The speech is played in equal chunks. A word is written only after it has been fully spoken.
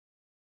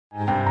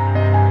Christmas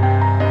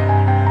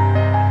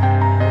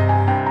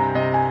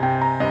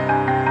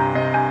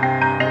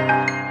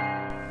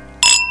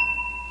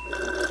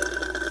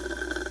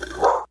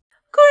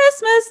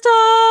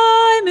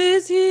time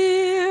is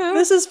here.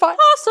 This is fun.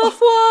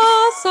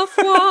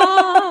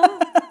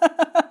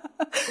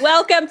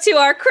 Welcome to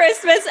our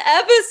Christmas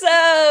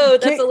episode.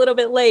 That's a little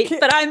bit late,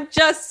 but I'm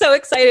just so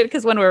excited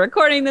because when we're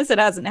recording this, it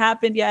hasn't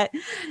happened yet.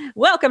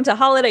 Welcome to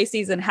holiday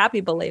season.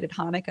 Happy belated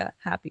Hanukkah.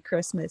 Happy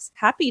Christmas.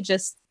 Happy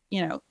just,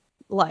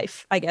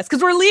 life, I guess,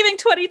 because we're leaving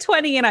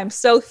 2020 and I'm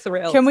so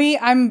thrilled. Can we,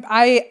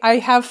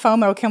 I have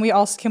FOMO. Can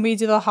we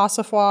do the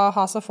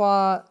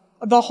Hasafwa,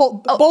 the whole,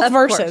 both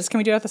verses? Course. Can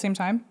we do it at the same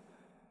time?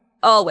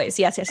 Always.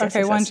 Yes.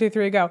 Okay, yes. 1, 2,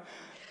 3, go.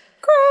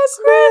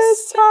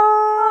 Christmas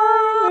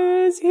time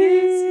is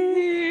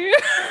here.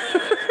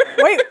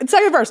 Wait,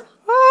 second verse.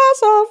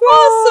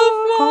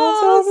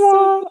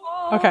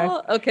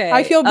 Okay.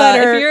 I feel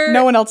better.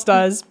 No one else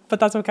does, but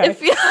that's okay.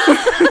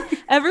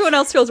 Everyone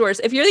else feels worse.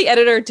 If you're the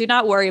editor, do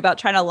not worry about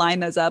trying to line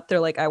those up. They're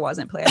like, I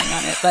wasn't planning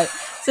on it. But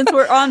since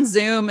we're on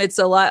Zoom, it's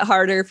a lot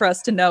harder for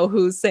us to know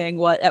who's saying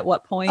what at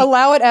what point.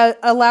 Allow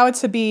it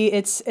to be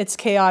its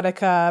chaotic.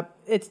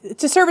 It's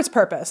to serve its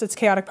purpose. Its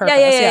chaotic purpose.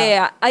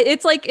 Yeah.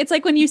 It's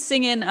like when you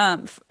sing in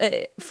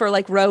for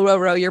like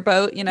row your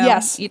boat.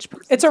 Yes. Each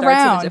person it's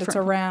around. It's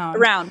around.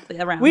 Around.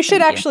 We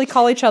should actually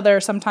call each other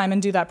sometime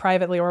and do that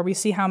privately, or we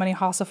see how many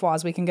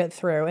Hasafwas we can get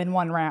through in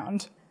one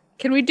round.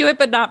 Can we do it,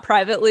 but not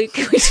privately?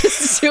 Can we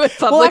just do it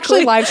publicly? We'll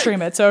actually live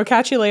stream it, so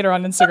catch you later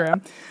on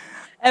Instagram.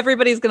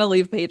 Everybody's going to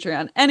leave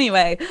Patreon.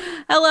 Anyway,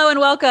 hello and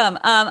welcome.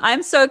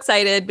 I'm so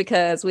excited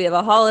because we have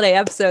a holiday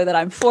episode that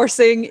I'm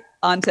forcing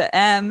onto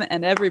M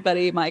and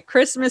everybody my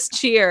Christmas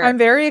cheer. I'm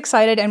very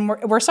excited, and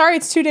we're sorry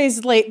it's 2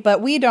 days late,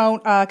 but we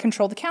don't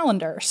control the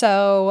calendar.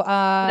 So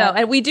no,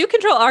 and we do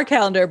control our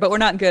calendar, but we're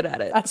not good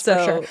at it. That's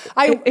for sure.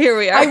 Here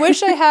we are. I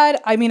wish I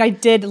had. I mean, I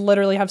did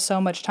literally have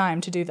so much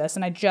time to do this,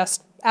 and I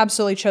just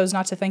absolutely chose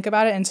not to think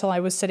about it until I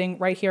was sitting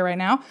right here, right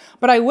now.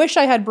 But I wish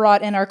I had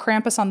brought in our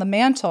Krampus on the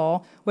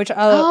Mantle, which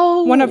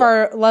one of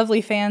our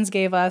lovely fans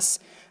gave us.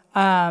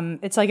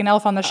 It's like an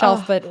elf on the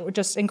shelf, but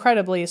just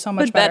incredibly so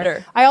much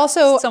better. I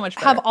also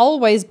have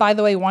always, by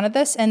the way, wanted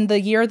this. And the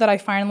year that I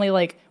finally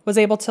was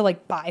able to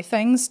buy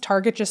things,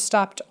 Target just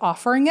stopped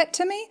offering it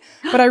to me.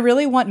 But I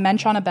really want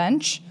Mensch on a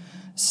bench.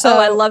 So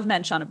I love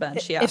Mensch on a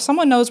bench. Yeah. If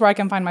someone knows where I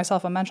can find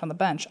myself a Mensch on the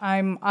bench,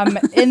 I'm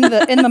in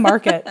the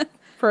market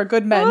for a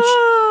good Mensch.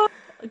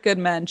 A good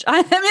Mensch.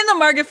 I'm in the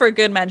market for a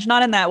good Mensch.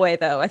 Not in that way,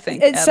 though. I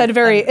think it said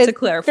to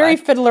clarify, very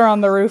Fiddler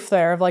on the Roof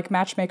there of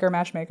matchmaker.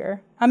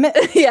 I'm in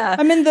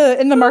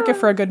the market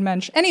for a good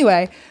Mensch.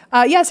 Anyway,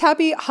 yes,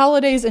 happy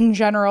holidays in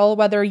general.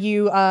 Whether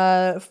you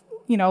have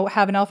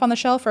an elf on the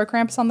shelf or a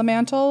Krampus on the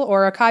Mantle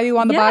or a Caillou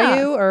on the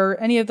Bayou or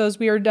any of those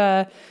weird.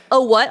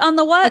 What on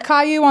the what? A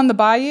Caillou on the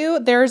Bayou.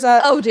 There's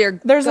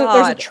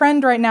a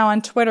trend right now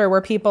on Twitter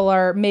where people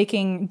are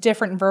making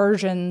different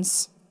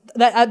versions.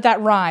 That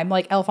rhyme,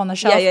 like elf on the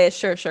shelf. Yeah,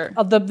 sure.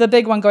 The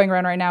big one going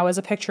around right now is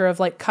a picture of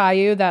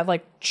Caillou,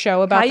 that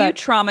show about Caillou that.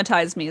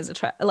 traumatized me as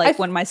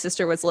when my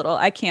sister was little.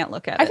 I can't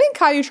look at it. I think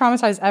Caillou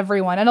traumatized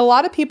everyone, and a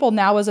lot of people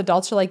now as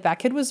adults are like, that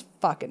kid was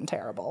fucking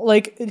terrible.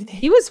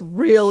 He was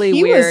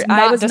really weird.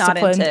 I was not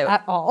into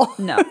at all.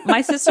 No,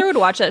 my sister would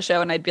watch that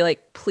show, and I'd be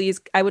like, please.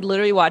 I would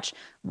literally watch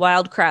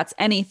Wild Kratts,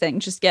 anything,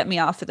 just get me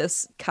off of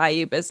this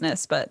Caillou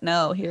business. But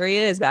no, here he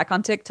is back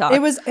on TikTok. It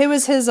was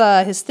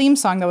his theme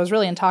song that was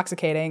really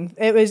intoxicating.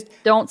 It was.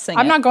 Don't sing.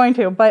 I'm not going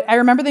to, but I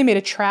remember they made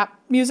a trap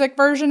music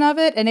version of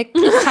it, and it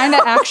kind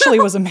of actually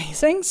was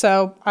amazing.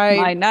 So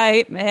my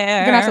nightmare.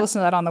 I'm gonna have to listen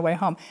to that on the way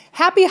home.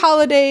 Happy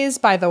holidays,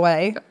 by the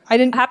way.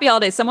 Happy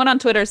holidays. Someone on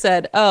Twitter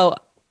said, "Oh,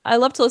 I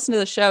love to listen to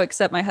the show,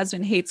 except my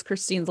husband hates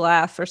Christine's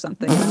laugh or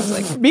something." And I was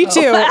like, me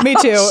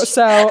too.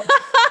 So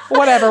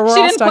whatever. She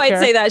didn't quite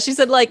say that. She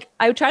said,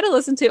 I try to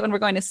listen to it when we're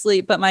going to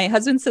sleep, but my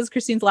husband says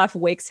Christine's laugh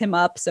wakes him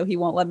up, so he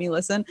won't let me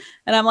listen.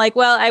 And I'm like,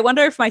 well, I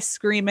wonder if my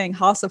screaming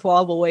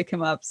Hasafwa will wake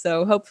him up.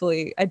 So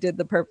hopefully it did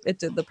the purpose.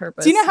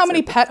 Do you know how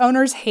many pet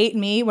owners hate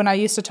me when I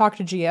used to talk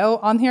to Gio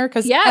on here?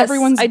 Because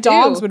everyone's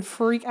dogs would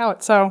freak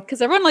out. So because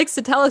everyone likes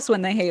to tell us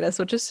when they hate us,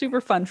 which is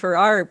super fun for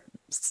our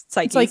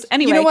psyches.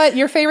 Anyway, you know what?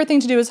 Your favorite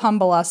thing to do is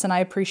humble us, and I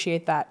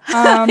appreciate that.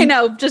 I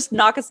know, just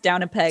knock us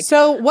down a peg.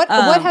 So what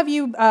have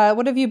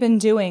you been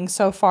doing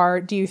so far?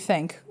 Do you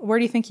think? Where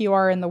do you think you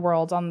are in the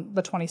world on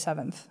the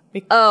 27th?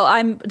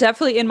 I'm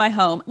definitely in my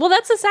home. Well,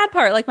 that's the sad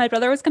part. My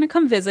brother was going to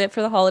come visit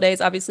for the holidays.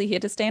 Obviously, he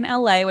had to stay in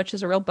LA, which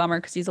is a real bummer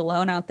because he's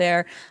alone out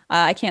there.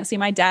 I can't see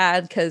my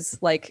dad because,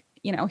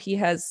 he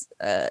has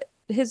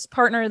his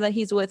partner that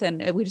he's with,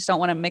 and we just don't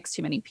want to mix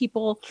too many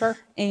people. Sure.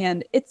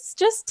 And it's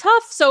just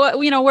tough. So,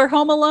 we're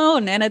home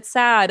alone, and it's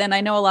sad. And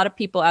I know a lot of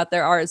people out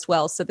there are as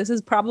well. So this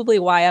is probably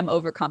why I'm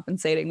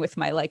overcompensating with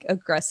my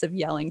aggressive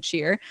yelling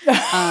cheer.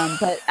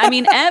 But I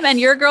mean, Em, and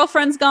your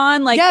girlfriend's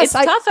gone. Yes,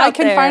 it's tough out I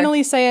can there.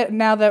 Finally say it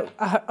now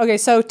that, okay.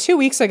 So 2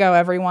 weeks ago,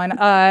 everyone,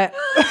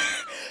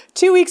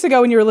 2 weeks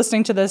ago when you were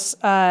listening to this,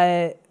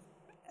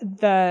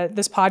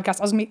 this podcast.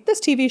 I was gonna be this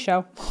TV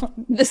show,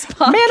 this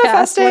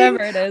podcast,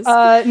 whatever it is.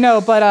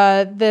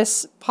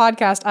 This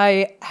podcast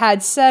I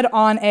had said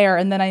on air,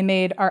 and then I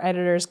made our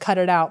editors cut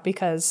it out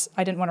because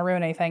I didn't want to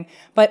ruin anything.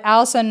 But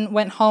Allison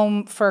went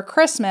home for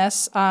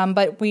Christmas,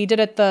 but we did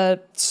it the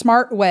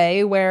smart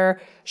way, where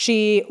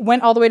she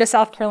went all the way to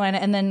South Carolina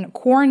and then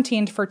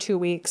quarantined for 2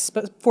 weeks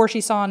before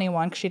she saw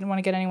anyone, because she didn't want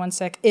to get anyone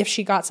sick if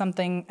she got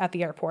something at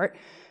the airport.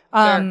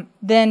 Sure.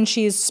 Then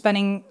she's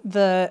spending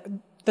the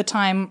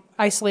time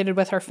isolated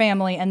with her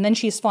family, and then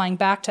she's flying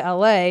back to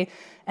LA,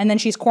 and then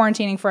she's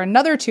quarantining for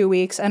another 2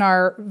 weeks in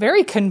our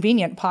very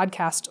convenient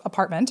podcast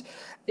apartment.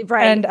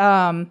 Right.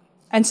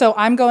 And so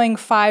I'm going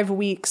 5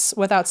 weeks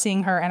without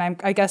seeing her, and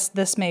I guess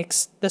this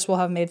will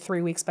have made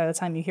 3 weeks by the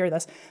time you hear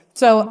this.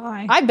 So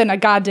I've been a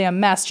goddamn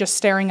mess just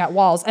staring at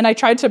walls. And I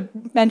tried to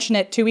mention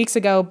it 2 weeks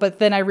ago, but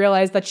then I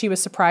realized that she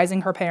was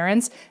surprising her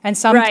parents. And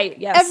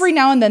every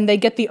now and then they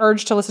get the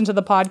urge to listen to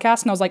the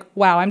podcast. And I was like,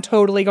 wow, I'm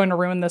totally going to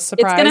ruin this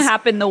surprise. It's going to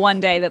happen the one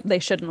day that they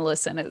shouldn't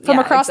listen. From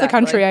across the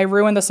country, I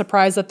ruined the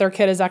surprise that their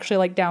kid is actually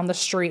like down the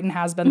street and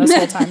has been this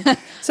whole time.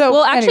 So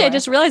well, actually, anyway. I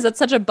just realized that's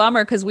such a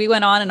bummer, because we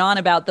went on and on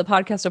about the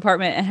podcast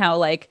department and how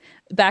like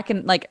back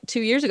in like 2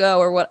 years ago,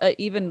 or what,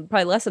 even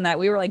probably less than that,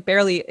 we were like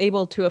barely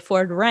able to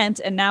afford rent,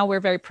 and now we're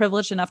very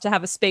privileged enough to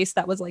have a space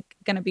that was like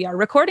going to be our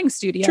recording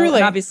studio. Truly.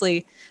 And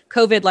obviously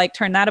COVID like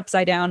turned that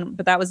upside down,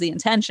 but that was the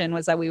intention,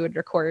 was that we would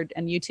record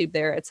and YouTube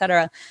there,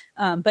 etc.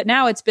 But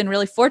now it's been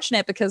really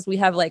fortunate because we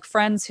have like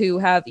friends who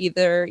have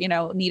either, you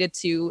know, needed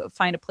to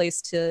find a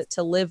place to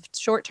live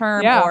short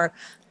term, or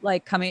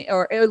like coming,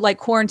 or like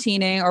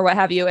quarantining or what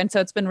have you. And so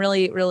it's been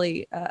really,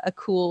 really a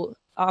cool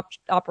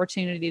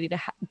opportunity to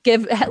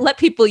let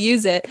people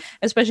use it,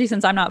 especially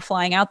since I'm not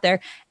flying out there.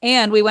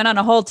 And we went on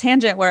a whole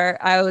tangent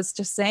where I was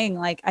just saying,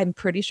 like, I'm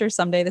pretty sure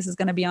someday this is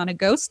going to be on a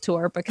ghost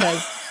tour,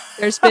 because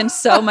there's been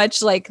so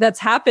much like that's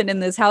happened in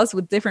this house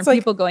with different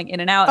people going in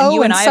and out. And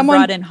you and I have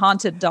brought in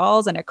haunted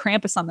dolls and a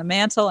Krampus on the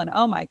mantle. And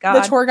oh my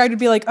God. The tour guide would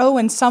be like, oh,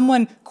 and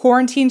someone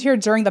quarantined here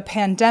during the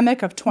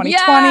pandemic of 2020.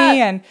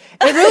 Yeah, and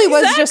it really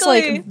was just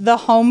like the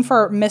home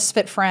for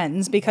misfit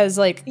friends, because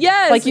like,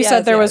 like you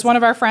said, there was one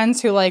of our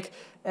friends who like,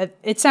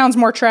 it sounds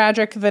more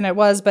tragic than it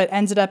was, but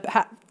ended up,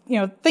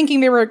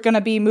 thinking they were going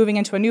to be moving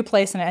into a new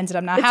place, and it ended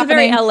up not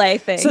happening. It's a very LA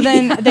thing. So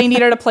then they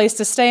needed a place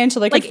to stay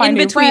until they could find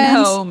new between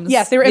friends. Homes.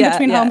 Yes, they were in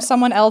between homes.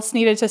 Someone else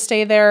needed to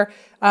stay there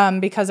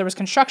because there was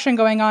construction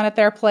going on at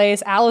their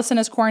place. Allison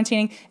is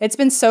quarantining. It's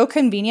been so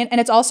convenient, and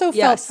it's also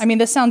felt. I mean,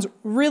 this sounds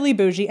really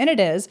bougie, and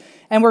it is.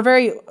 And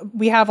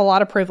we have a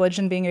lot of privilege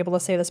in being able to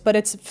say this, but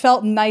it's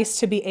felt nice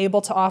to be able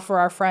to offer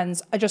our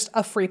friends just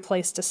a free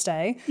place to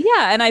stay.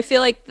 Yeah, and I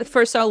feel like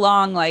for so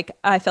long, like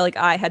I felt like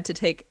I had to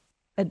take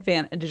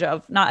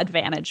not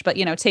advantage, but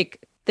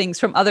take things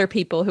from other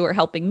people who are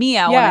helping me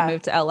out when I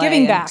moved to LA.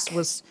 Giving back.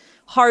 Was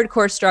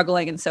hardcore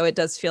struggling, and so it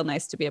does feel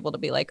nice to be able to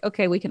be like,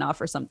 okay, we can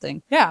offer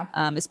something. Yeah.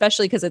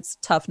 Especially because it's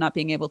tough not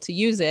being able to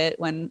use it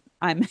when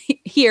I'm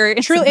here.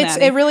 Truly,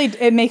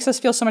 it makes us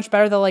feel so much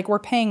better that like we're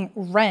paying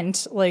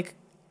rent, like.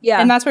 Yeah.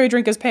 And that's why we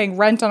drink is paying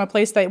rent on a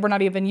place that we're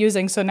not even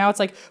using. So now it's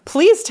like,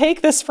 please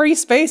take this free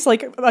space,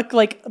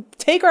 like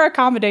take our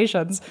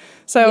accommodations.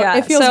 So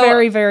it feels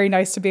very, very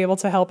nice to be able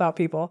to help out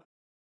people.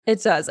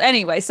 It does.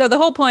 Anyway, so the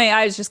whole point,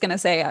 I was just going to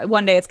say,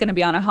 one day it's going to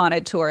be on a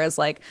haunted tour as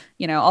like,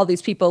 all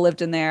these people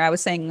lived in there. I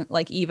was saying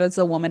like Eva's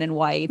a woman in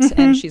white,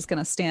 and she's going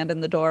to stand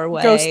in the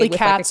doorway. Ghostly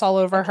cats all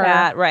over her.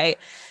 Cat, right.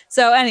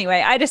 So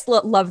anyway, I just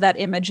love that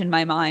image in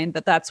my mind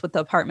that's what the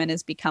apartment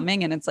is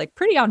becoming. And it's like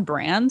pretty on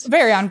brand.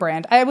 Very on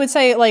brand. I would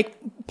say like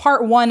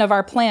part one of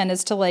our plan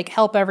is to like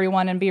help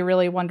everyone and be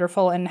really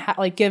wonderful and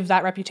like give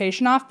that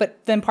reputation off.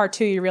 But then part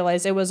two, you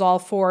realize it was all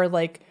for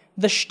like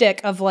the shtick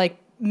of like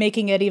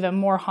making it even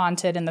more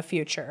haunted in the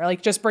future.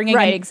 Like just bringing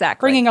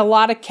a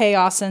lot of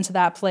chaos into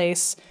that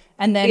place.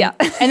 And then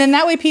and then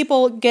that way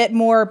people get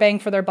more bang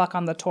for their buck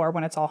on the tour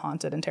when it's all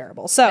haunted and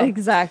terrible. So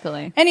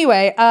exactly.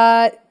 Anyway,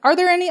 are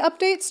there any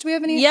updates? Do we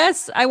have any?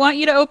 Yes, I want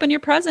you to open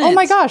your present. Oh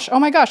my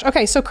gosh.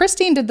 Okay, so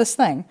Christine did this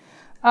thing.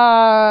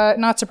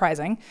 Not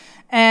surprising.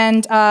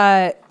 And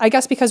I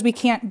guess because we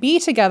can't be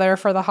together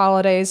for the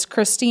holidays,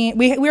 Christine,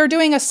 we were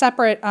doing a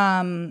separate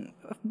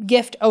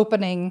gift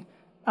opening.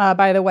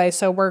 By the way,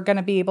 so we're going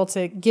to be able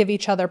to give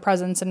each other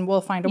presents, and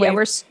we'll find a way.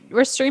 Yeah,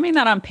 we're streaming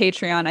that on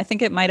Patreon. I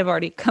think it might have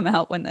already come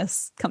out when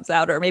this comes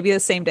out, or maybe the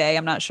same day.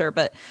 I'm not sure,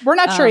 but we're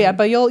not sure yet.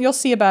 But you'll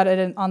see about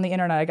it on the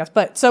internet, I guess.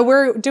 But so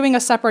we're doing a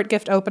separate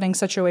gift opening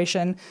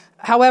situation.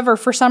 However,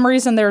 for some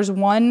reason, there's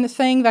one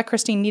thing that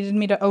Christine needed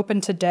me to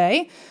open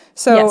today.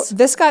 So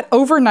this got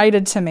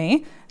overnighted to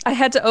me. I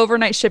had to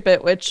overnight ship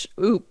it, which,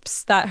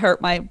 oops, that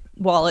hurt my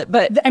wallet,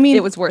 but I mean,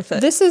 it was worth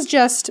it. This is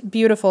just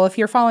beautiful. If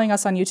you're following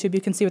us on YouTube,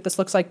 you can see what this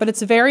looks like, but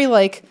it's very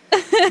like,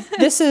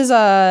 this is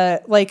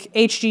a like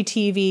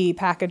HGTV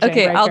packaging.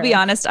 Okay, right I'll here. be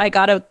honest. I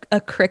got a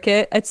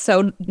Cricut. It's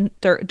so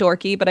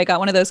dorky, but I got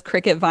one of those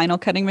Cricut vinyl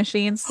cutting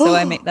machines. So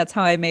that's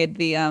how I made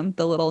the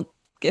little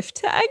gift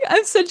tag.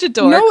 I'm such a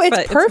dork. No,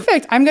 it's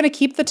perfect. I'm going to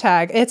keep the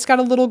tag. It's got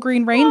a little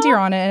green reindeer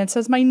on it, and it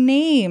says my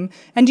name.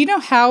 And do you know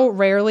how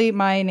rarely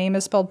my name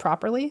is spelled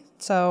properly?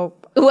 So...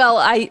 Well,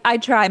 I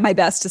try my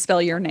best to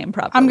spell your name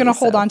properly. I'm going to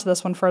hold on to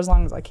this one for as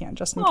long as I can,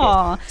 just in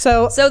case.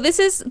 So this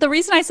is the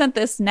reason I sent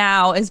this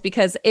now is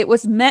because it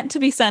was meant to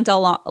be sent a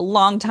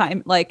long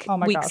time, like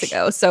weeks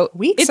ago. So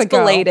it's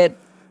belated.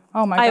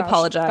 Oh my gosh. I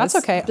apologize. That's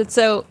okay. But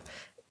so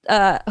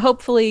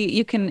hopefully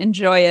you can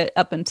enjoy it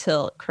up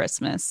until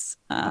Christmas.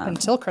 Up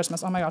until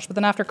Christmas. Oh my gosh. But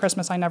then after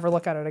Christmas, I never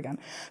look at it again.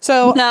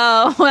 So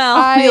no,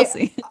 well, you'll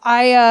see.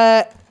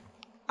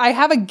 I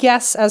have a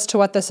guess as to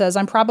what this is.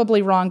 I'm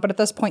probably wrong, but at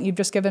this point, you've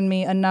just given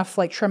me enough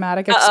like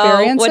traumatic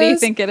experiences. What do you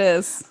think it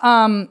is?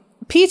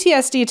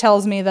 PTSD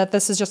tells me that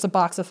this is just a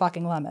box of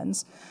fucking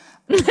lemons.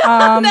 No,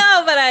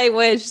 but I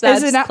wish.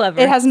 That's clever.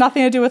 It has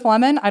nothing to do with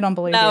lemon? I don't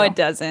believe No, you. it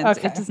doesn't.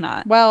 Okay. It does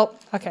not. Well,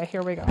 okay,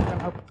 here we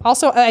go.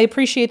 Also, I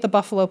appreciate the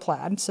buffalo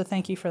plaid, so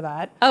thank you for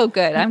that. Oh,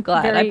 good. I'm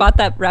glad. I bought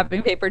that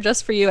wrapping paper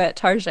just for you at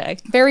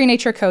Target. Very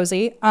nature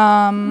cozy.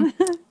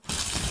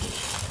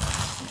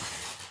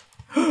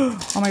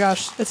 Oh my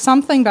gosh, it's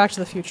something Back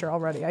to the Future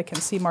already. I can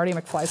see Marty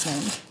McFly's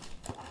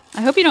name.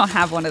 I hope you don't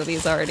have one of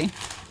these already.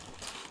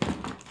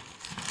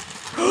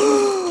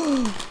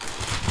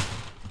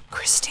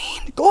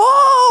 Christine.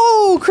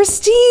 Oh,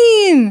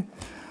 Christine.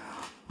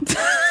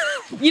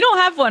 You don't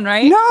have one,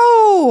 right?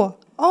 No.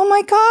 Oh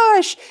my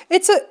gosh.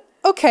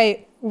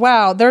 Okay.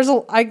 Wow.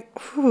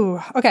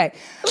 Okay.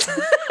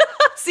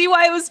 See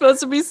why it was supposed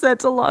to be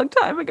sent a long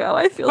time ago.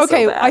 I feel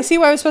so bad. I see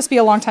why it was supposed to be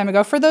a long time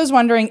ago. For those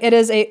wondering,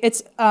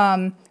 it's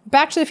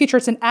Back to the Future.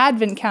 It's an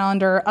advent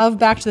calendar of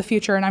Back to the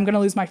Future, and I'm going to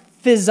lose my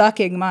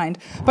fizzucking mind.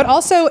 But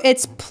also,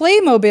 it's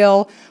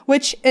Playmobil,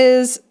 which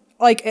is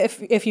like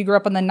if you grew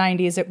up in the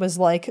 90s, it was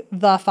like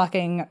the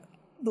fucking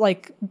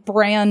like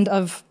brand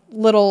of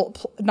little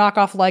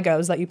knockoff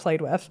Legos that you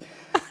played with.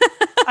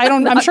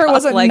 I'm sure it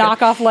wasn't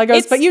knockoff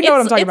Legos, but you know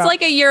what I'm talking about. It's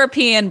like a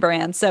European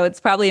brand, so it's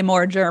probably a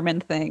more German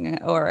thing.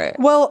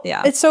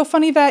 It's so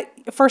funny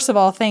that, first of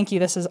all, thank you.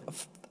 This is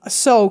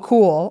so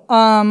cool.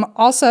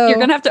 Also, you're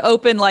gonna have to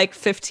open like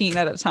 15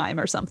 at a time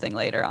or something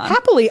later on.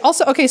 Happily.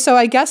 Also, okay, so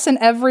I guess in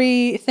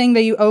everything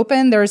that you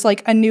open, there's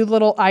like a new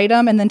little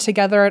item, and then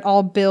together it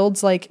all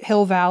builds like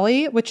Hill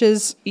Valley, which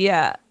is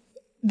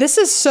This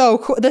is so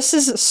cool. This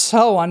is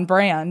so on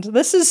brand.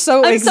 This is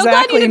so exactly me. I'm so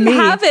glad you didn't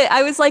have it.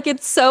 I was like,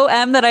 it's so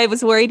that I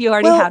was worried you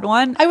already had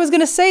one. I was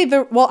going to say,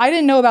 I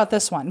didn't know about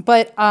this one,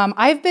 but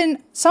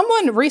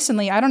someone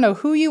recently, I don't know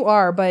who you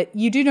are, but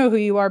you do know who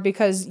you are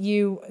because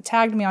you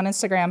tagged me on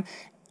Instagram.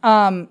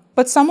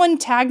 But someone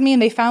tagged me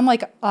and they found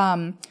like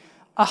a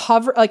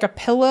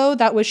pillow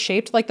that was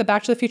shaped like the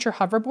Back to the Future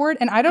hoverboard.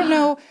 And I don't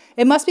know,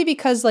 it must be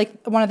because like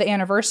one of the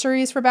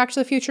anniversaries for Back to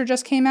the Future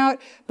just came out,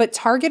 but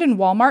Target and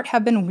Walmart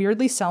have been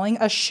weirdly selling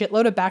a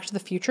shitload of Back to the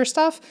Future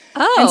stuff.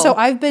 Oh. And so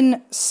I've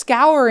been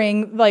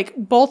scouring like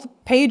both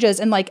pages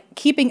and like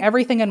keeping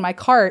everything in my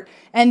cart.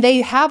 And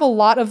they have a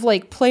lot of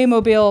like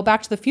Playmobil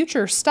Back to the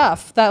Future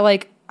stuff that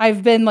like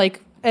I've been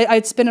like,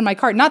 it's been in my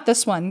cart. Not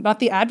this one, not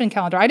the advent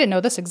calendar. I didn't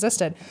know this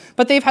existed,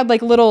 but they've had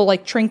like little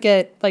like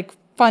trinket, like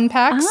fun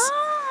packs.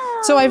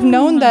 So I've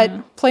known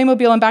that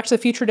Playmobil and Back to the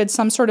Future did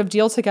some sort of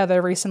deal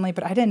together recently,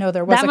 but I didn't know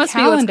there was a calendar. That must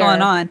be what's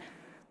going on.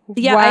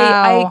 Yeah,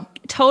 wow.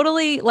 I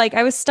totally, like,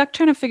 I was stuck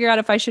trying to figure out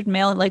if I should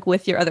mail it, like,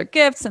 with your other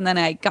gifts, and then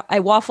I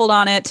waffled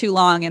on it too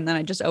long, and then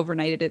I just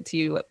overnighted it to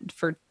you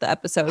for the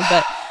episode,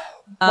 but...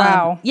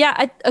 Wow.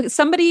 Yeah.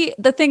 Somebody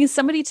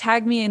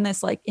tagged me in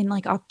this, like in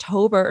like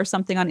October or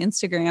something on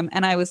Instagram.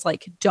 And I was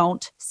like,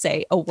 don't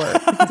say a word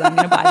because I'm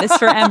going to buy this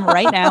for M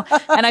right now.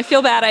 And I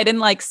feel bad. I didn't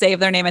like save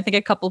their name. I think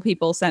a couple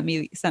people sent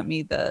me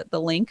the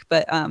link,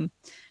 but,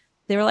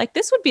 they were like,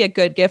 this would be a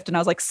good gift. And I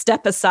was like,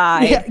 step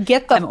aside. Yeah,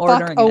 get the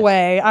fuck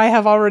away. I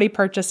have already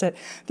purchased it.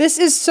 This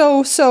is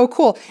so, so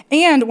cool.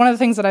 And one of the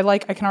things that I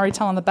like, I can already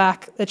tell on the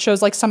back, it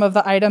shows like some of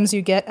the items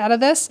you get out of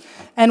this.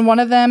 And one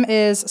of them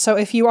is, so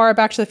if you are a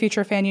Back to the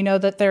Future fan, you know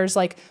that there's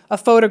like a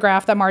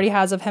photograph that Marty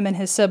has of him and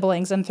his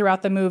siblings. And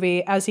throughout the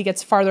movie, as he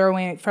gets farther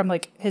away from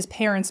like his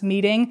parents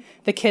meeting,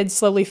 the kids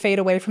slowly fade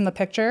away from the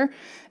picture.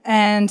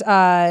 And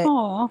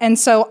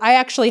so I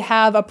actually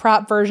have a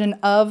prop version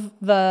of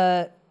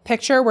the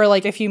picture where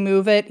like if you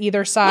move it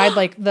either side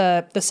like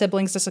the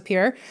siblings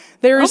disappear.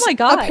 There's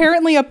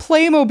apparently a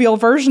Playmobil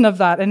version of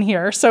that in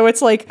here, so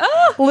it's like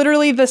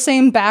literally the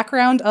same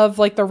background of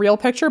like the real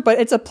picture, but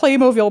it's a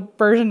Playmobil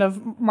version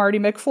of Marty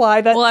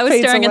McFly that I was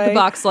staring at the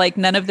box like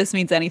none of this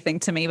means anything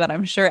to me, but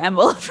I'm sure Em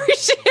will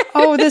appreciate it.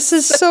 Oh, this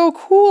is so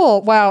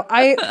cool. Wow.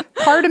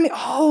 Part of me,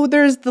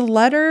 there's the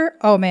letter.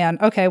 Oh man.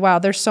 Okay, wow,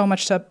 there's so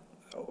much to...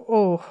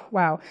 Oh,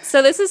 wow.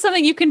 So this is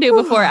something you can do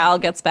before Al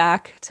gets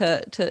back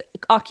to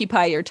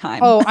occupy your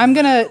time. Oh,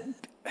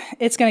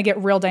 it's going to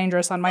get real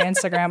dangerous on my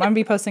Instagram. I'm going to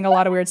be posting a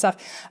lot of weird stuff.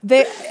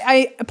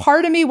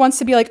 Part of me wants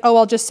to be like,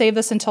 I'll just save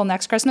this until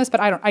next Christmas, but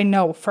I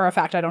know for a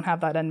fact I don't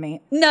have that in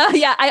me. No,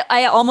 yeah,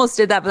 I almost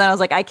did that, but then I was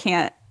like, I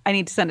can't. I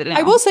need to send it now.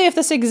 I will say if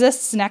this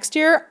exists next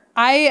year,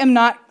 I am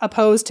not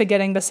opposed to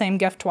getting the same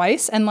gift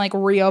twice and like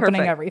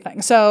reopening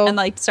everything. So and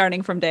like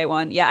starting from day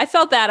one. Yeah, I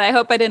felt that. I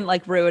hope I didn't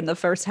like ruin the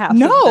first half of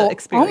the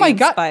experience. Oh my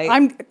God.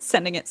 I'm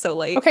sending it so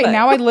late. Okay,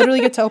 now I literally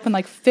get to open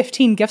like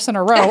 15 gifts in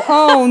a row.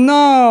 Oh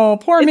no,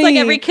 poor me. It's like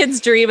every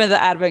kid's dream of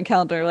the advent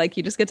calendar. Like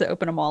you just get to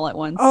open them all at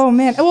once. Oh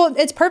man. Well,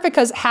 it's perfect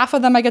because half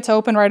of them I get to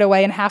open right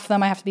away and half of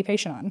them I have to be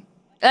patient on.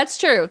 That's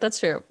true. That's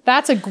true.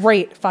 That's a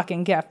great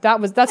fucking gift.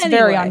 That's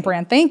very on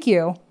brand. Thank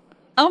you.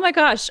 Oh my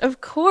gosh, of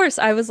course.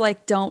 I was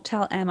like, don't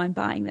tell Em I'm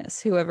buying this,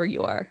 whoever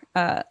you are.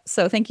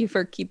 So thank you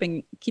for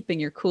keeping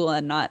your cool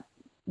and not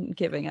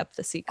giving up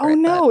the secret. Oh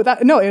no,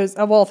 it was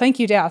well, thank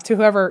you, Daph, to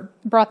whoever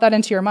brought that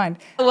into your mind.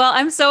 Well,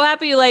 I'm so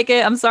happy you like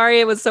it. I'm sorry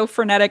it was so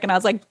frenetic and I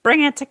was like,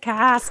 bring it to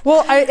cast.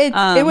 Well,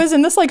 it was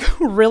in this like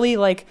really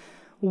like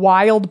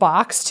wild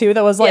box too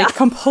that was like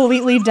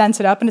completely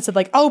dented up and it said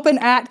like open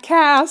at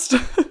cast.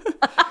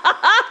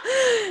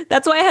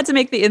 That's why I had to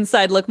make the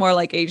inside look more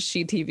like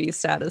HGTV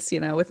status,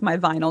 with my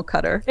vinyl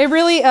cutter. It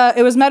really,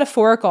 it was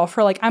metaphorical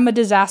for like, I'm a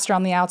disaster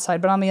on the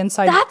outside, but on the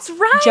inside, that's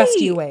right. Just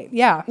you wait.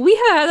 Yeah. We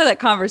had that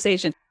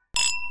conversation.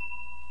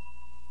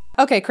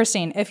 Okay,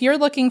 Christine, if you're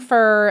looking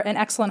for an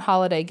excellent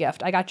holiday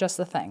gift, I got just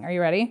the thing. Are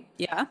you ready?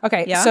 Yeah.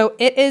 Okay, yeah. So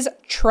it is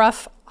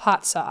truff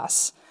hot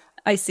sauce.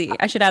 I see.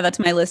 I should add that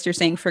to my list. You're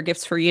saying for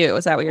gifts for you.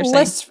 Is that what you're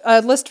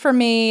saying? List for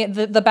me,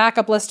 the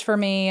backup list for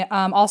me,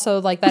 also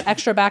like that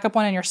extra backup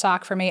one in your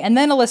sock for me, and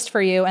then a list for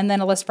you, and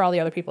then a list for all the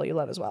other people you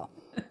love as well.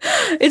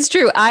 It's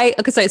true.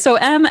 So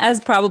Em,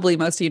 as probably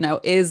most of you know,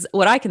 is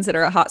what I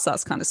consider a hot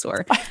sauce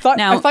connoisseur. I thought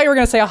you were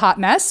going to say a hot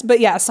mess, but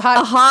yes,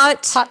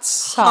 hot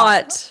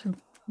sauce.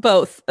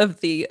 Both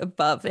of the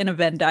above in a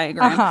Venn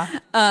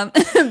diagram.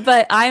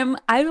 But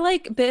I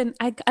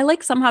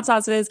like some hot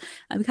sauces.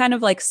 I'm kind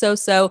of like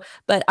so,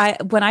 but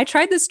when I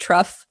tried this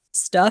truff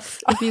stuff,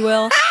 if you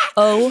will,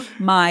 oh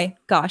my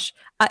gosh.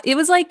 It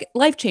was like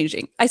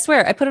life-changing. I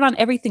swear, I put it on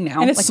everything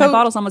now. And it's my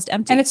bottle's almost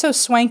empty. And it's so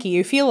swanky.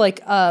 You feel like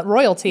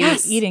royalty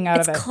eating out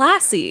of it. It's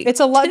classy. It's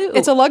a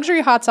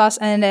luxury hot sauce,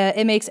 and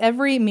it makes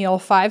every meal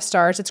 5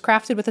 stars. It's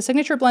crafted with a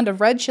signature blend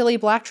of red chili,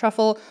 black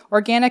truffle,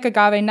 organic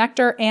agave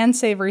nectar, and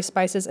savory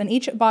spices. And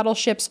each bottle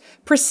ships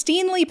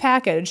pristinely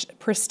packaged,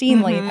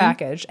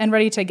 and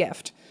ready to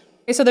gift.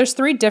 Okay, so there's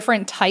 3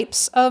 different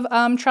types of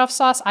truff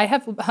sauce. I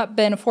have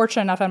been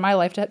fortunate enough in my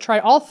life to try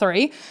all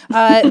 3.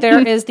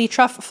 There is the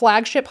truff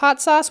flagship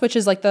hot sauce, which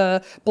is like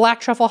the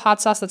black truffle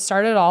hot sauce that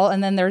started it all.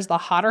 And then there's the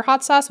hotter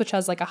hot sauce, which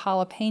has like a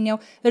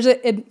jalapeno. There's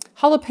a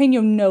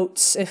jalapeno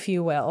notes, if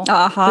you will.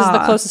 This is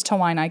the closest to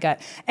wine I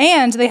get.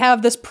 And they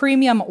have this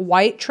premium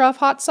white truff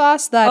hot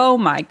sauce that... Oh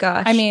my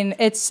gosh. I mean,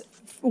 it's...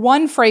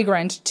 1,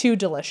 fragrant, 2,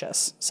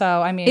 delicious.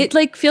 So, I mean... It,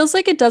 like, feels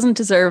like it doesn't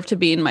deserve to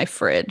be in my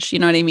fridge. You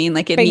know what I mean?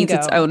 Like, it needs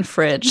its own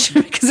fridge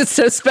because it's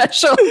so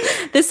special.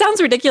 This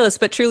sounds ridiculous,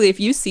 but truly, if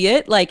you see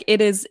it, like, it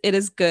is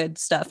good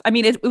stuff. I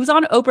mean, it was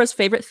on Oprah's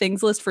favorite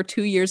things list for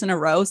 2 years in a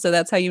row. So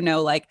that's how you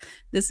know, like,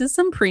 this is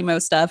some primo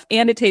stuff.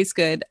 And it tastes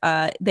good.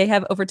 They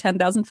have over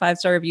 10,000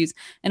 5-star reviews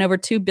and over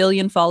 2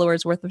 billion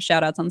followers worth of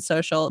shout outs on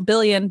social.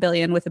 Billion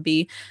with a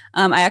B.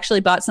 I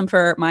actually bought some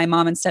for my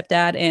mom and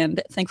stepdad.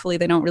 And thankfully,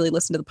 they don't really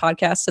listen to the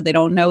podcast, so they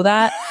don't know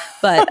that.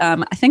 But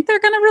I think they're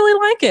going to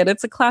really like it.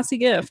 It's a classy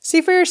gift.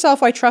 See for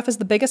yourself why Truff is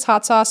the biggest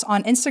hot sauce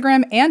on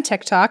Instagram and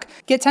TikTok.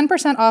 Get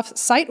 10% off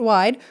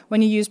site-wide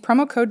when you use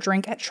promo code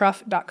DRINK at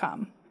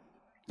truff.com.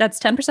 That's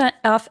 10%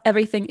 off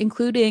everything,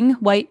 including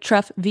White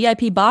Truff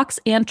VIP Box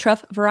and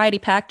Truff Variety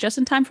Pack, just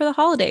in time for the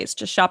holidays.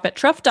 Just shop at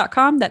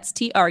truff.com. That's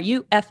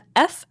TRUFF,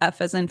 F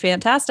as in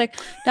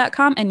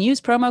fantastic.com, and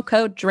use promo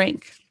code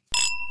DRINK.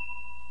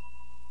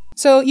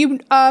 So you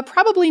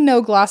probably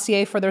know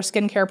Glossier for their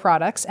skincare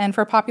products and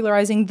for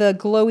popularizing the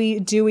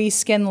glowy, dewy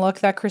skin look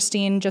that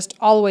Christine just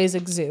always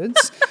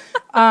exudes.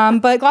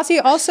 But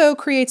Glossier also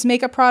creates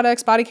makeup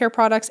products, body care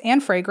products,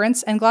 and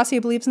fragrance. And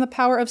Glossier believes in the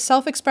power of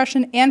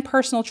self-expression and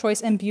personal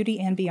choice in beauty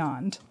and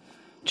beyond.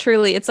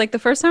 Truly, it's like the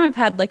first time I've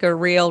had like a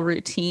real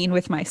routine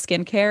with my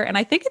skincare, and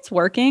I think it's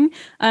working.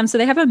 So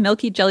they have a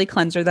milky jelly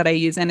cleanser that I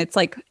use, and it's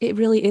like, it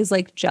really is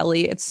like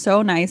jelly. It's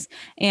so nice.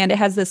 And it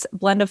has this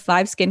blend of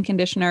 5 skin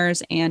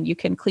conditioners, and you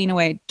can clean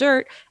away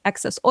dirt,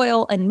 excess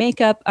oil, and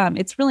makeup.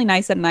 It's really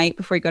nice at night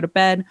before you go to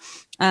bed.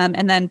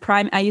 And then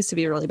I used to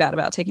be really bad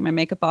about taking my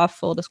makeup off,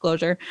 full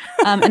disclosure.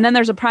 And then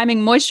there's a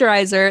priming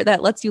moisturizer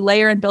that lets you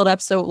layer and build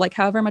up. So like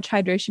however much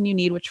hydration you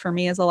need, which for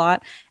me is a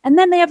lot. And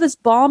then they have this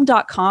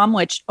balm.com,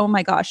 which, oh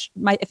my gosh,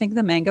 I think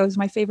the mango is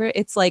my favorite.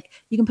 It's like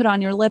you can put it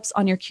on your lips,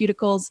 on your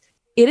cuticles.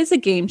 It is a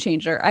game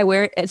changer. I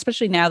wear it,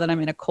 especially now that I'm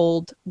in a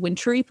cold,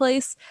 wintry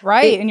place.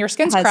 Right. And your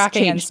skin's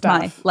cracking and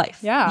stuff. My life.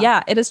 Yeah.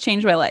 Yeah. It has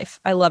changed my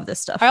life. I love this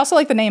stuff. I also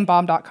like the name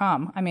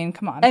balm.com. I mean,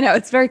 come on. I know.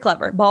 It's very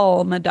clever.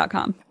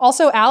 Balm.com.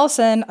 Also,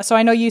 Allison. So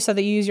I know you said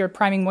that you use your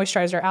priming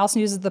moisturizer.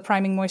 Allison uses the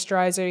priming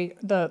moisturizer,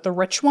 the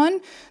rich one.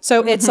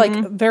 So it's like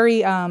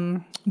very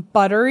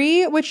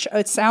buttery, which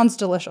it sounds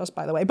delicious,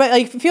 by the way, but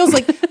like it feels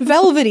like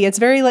velvety. It's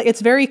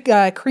very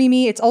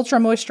creamy. It's ultra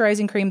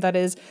moisturizing cream that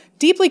is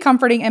deeply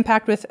comforting,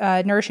 packed with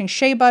nourishing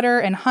shea butter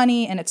and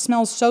honey, and it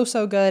smells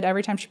so good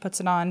every time she puts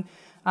it on.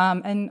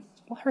 And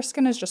her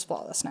skin is just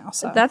flawless now.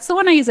 So that's the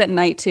one I use at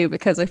night too,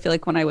 because I feel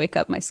like when I wake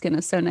up, my skin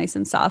is so nice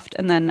and soft.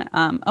 And then,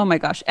 oh my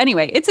gosh.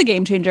 Anyway, it's a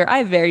game changer. I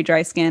have very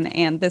dry skin,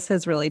 and this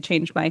has really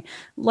changed my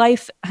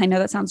life. I know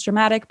that sounds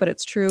dramatic, but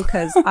it's true,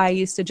 because I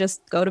used to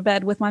just go to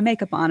bed with my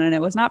makeup on, and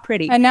it was not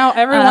pretty. And now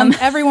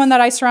everyone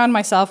that I surround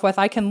myself with,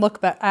 I can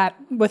look at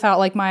without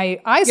like my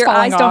eyes Your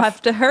falling eyes off. don't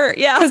have to hurt.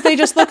 Yeah, because they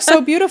just look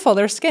so beautiful.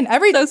 Their skin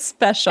so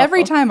special.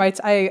 Every time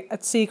I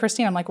see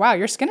Christine, I'm like, wow,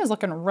 your skin is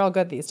looking real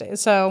good these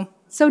days. So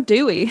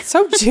dewy.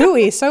 So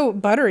dewy, so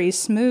buttery,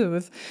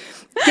 smooth.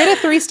 Get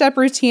a 3-step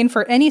routine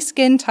for any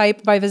skin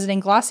type by visiting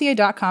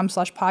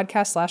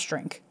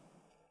Glossier.com/podcast/drink.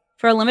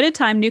 For a limited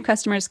time, new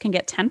customers can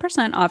get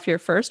 10% off your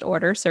first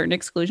order. Certain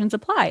exclusions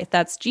apply.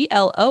 That's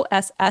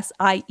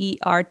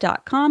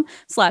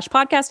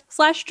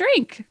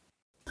glossier.com/podcast/drink.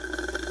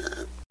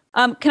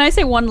 Can I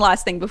say one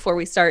last thing before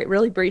we start,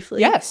 really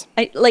briefly? Yes.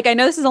 I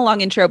know this is a long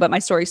intro, but my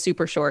story's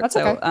super short. That's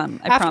so okay.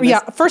 I promise.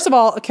 Yeah. First of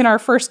all, can our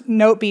first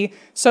note be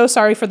so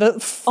sorry for the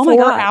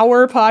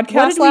 4-hour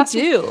podcast? What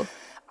did we do?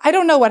 I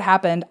don't know what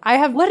happened.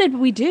 What did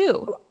we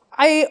do?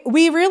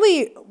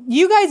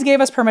 You guys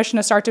gave us permission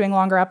to start doing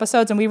longer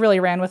episodes, and we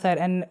really ran with it.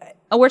 And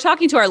we're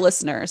talking to our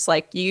listeners.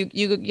 Like you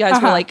guys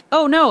were like,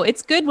 "Oh no,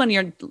 it's good when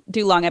you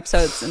do long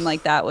episodes," and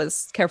like that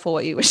was careful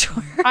what you wish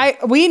for.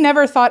 We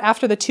never thought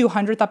after the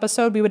 200th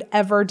episode we would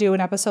ever do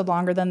an episode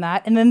longer than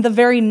that, and then the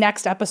very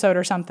next episode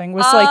or something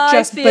was like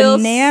just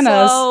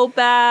bananas. So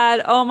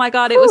bad. Oh my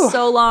god, it was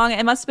so long.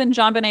 It must have been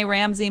JonBenet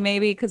Ramsey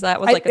maybe, because that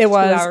was like a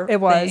 2-hour. It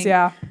was,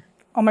 yeah.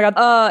 Oh my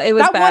god. It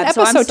was that bad. One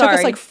episode so I'm sorry. took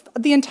us like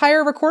the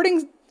entire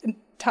recording.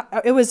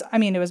 It was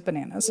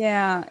bananas.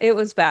 Yeah, it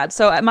was bad.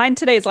 So mine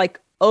today is like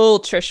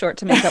ultra short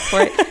to make up for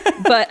it.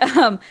 But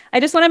I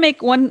just want to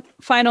make one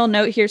final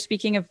note here.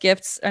 Speaking of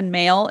gifts and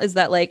mail, is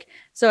that like,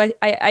 so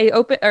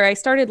I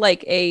started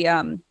like a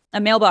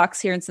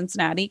mailbox here in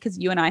Cincinnati, because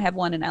you and I have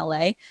one in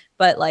LA,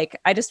 but like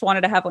I just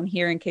wanted to have one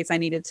here in case I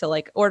needed to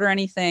like order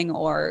anything,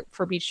 or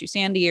for Beach Too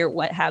Sandy or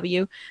what have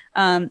you.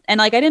 And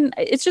like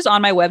it's just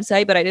on my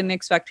website, but I didn't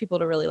expect people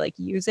to really like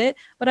use it.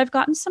 But I've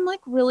gotten some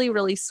like really,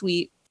 really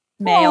sweet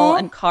mail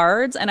and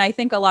cards, and I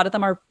think a lot of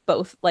them are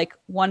both like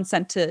one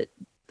sent to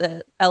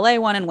the LA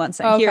one and one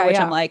sent here, which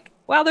I'm like,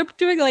 wow, they're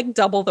doing like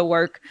double the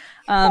work.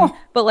 But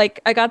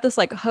like I got this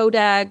like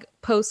Hodag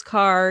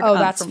postcard. Oh,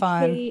 that's from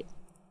fun. Kate.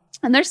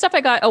 And there's stuff I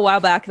got a while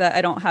back that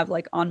I don't have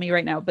like on me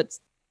right now, but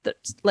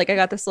like I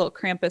got this little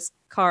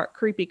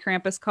creepy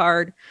Krampus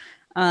card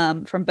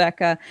from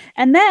Becca.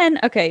 And then,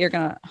 okay, you're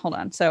gonna hold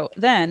on. So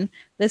then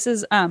this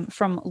is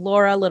from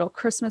Laura, little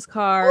Christmas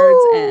cards.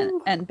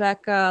 and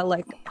Becca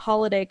like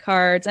holiday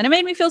cards. And it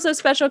made me feel so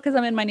special because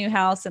I'm in my new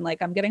house and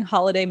like I'm getting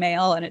holiday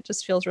mail, and it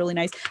just feels really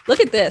nice. Look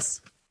at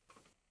this.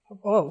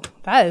 Whoa,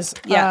 that is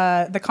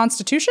the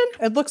Constitution.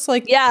 It looks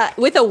like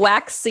with a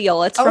wax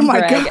seal. It's from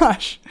Greg. Oh my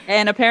gosh!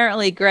 And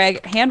apparently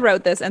Greg hand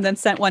wrote this and then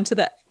sent one to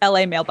the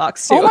LA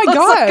mailbox too. Oh my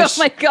gosh!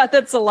 Like, oh my god,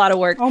 that's a lot of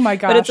work. Oh my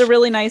gosh! But it's a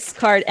really nice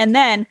card. And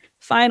then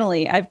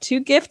finally, I have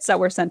 2 gifts that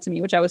were sent to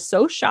me, which I was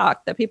so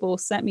shocked that people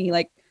sent me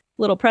like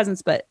little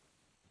presents. But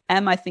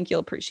Em, I think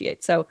you'll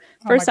appreciate. So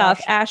first off,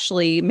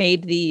 Ashley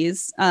made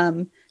these.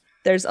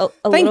 There's a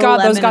thank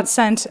God those got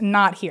sent,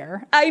 not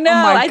here. I know.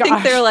 I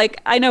think they're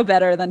like, I know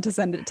better than to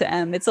send it to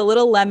Em. It's a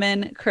little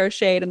lemon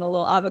crocheted and a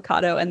little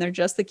avocado, and they're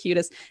just the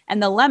cutest.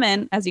 And the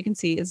lemon, as you can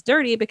see, is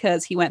dirty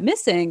because he went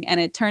missing. And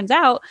it turns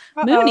out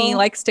Mooney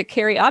likes to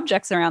carry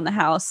objects around the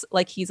house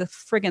like he's a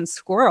friggin'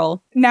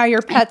 squirrel. Now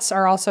your pets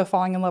are also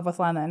falling in love with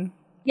lemon.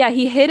 Yeah,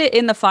 he hid it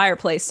in the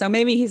fireplace, so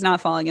maybe he's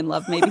not falling in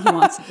love. Maybe he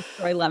wants to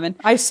destroy lemon.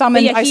 I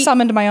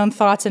summoned my own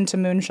thoughts into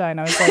moonshine.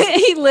 I was like,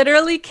 he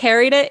literally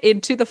carried it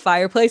into the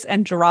fireplace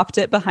and dropped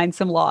it behind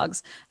some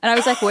logs. And I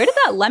was like, where did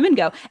that lemon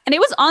go? And it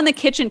was on the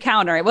kitchen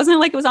counter. It wasn't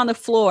like it was on the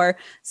floor.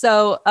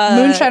 So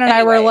Moonshine and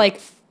I were like,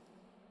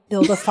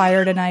 build a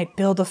fire tonight.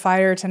 Build a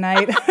fire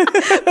tonight.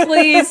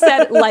 Please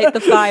light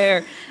the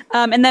fire.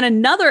 And then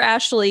another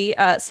Ashley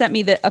sent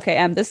me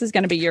this is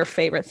going to be your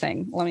favorite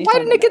thing. Why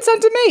didn't it get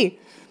sent to me?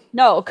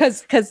 No,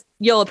 because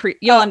you'll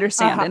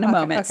understand in a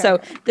moment. Okay.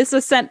 So this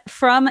was sent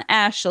from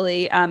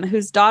Ashley,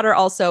 whose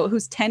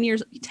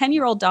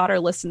 10-year-old daughter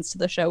listens to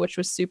the show, which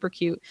was super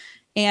cute.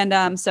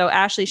 And so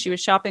Ashley, she was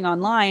shopping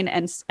online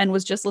and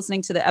was just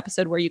listening to the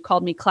episode where you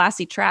called me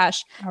classy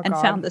trash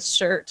found this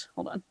shirt.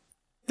 Hold on.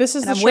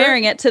 I'm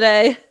wearing it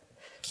today.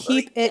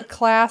 Keep it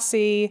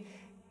classy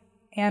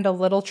and a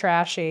little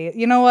trashy.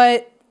 You know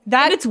what?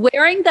 And it's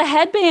wearing the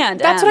headband.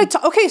 That's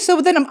what okay,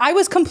 so then I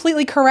was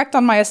completely correct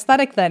on my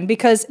aesthetic then,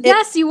 because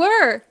yes, you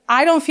were.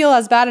 I don't feel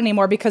as bad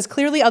anymore because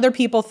clearly other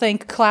people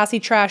think classy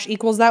trash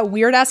equals that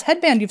weird ass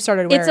headband you've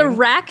started wearing. It's a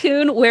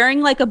raccoon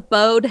wearing like a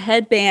bowed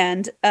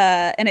headband,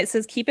 and it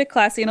says "keep it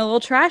classy and a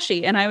little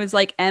trashy." And I was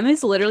like, "Em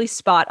is literally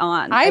spot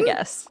on." I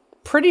guess.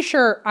 Pretty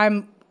sure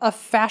I'm a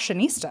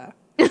fashionista.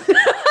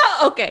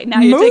 Okay, now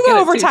you're move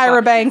over,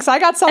 Tyra Banks. I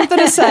got something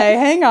to say.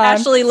 Hang on,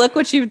 Ashley. Look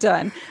what you've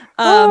done.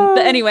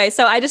 But anyway,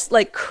 so I just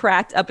like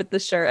cracked up at the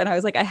shirt and I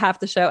was like, I have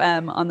to show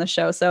M on the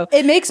show. So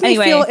it makes me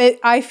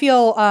I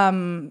feel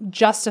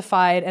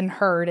justified and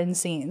heard and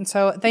seen.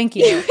 So thank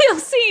you. You feel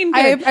seen.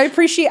 I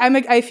appreciate,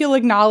 I feel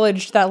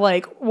acknowledged that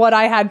like what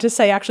I had to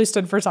say actually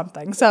stood for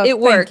something. So it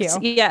worked.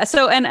 Thank you. Yeah.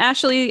 So, and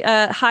Ashley,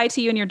 hi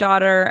to you and your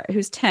daughter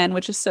who's 10,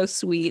 which is so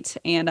sweet.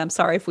 And I'm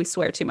sorry if we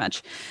swear too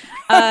much.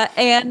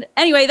 And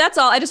anyway, that's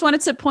all. I just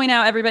wanted to point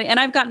out everybody, and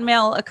I've gotten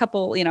mail a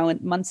couple,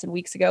 months and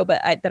weeks ago,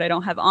 but that I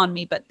don't have on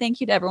me, but thank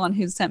you to everyone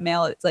who's sent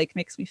mail. It's like,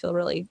 makes me feel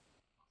really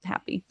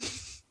happy.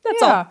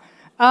 That's all.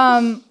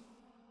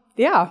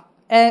 Yeah.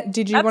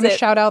 Did you want to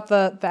shout out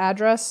the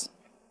address?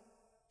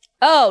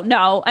 Oh,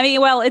 no. I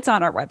mean, well, it's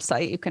on our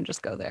website. You can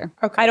just go there.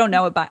 Okay. I don't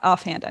know it by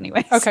offhand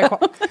anyway. Okay,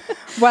 cool.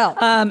 Well,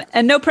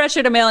 and no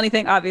pressure to mail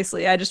anything,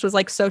 obviously. I just was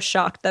like so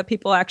shocked that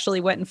people actually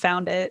went and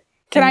found it.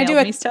 Can I do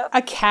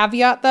a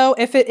caveat though?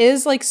 If it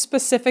is like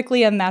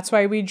specifically, and that's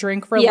why we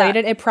drink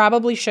related, it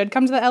probably should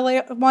come to the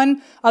LA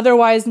one.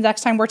 Otherwise,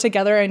 next time we're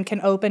together and can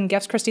open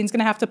gifts, Christine's going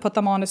to have to put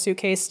them on a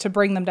suitcase to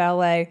bring them to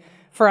LA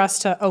for us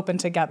to open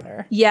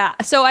together. Yeah.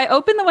 So I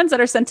open the ones that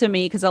are sent to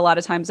me because a lot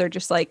of times they're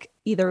just like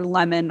either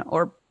lemon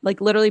or like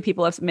literally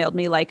people have mailed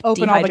me like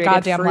open all the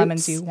goddamn fruits.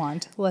 Lemons you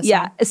want. Listen,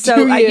 yeah.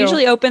 So I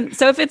usually open.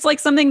 So if it's like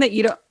something that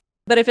you don't,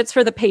 but if it's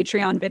for the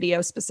Patreon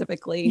video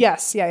specifically,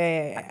 yes,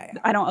 yeah.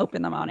 I don't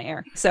open them on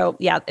air. So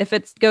yeah, if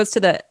it goes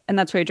to and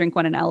that's where you drink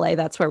one in LA,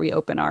 that's where we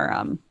open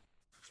our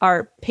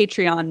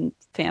Patreon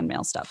fan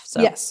mail stuff.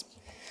 So yes,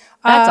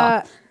 that's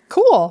all.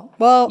 Cool.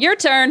 Well, your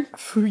turn.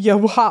 Yeah.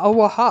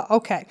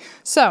 Okay.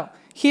 So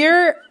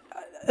here,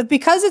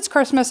 because it's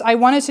Christmas, I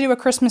wanted to do a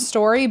Christmas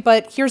story,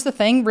 but here's the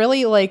thing,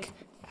 really, like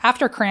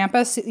after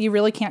Krampus, you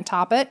really can't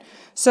top it.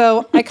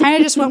 So I kind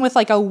of just went with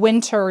like a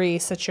wintery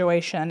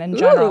situation in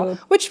general,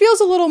 which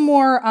feels a little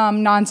more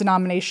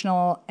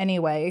non-denominational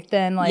anyway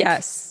than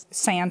like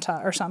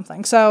Santa or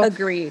something. So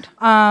agreed.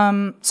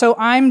 So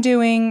I'm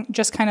doing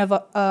just kind of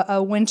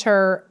a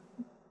winter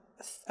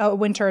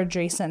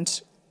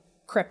adjacent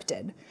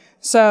cryptid.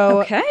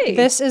 So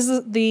this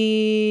is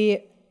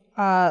the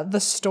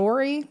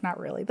story. Not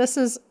really. This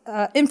is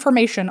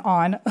information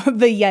on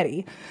the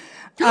Yeti.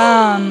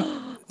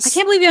 I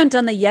can't believe you haven't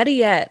done the Yeti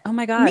yet. Oh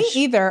my gosh. Me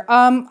either.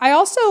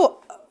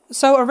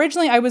 So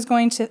originally I was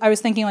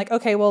thinking like,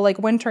 okay, well, like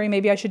wintry,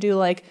 maybe I should do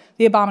like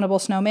the Abominable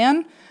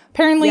Snowman.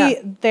 Apparently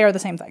they are the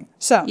same thing.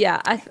 So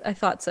yeah, I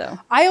thought so.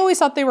 I always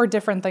thought they were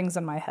different things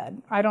in my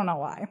head. I don't know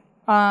why.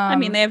 I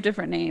mean, they have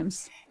different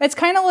names. It's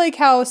kind of like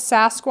how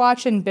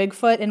Sasquatch and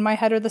Bigfoot in my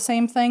head are the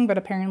same thing, but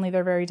apparently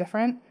they're very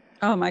different.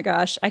 Oh my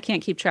gosh, I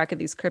can't keep track of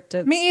these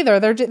cryptids. Me either.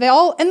 They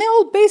all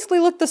basically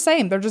look the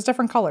same. They're just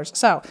different colors.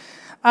 So,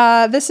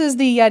 this is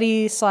the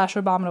Yeti /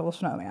 Abominable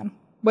Snowman,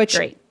 which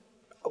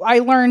I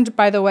learned,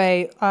 by the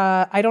way,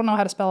 I don't know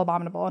how to spell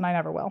abominable, and I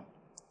never will.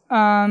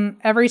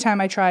 Every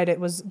time I tried, it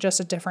was just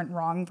a different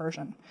wrong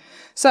version.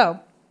 So,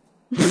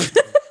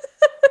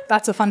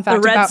 that's a fun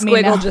fact about me now.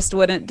 The red squiggle just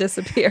wouldn't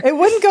disappear. It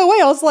wouldn't go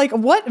away. I was like,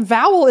 what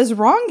vowel is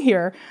wrong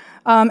here?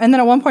 And then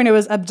at one point it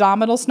was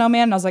Abdominal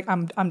Snowman, and I was like,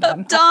 I'm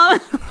done.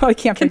 I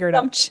can't figure it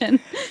out.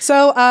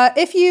 So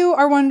if you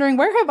are wondering,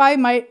 where have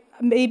I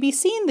maybe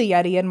seen the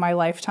Yeti in my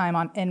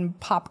lifetime in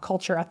pop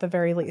culture at the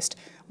very least?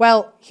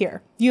 Well,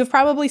 here. You've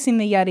probably seen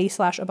the Yeti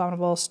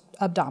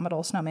 /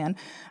 Abdominal Snowman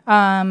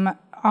on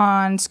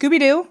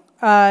Scooby-Doo,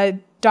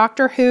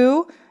 Doctor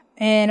Who,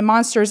 and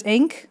Monsters,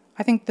 Inc.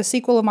 I think the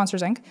sequel of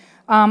Monsters, Inc.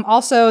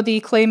 Also the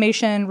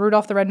claymation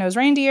Rudolph the Red-Nosed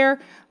Reindeer.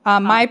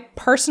 My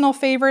personal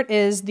favorite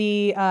is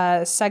the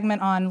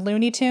segment on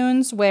Looney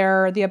Tunes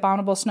where the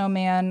Abominable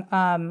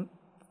Snowman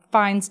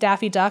finds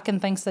Daffy Duck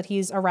and thinks that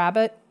he's a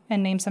rabbit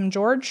and names him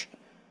George.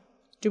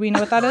 Do we know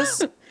what that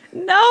is?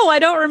 No, I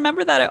don't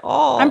remember that at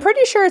all. I'm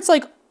pretty sure it's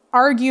like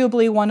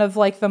arguably one of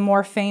like the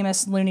more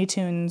famous Looney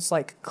Tunes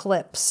like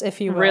clips, if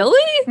you will.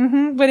 Really?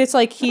 Mm-hmm. But it's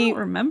like I don't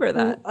remember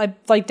that.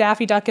 Like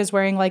Daffy Duck is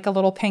wearing like a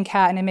little pink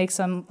hat and it makes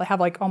him have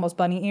like almost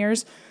bunny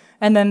ears.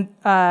 And then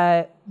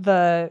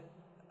the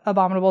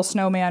Abominable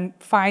Snowman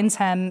finds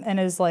him and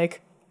is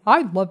like,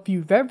 I love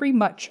you very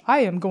much. I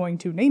am going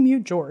to name you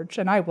George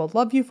and I will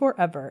love you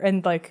forever.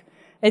 And like,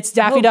 it's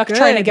Daffy Duck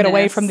trying to get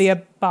away from the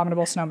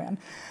Abominable Snowman.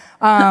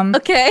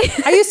 Okay.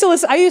 I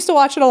used to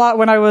watch it a lot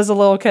when I was a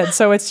little kid,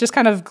 so it's just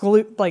kind of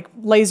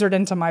lasered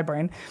into my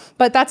brain.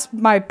 But that's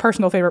my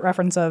personal favorite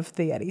reference of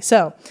the Yeti.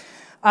 So,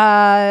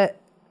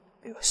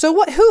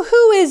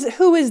 who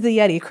is the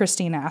Yeti?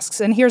 Christine asks,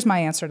 and here's my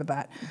answer to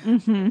that.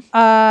 Mm-hmm.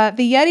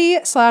 The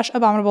Yeti /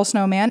 Abominable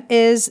Snowman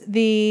is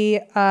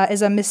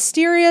a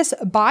mysterious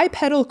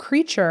bipedal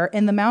creature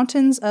in the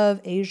mountains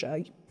of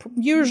Asia,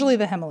 usually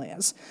the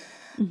Himalayas.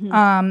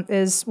 Mm-hmm.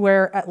 Is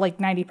where like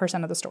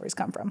 90% of the stories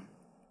come from.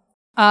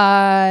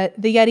 The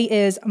Yeti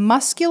is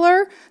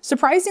muscular,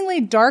 surprisingly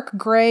dark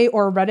gray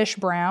or reddish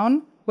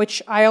brown,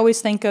 which I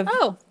always think of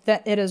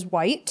that it is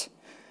white.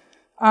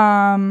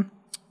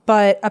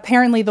 But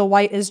apparently the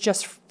white is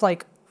just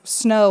like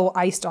snow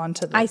iced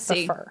onto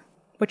the fur,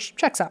 which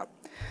checks out.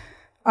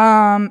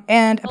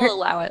 And I'll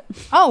allow it.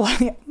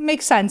 Oh,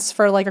 makes sense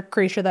for like a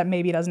creature that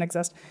maybe doesn't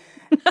exist.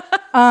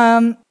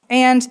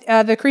 And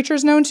the creature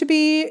is known to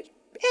be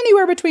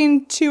anywhere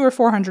between 200 or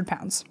 400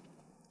 pounds.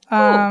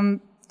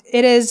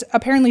 It is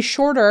apparently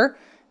shorter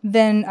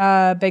than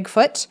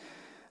Bigfoot.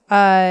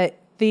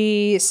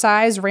 The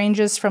size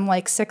ranges from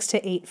like 6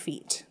 to 8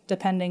 feet,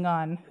 depending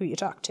on who you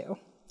talk to.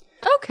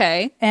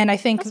 Okay. And I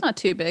think that's not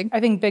too big. I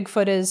think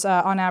Bigfoot is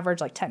on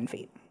average like 10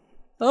 feet.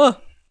 Oh.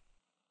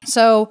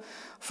 So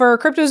for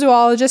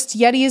cryptozoologists,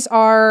 Yetis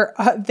are,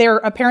 they're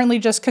apparently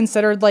just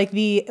considered like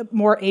the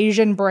more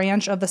Asian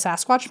branch of the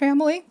Sasquatch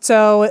family.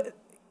 So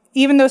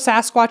even though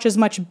Sasquatch is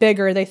much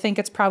bigger, they think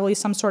it's probably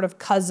some sort of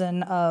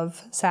cousin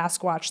of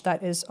Sasquatch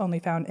that is only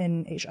found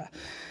in Asia.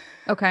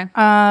 Okay.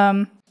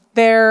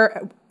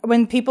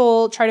 When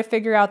people try to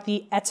figure out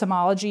the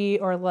etymology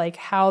or like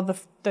how the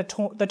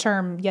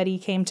term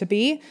Yeti came to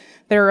be,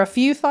 there are a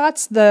few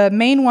thoughts. The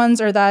main ones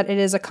are that it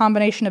is a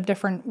combination of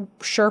different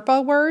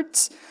Sherpa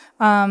words.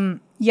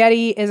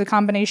 Yeti is a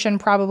combination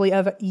probably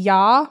of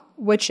Ya,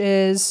 which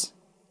is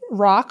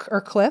rock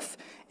or cliff,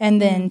 and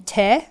then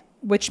Te,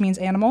 which means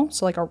animal,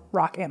 so like a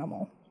rock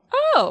animal.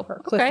 Oh,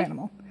 or cliff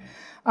animal.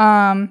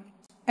 And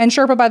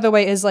Sherpa, by the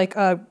way, is like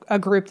a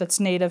group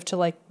that's native to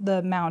like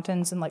the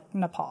mountains in like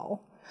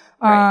Nepal.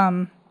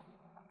 Right.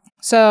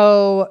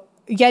 So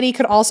Yeti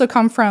could also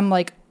come from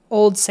like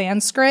old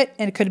Sanskrit,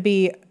 and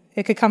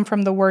it could come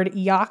from the word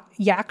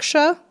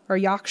yaksha,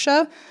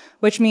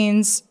 which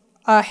means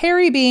a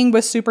hairy being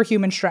with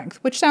superhuman strength,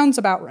 which sounds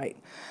about right.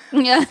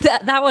 Yeah,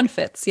 that one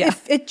fits. Yeah,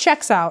 it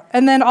checks out.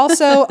 And then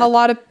also a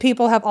lot of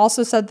people have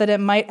also said that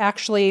it might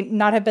actually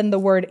not have been the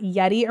word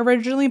Yeti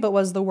originally, but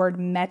was the word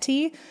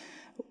Meti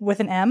with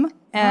an M.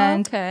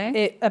 And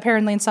it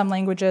apparently in some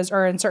languages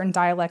or in certain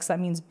dialects that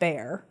means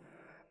bear.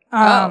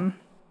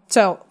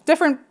 So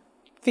different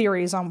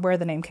theories on where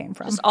the name came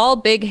from. Just all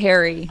big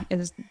hairy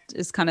is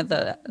kind of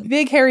the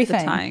big hairy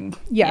thing. Tying.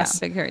 Yes.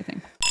 Yeah, big hairy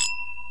thing.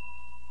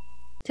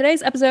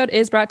 Today's episode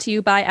is brought to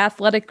you by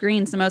Athletic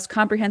Greens, the most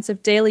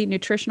comprehensive daily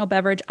nutritional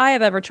beverage I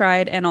have ever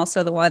tried, and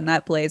also the one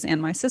that Blaze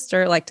and my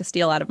sister like to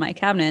steal out of my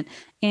cabinet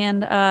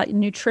and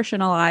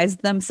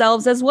nutritionalize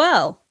themselves as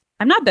well.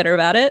 I'm not bitter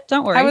about it.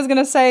 Don't worry. I was going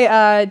to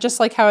say, just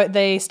like how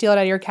they steal it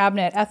out of your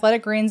cabinet,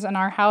 Athletic Greens in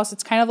our house,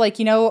 it's kind of like,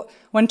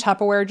 when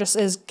Tupperware just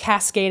is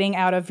cascading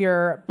out of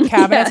your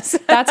cabinets.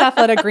 Yes. That's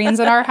Athletic Greens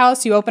in our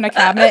house. You open a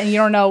cabinet and you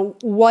don't know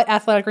what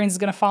Athletic Greens is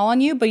going to fall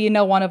on you, but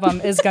one of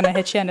them is going to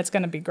hit you and it's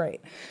going to be great.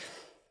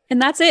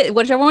 And that's it.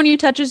 Whichever one you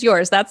touch is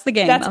yours. That's the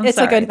game. That's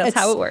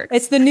how it works.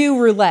 It's the new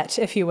roulette,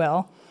 if you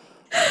will.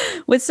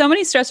 With so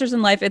many stressors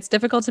in life, it's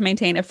difficult to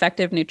maintain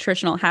effective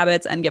nutritional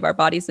habits and give our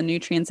bodies the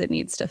nutrients it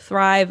needs to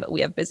thrive.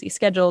 We have busy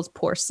schedules,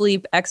 poor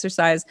sleep,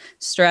 exercise,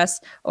 stress,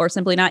 or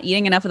simply not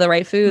eating enough of the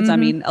right foods. I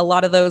mean, a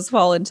lot of those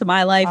fall into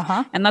my life,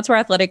 and that's where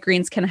Athletic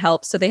Greens can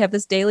help. So they have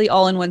this daily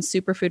all-in-one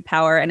superfood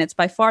power, and it's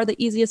by far the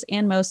easiest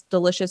and most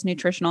delicious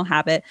nutritional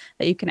habit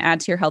that you can add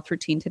to your health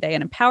routine today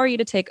and empower you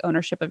to take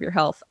ownership of your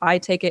health. I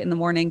take it in the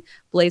morning.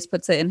 Blaze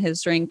puts it in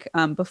his drink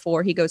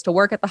before he goes to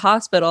work at the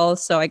hospital,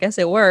 so I guess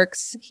it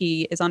works.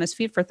 He is on his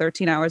feet for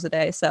 13 hours a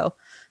day. So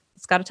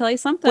it's got to tell you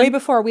something. Way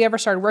before we ever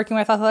started working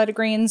with Athletic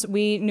Greens,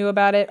 we knew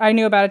about it. I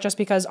knew about it just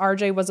because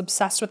RJ was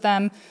obsessed with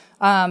them.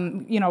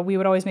 We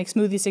would always make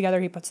smoothies together.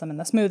 He puts them in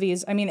the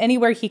smoothies. I mean,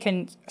 anywhere he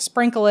can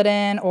sprinkle it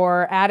in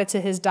or add it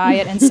to his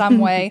diet in some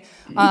way.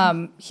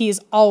 He's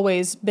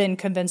always been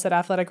convinced that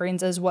Athletic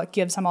Greens is what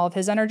gives him all of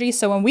his energy.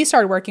 So when we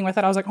started working with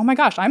it, I was like, oh my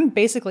gosh, I'm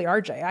basically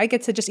RJ. I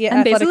get to just eat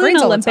Athletic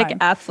Greens all the time. An Olympic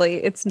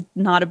athlete. It's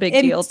not a big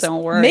deal.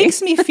 Don't worry.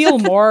 Makes me feel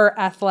more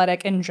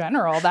athletic in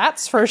general.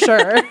 That's for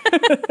sure.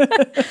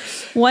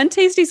 One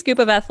tasty scoop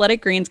of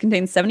Athletic Greens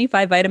contains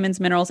 75 vitamins,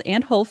 minerals,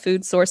 and whole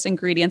food source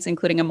ingredients,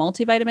 including a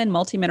multivitamin,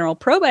 multi-mineral,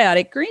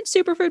 probiotic, green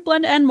superfood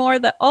blend, and more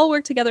that all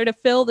work together to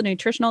fill the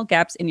nutritional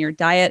gaps in your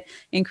diet,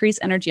 increase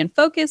energy and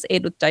focus,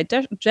 aid with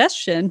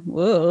digestion,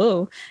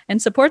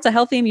 and supports a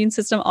healthy immune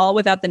system, all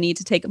without the need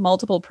to take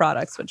multiple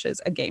products, which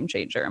is a game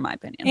changer in my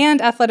opinion.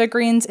 And Athletic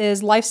Greens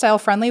is lifestyle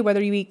friendly,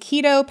 whether you eat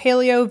keto,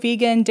 paleo,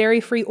 vegan,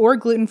 dairy-free, or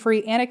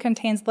gluten-free, and it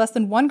contains less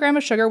than 1 gram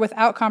of sugar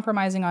without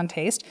compromising on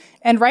taste.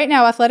 And right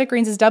now, Athletic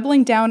Greens is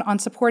doubling down on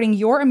supporting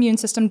your immune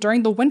system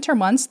during the winter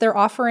months. They're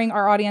offering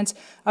our audience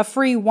a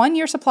free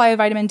 1-year supply of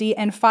vitamin D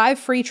and 5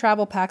 free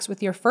travel packs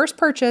with your first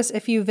purchase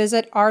if you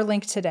visit our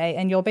link today,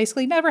 and you'll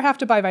basically never have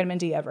to buy vitamin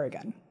D ever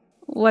again.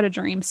 What a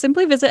dream.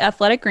 Simply visit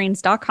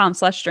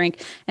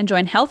athleticgreens.com/drink and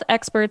join health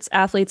experts,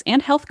 athletes,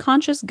 and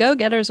health-conscious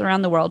go-getters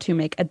around the world who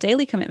make a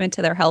daily commitment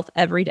to their health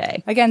every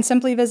day. Again,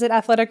 simply visit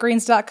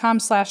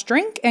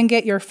athleticgreens.com/drink and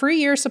get your free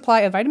year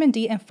supply of vitamin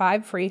D and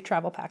 5 free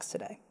travel packs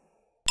today.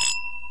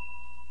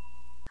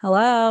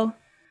 Hello.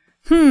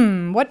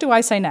 What do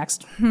I say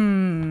next?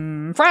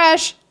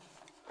 Fresh.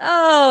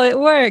 Oh, it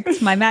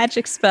worked. My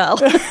magic spell.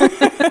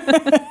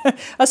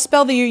 A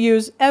spell that you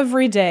use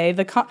every day.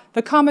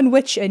 The common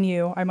witch in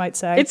you, I might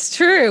say. It's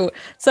true.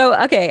 So,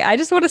 okay, I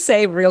just want to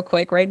say real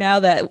quick right now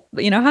that,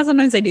 how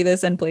sometimes I do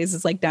this and Blaze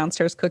is like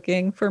downstairs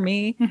cooking for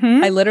me.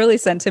 I literally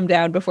sent him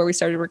down before we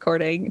started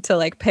recording to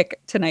like pick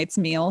tonight's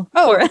meal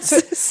for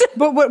us.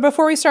 But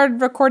before we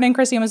started recording,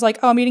 Chrissy was like,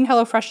 oh, I'm eating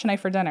HelloFresh tonight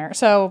for dinner.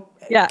 So,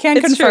 yeah, can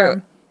confirm.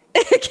 True.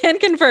 Can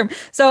confirm.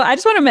 So I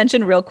just want to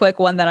mention real quick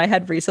one that I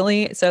had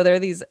recently. So there are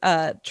these,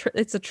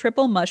 it's a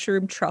triple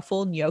mushroom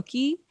truffle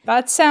gnocchi.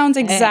 That sounds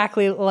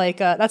exactly like,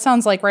 that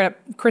sounds like right up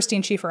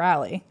Christine Schieffer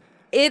alley.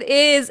 It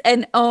is.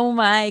 And oh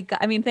my God.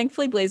 I mean,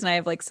 thankfully Blaze and I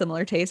have like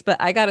similar tastes, but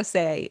I gotta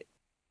say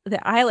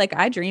that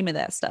I dream of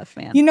that stuff,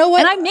 man. You know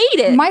what? And I made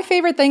it. My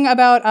favorite thing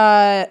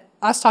about,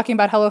 us talking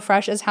about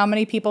HelloFresh is how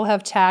many people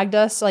have tagged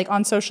us like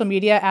on social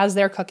media as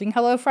they're cooking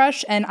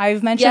HelloFresh. And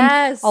I've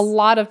mentioned a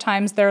lot of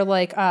times they're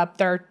like,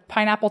 they're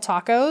pineapple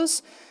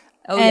tacos.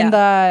 Oh, and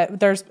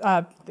there's,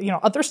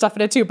 other stuff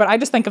in it too, but I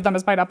just think of them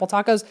as pineapple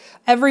tacos.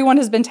 Everyone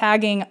has been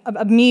tagging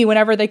me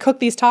whenever they cook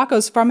these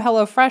tacos from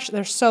HelloFresh.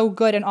 They're so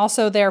good. And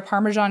also their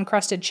Parmesan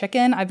crusted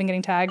chicken. I've been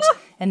getting tagged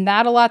in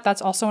that a lot.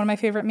 That's also one of my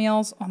favorite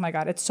meals. Oh my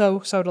God. It's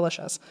so, so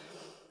delicious.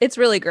 It's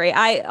really great.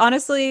 I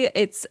honestly,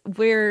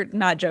 we're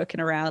not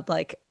joking around.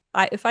 Like,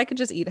 if I could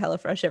just eat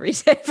HelloFresh every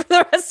day for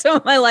the rest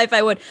of my life,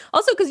 I would.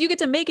 Also, because you get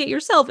to make it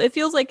yourself. It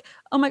feels like,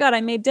 oh my God, I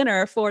made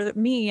dinner for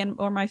me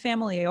or my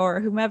family or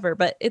whomever.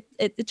 But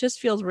it just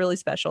feels really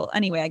special.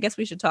 Anyway, I guess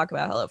we should talk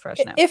about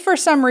HelloFresh now. If for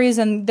some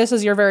reason this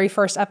is your very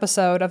first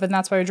episode of And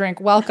That's Why We Drink,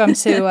 welcome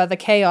to the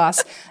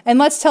chaos. And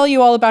let's tell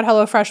you all about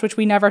HelloFresh, which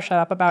we never shut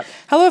up about.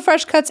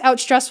 HelloFresh cuts out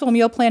stressful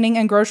meal planning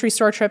and grocery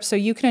store trips so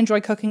you can enjoy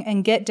cooking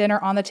and get dinner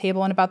on the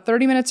table in about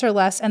 30 minutes or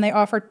less. And they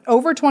offer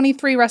over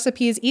 23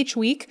 recipes each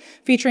week,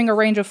 featuring a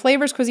range of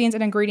flavors, cuisines,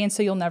 and ingredients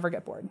so you'll never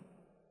get bored.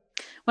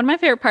 One of my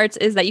favorite parts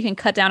is that you can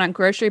cut down on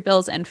grocery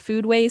bills and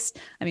food waste.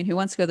 I mean, who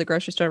wants to go to the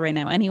grocery store right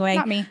now anyway?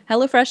 Not me.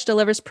 HelloFresh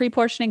delivers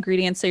pre-portioned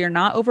ingredients so you're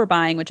not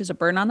overbuying, which is a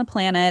burden on the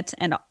planet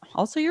and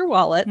also your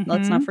wallet. Mm-hmm.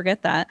 Let's not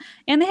forget that.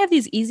 And they have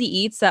these easy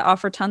eats that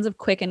offer tons of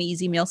quick and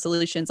easy meal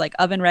solutions like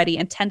oven ready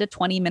and 10 to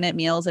 20 minute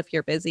meals if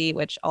you're busy,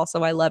 which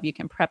also I love. You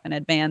can prep in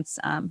advance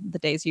the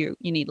days you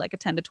need like a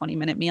 10 to 20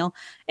 minute meal.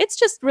 It's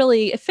just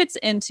really, it fits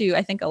into,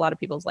 I think, a lot of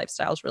people's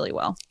lifestyles really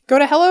well. Go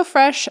to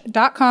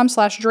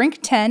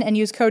HelloFresh.com/drink10 and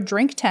use code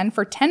drink10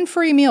 for 10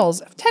 free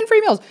meals,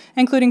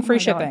 including free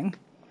shipping.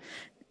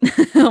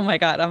 Oh my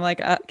God. I'm like,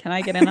 can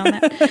I get in on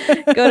that?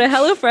 Go to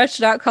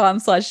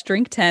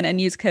HelloFresh.com/drink10 and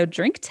use code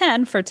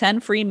drink10 for 10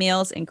 free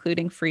meals,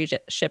 including free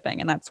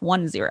shipping. And that's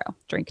 10,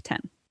 drink10.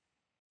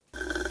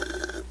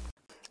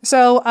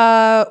 So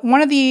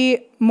one of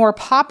the more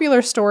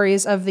popular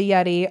stories of the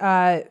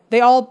Yeti, they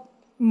all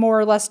more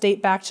or less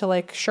date back to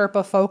like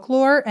Sherpa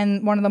folklore.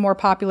 And one of the more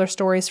popular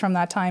stories from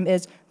that time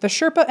is the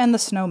Sherpa and the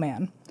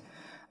Snowman.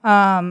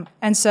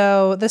 And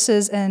so this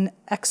is an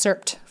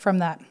excerpt from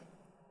that.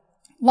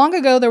 Long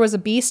ago, there was a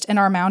beast in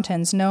our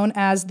mountains known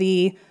as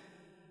the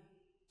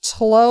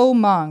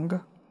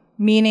Tlomung,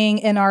 meaning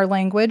in our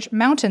language,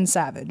 mountain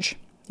savage.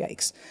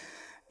 Yikes.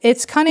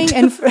 Its cunning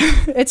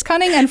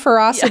and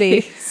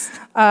ferocity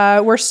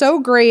were so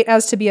great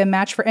as to be a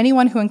match for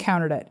anyone who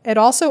encountered it. It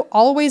also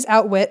always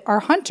outwit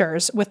our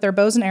hunters with their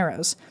bows and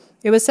arrows.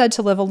 It was said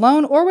to live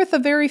alone or with a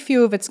very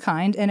few of its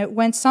kind, and it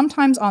went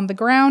sometimes on the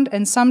ground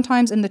and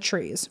sometimes in the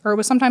trees. Or it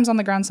was sometimes on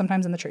the ground,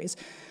 sometimes in the trees.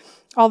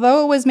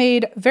 Although it was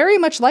made very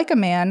much like a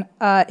man,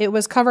 it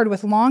was covered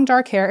with long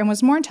dark hair and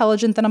was more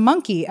intelligent than a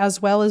monkey,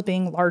 as well as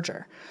being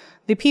larger.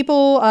 The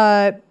people,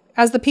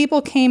 as the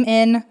people came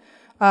in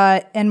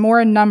and more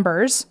in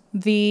numbers,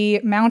 the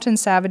mountain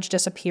savage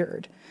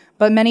disappeared.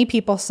 But many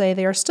people say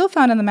they are still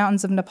found in the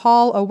mountains of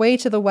Nepal, away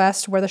to the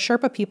west, where the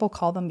Sherpa people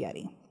call them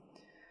Yeti.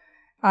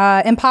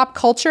 In pop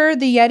culture,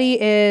 the Yeti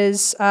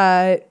is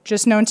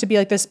just known to be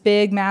like this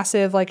big,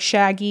 massive, like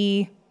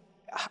shaggy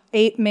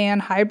ape-man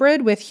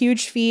hybrid with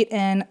huge feet,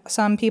 and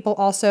some people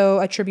also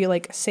attribute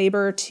like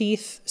saber-like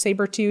teeth.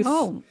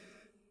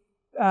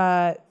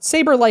 I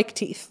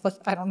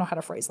don't know how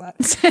to phrase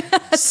that.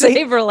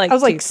 Saber-like teeth. I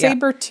was like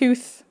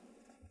saber-tooth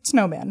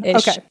snowman.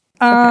 Okay.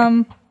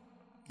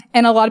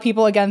 And a lot of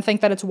people, again,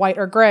 think that it's white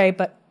or gray,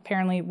 but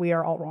apparently we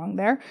are all wrong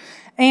there.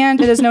 And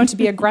it is known to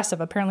be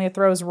aggressive. Apparently it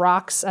throws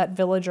rocks at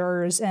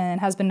villagers and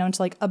has been known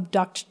to like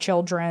abduct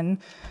children.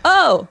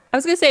 Oh, I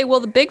was going to say, well,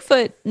 the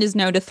Bigfoot is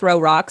known to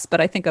throw rocks,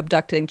 but I think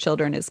abducting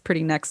children is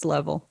pretty next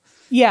level.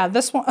 Yeah,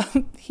 this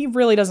one, he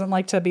really doesn't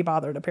like to be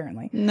bothered,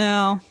 apparently.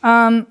 No.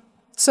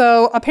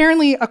 So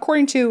apparently,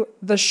 according to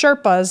the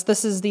Sherpas,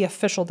 this is the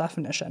official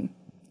definition.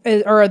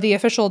 Or the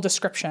official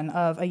description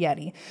of a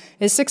Yeti,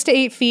 is 6 to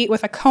 8 feet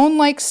with a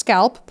cone-like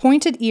scalp,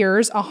 pointed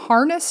ears, a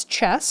harnessed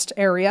chest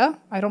area.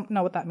 I don't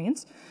know what that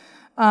means.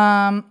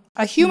 A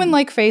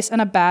human-like face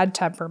and a bad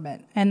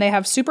temperament. And they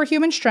have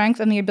superhuman strength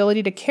and the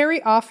ability to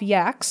carry off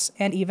yaks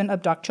and even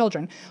abduct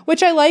children.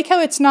 Which I like how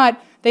it's not,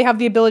 they have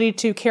the ability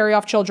to carry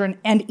off children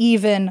and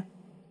even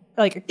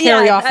like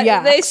carry off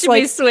yaks. They should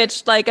be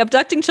switched. Like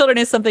abducting children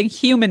is something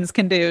humans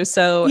can do.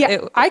 So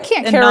yeah, I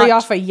can't carry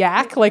off a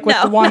yak like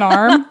with one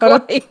arm,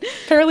 but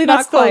apparently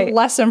that's the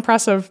less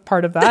impressive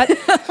part of that.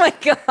 Oh my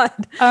God.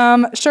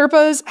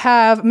 Sherpas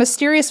have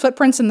mysterious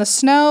footprints in the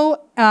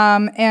snow,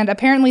 and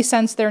apparently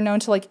since they're known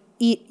to like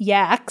eat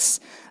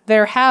yaks,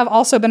 there have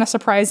also been a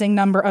surprising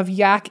number of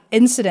yak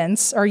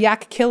incidents or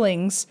yak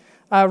killings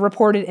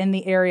reported in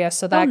the area.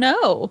 So that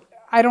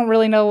I don't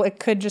really know. It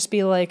could just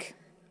be like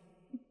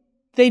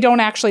they don't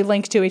actually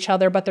link to each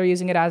other, but they're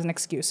using it as an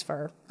excuse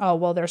for, oh,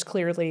 well, there's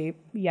clearly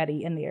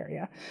Yeti in the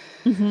area.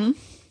 Mm-hmm.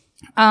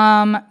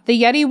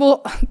 The Yeti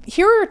will...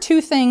 Here are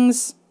two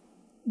things...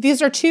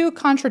 These are two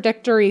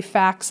contradictory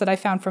facts that I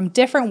found from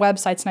different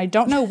websites, and I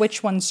don't know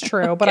which one's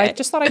true, but I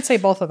just thought I'd say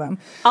both of them.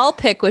 I'll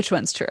pick which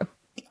one's true.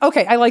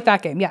 Okay, I like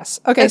that game, yes.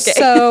 Okay,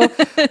 so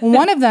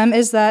one of them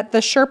is that the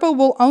Sherpa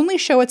will only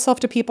show itself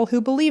to people who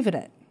believe in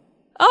it.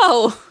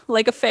 Oh,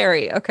 like a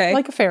fairy, okay.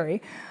 Like a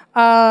fairy.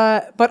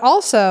 But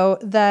also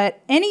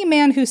that any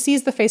man who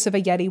sees the face of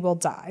a Yeti will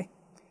die.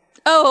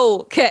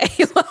 Oh, okay.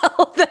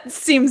 Well, that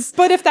seems...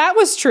 But if that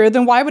was true,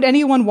 then why would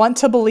anyone want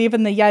to believe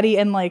in the Yeti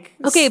and like...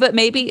 Okay, but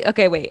maybe...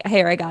 Okay, wait.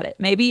 Here, I got it.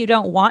 Maybe you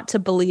don't want to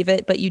believe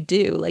it, but you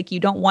do. Like, you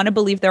don't want to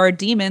believe there are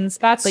demons,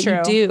 but true.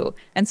 You do.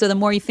 And so the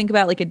more you think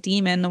about like a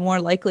demon, the more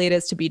likely it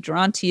is to be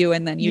drawn to you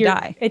and then you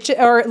die.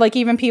 Or like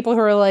even people who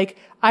are like,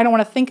 I don't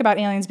want to think about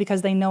aliens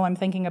because they know I'm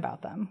thinking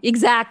about them.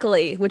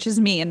 Exactly, which is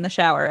me in the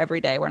shower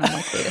every day when I'm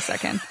like, wait a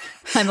second,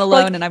 I'm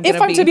alone like, and I'm going to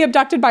be... If I'm to be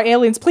abducted by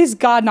aliens, please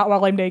God, not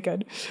while I'm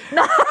naked.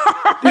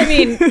 I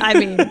mean,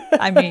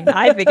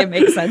 I think it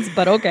makes sense,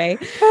 but okay.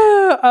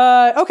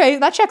 Okay,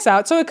 that checks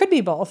out. So it could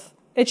be both.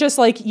 It's just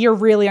like you're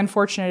really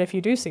unfortunate if you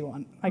do see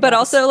one. But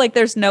also, like,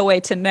 there's no way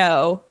to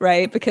know,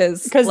 right?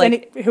 Because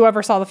like, then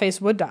whoever saw the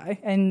face would die,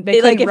 and they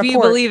couldn't if you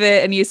believe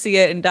it and you see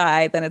it and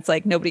die, then it's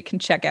like nobody can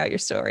check out your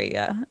story.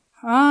 Yeah.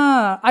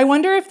 I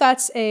wonder if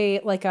that's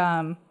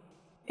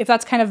if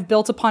that's kind of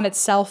built upon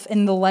itself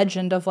in the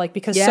legend of like,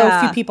 because so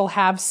few people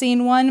have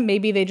seen one,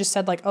 maybe they just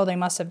said like, oh, they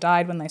must have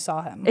died when they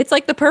saw him. It's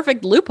like the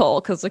perfect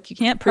loophole because like you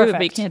can't prove it,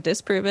 but you can't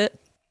disprove it.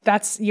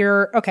 That's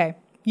okay.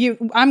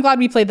 I'm glad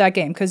we played that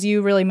game because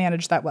you really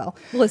managed that well.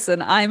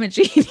 Listen, I'm a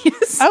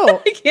genius.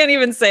 Oh, I can't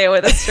even say it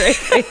with a straight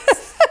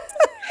face.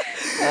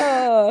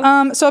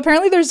 So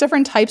apparently there's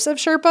different types of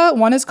Sherpa.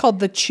 One is called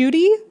the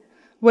Chudi,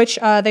 which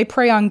they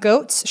prey on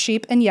goats,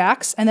 sheep, and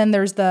yaks. And then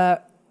there's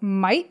the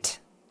Mite,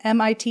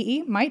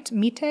 M-I-T-E, Mite,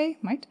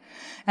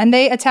 and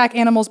they attack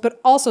animals,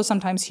 but also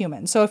sometimes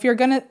humans. So if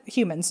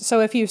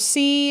you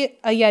see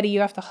a Yeti, you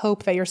have to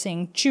hope that you're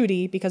seeing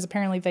Chudi because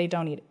apparently they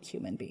don't eat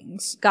human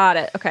beings. Got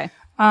it. Okay.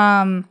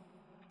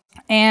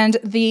 And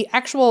the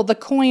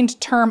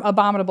coined term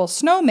abominable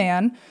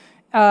snowman,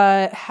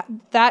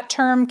 that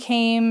term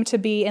came to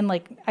be in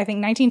like, I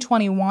think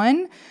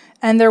 1921.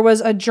 And there was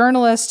a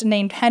journalist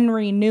named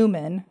Henry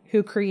Newman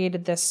who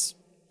created this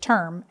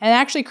term and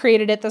actually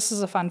created it. This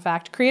is a fun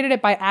fact, created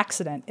it by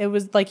accident. It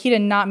was like, he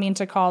did not mean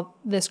to call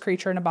this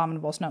creature an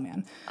abominable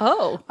snowman.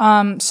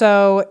 Oh,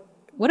 so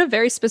what a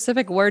very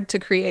specific word to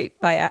create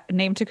by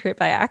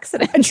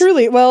accident.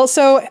 Truly. Well,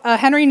 so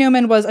Henry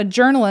Newman was a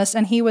journalist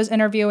and he was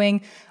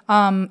interviewing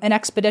an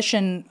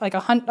expedition, like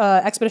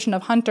expedition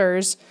of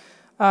hunters.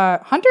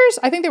 Hunters?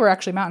 I think they were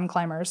actually mountain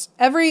climbers.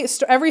 Every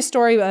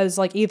story was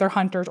like either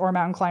hunters or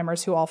mountain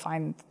climbers who all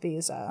find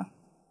these,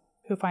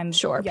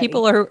 Sure. Yeti.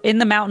 People are in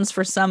the mountains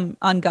for some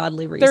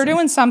ungodly reason. They're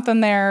doing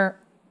something there,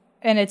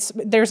 and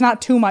there's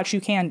not too much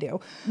you can do.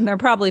 And they're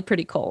probably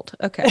pretty cold.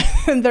 Okay.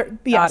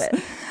 Got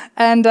it.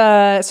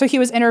 And so he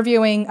was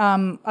interviewing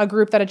a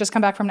group that had just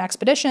come back from an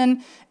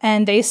expedition,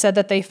 and they said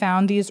that they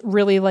found these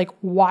really like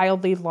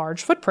wildly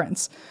large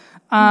footprints.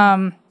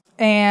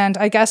 And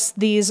I guess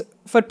these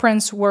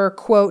footprints were,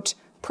 quote,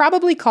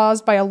 probably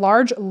caused by a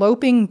large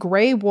loping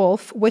gray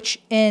wolf,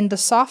 which in the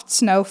soft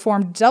snow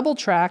formed double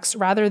tracks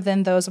rather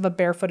than those of a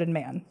barefooted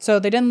man. So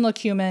they didn't look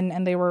human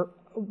and they were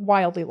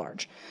wildly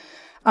large.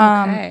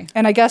 And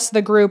I guess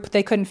the group,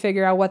 they couldn't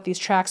figure out what these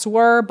tracks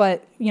were,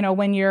 but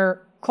when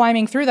you're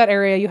climbing through that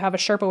area, you have a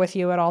Sherpa with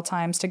you at all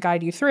times to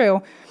guide you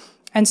through.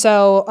 And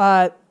so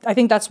I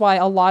think that's why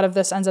a lot of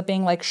this ends up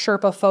being like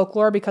Sherpa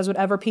folklore, because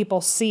whatever people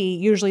see,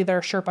 usually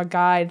their Sherpa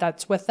guide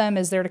that's with them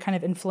is there to kind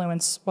of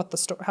influence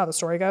how the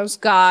story goes.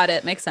 Got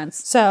it. Makes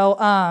sense. So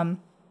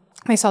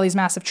they saw these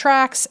massive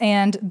tracks,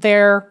 and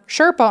their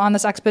Sherpa on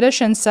this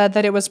expedition said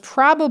that it was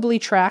probably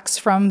tracks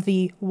from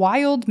the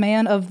Wild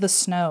Man of the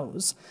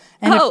Snows.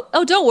 And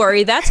don't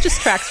worry. That's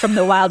just tracks from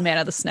the Wild Man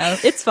of the Snow.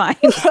 It's fine.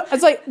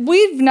 It's like,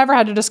 we've never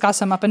had to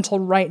discuss him up until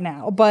right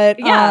now, but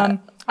yeah.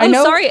 I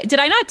know. Sorry, did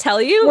I not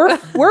tell you?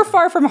 We're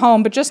far from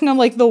home, but just know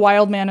like the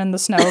Wild Man in the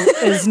Snow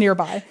is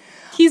nearby.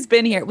 He's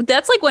been here.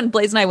 That's like when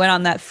Blaze and I went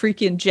on that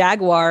freaking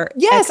jaguar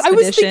expedition. I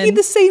was thinking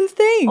the same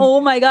thing. Oh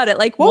my God, at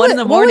like 1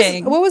 a.m.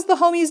 What was the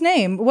homie's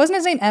name? Wasn't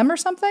his name M or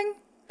something?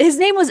 His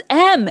name was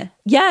M.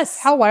 Yes.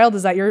 How wild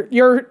is that?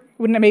 Your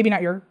maybe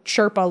not your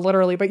Sherpa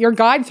literally, but your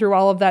guide through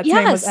all of that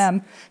name was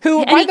M.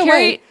 Who, by the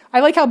way, I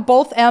like how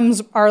both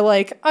M's are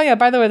like, oh yeah,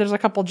 by the way, there's a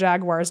couple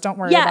jaguars. Don't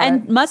worry about it. Yeah,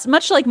 and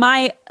much like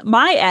my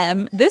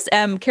M, this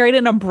M carried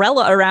an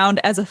umbrella around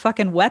as a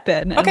fucking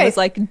weapon and was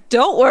like,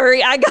 don't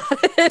worry, I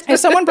got it. If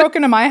someone broke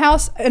into my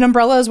house, an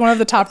umbrella is one of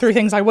the top 3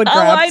 things I would grab.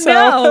 Oh, I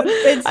know.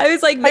 I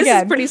was like, this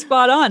is pretty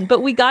spot on.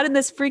 But we got in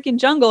this freaking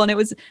jungle and it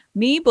was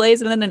me, Blaze,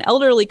 and then an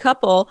elderly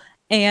couple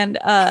and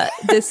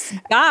this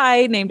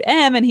guy named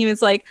M, and he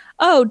was like,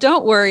 oh,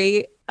 don't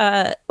worry.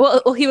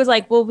 He was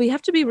like, well, we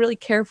have to be really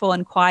careful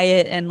and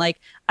quiet. And like,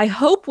 I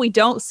hope we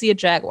don't see a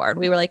jaguar. And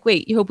we were like,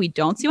 wait, you hope we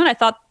don't see one? I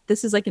thought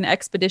this is like an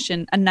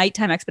expedition, a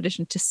nighttime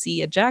expedition to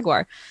see a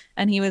jaguar.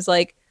 And he was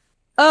like,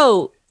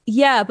 oh,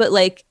 yeah, but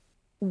like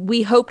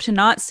we hope to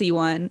not see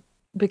one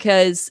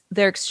because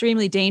they're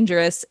extremely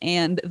dangerous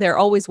and they're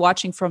always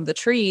watching from the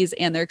trees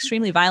and they're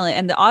extremely violent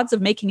and the odds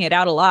of making it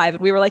out alive.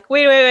 And we were like,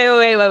 wait.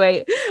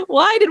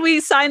 Why did we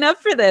sign up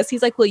for this?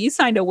 He's like, well, you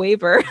signed a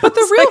waiver. But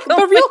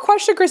the real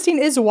question, Christine,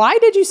 is why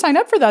did you sign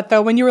up for that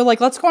though? When you were like,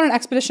 let's go on an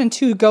expedition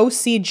to go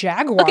see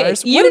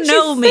jaguars. Okay, you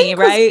know me,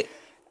 right?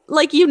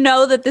 Like, you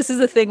know that this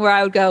is a thing where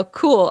I would go,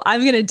 cool,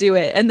 I'm going to do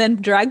it. And then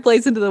drag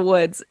Blaze into the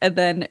woods. And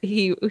then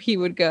he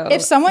would go,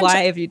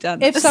 why have you done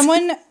this? If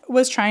someone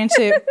was trying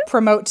to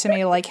promote to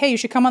me like, hey, you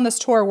should come on this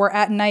tour where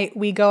at night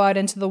we go out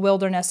into the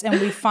wilderness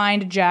and we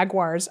find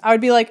jaguars, I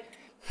would be like,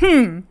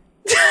 no,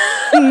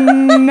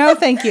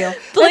 thank you.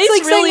 Blaze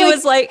like really saying,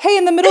 was like, hey,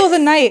 in the middle of the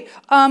night,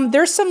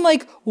 there's some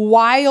like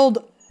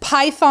wild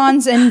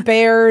pythons and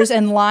bears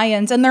and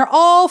lions, and they're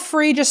all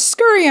free just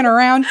scurrying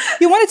around.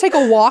 You want to take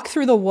a walk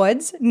through the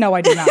woods? No,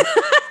 I do not.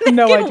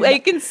 No, I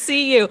can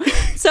see you.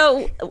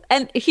 So,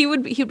 and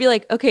he'd be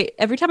like, okay,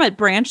 every time a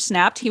branch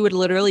snapped, he would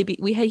literally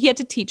he had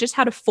to teach us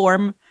how to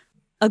form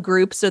a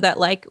group so that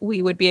like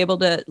we would be able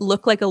to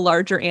look like a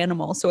larger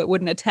animal so it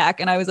wouldn't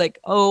attack. And I was like,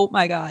 oh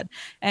my God.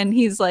 And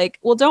he's like,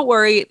 well, don't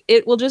worry,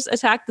 it will just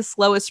attack the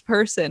slowest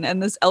person.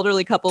 And this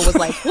elderly couple was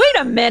like, wait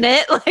a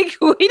minute, like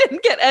we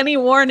didn't get any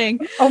warning.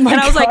 Oh my God.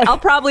 And I was like, I'll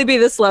probably be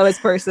the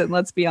slowest person,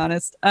 let's be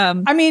honest.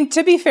 I mean,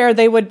 to be fair,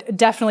 they would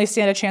definitely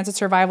stand a chance at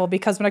survival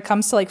because when it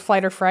comes to like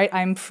flight or fright,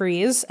 I'm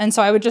freeze. And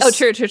so I would just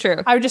true.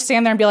 I would just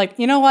stand there and be like,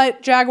 you know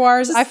what,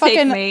 jaguars, just I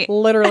fucking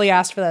literally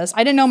asked for this.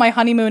 I didn't know my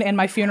honeymoon and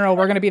my funeral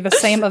were going to be the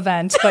same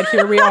event, but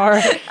here we are.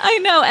 I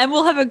know, and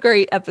we'll have a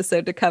great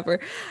episode to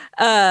cover.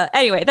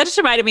 Anyway, that just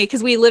reminded me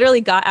because we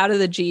literally got out of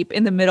the Jeep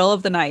in the middle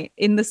of the night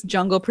in this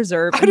jungle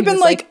preserve. I would have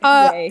been like,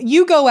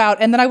 you go out,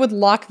 and then I would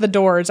lock the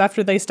doors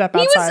after they step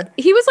outside.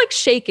 He was like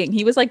shaking.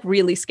 He was like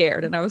really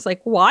scared. And I was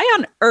like, why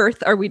on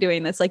earth are we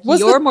doing this? Like,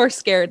 you're more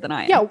scared than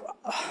I am. Yeah,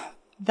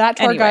 that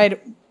tour guide.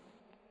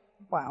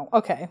 Wow.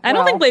 Okay. I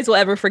don't think Blaze will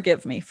ever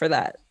forgive me for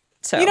that.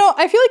 So, you know,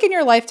 I feel like in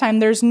your lifetime,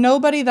 there's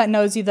nobody that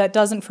knows you that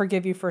doesn't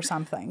forgive you for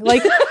something.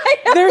 Like,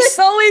 there's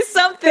always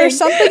something. There's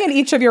something in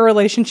each of your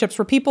relationships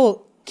where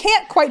people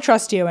can't quite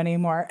trust you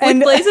anymore. And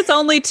with Blaze, it's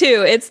only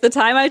two. It's the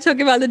time I took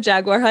him out of the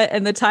Jaguar hut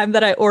and the time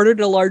that I ordered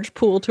a large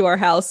pool to our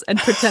house and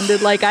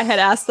pretended like I had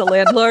asked the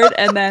landlord.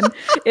 And then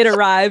it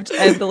arrived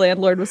and the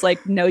landlord was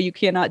like, no, you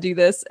cannot do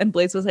this. And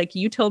Blaze was like,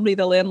 you told me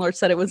the landlord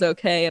said it was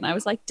okay. And I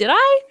was like, did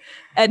I?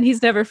 And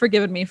he's never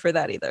forgiven me for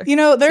that either. You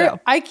know,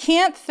 I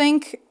can't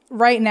think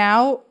right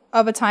now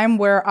of a time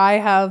where I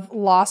have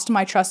lost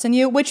my trust in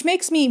you, which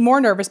makes me more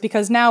nervous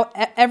because now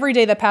every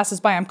day that passes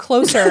by, I'm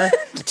closer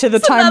to the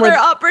time where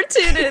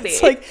opportunity.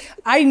 It's like,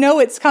 I know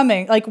it's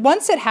coming. Like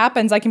once it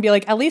happens, I can be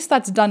like, at least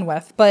that's done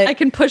with. But I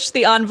can push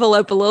the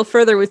envelope a little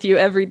further with you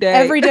every day.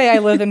 Every day I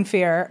live in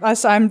fear.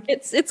 So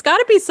it's got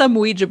to be some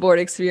Ouija board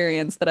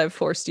experience that I've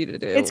forced you to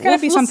do. It's going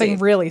to be something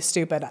really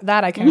stupid.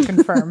 That I can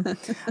confirm.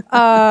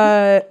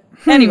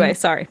 Anyway,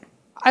 sorry.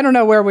 I don't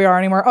know where we are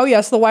anymore. Oh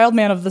yes, the Wild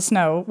Man of the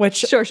Snow. Which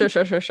sure. So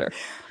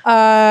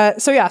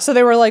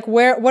they were like,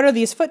 what are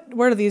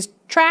these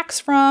tracks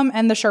from?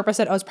 And the Sherpa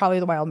said, oh, it's probably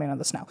the Wild Man of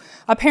the Snow.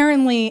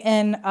 Apparently,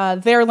 in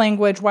their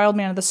language, Wild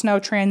Man of the Snow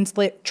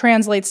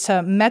translates to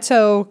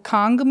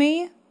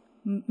Metokongmi.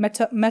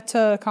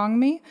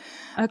 Metokongmi.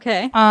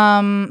 Okay.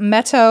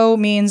 Meto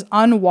means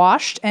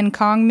unwashed, and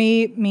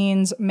Kongmi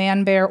means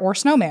man bear or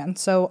snowman.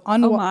 So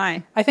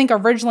I think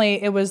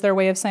originally it was their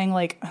way of saying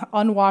like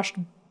unwashed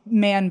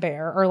man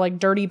bear or like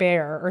dirty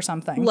bear or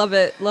something. Love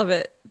it.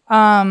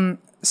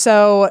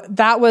 So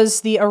that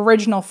was the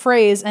original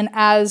phrase. And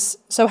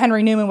so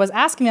Henry Newman was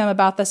asking them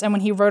about this. And when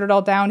he wrote it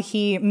all down,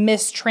 he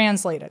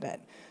mistranslated it.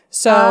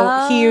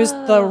 So he used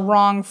the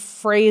wrong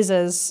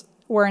phrases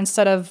where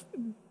instead of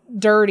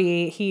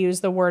dirty, he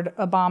used the word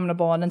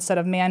abominable. And instead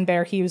of man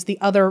bear, he used the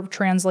other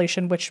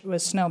translation, which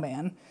was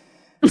snowman.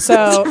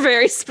 So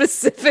very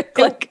specific,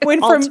 like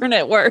went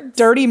alternate words.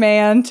 Dirty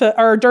man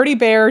or dirty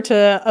bear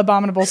to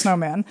abominable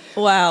snowman.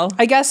 Wow.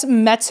 I guess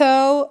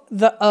Meto,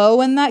 the O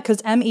in that,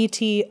 because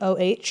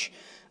Metoh.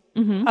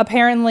 Mm-hmm.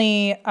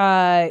 Apparently,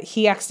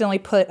 he accidentally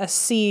put a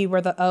C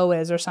where the O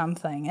is or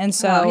something, and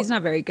so he's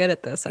not very good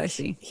at this. I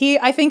see.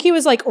 I think he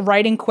was like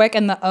writing quick,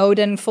 and the O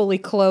didn't fully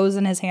close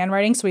in his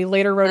handwriting, so he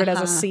later wrote it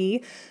as a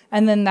C,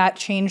 and then that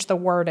changed the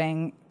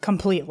wording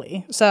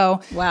completely.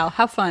 So wow,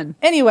 how fun.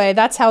 Anyway,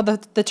 that's how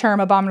the term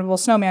abominable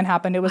snowman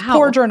happened. It was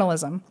poor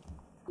journalism.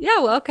 Yeah,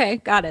 well, okay,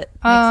 got it.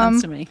 Makes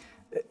sense to me.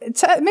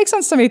 It makes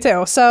sense to me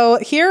too. So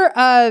here,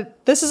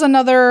 this is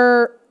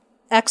another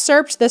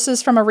excerpt. This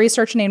is from a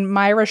researcher named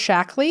Myra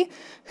Shackley,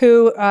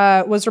 who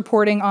was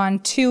reporting on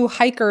two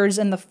hikers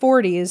in the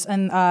 40s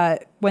and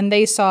when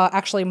they saw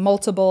actually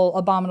multiple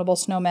abominable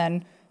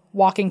snowmen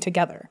walking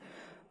together.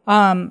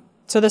 So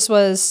this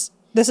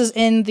is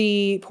in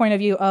the point of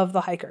view of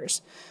the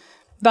hikers.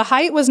 The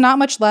height was not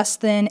much less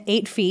than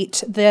 8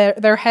 feet.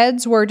 Their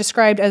heads were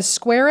described as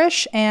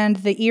squarish, and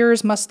the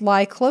ears must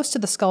lie close to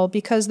the skull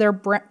because their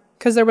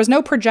because there was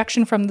no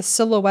projection from the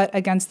silhouette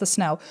against the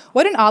snow.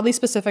 What an oddly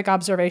specific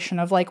observation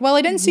of like, well,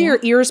 I didn't see your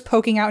ears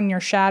poking out in your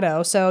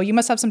shadow, so you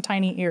must have some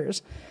tiny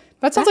ears.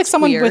 That sounds like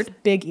someone with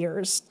big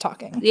ears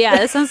talking. Yeah,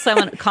 that sounds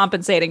someone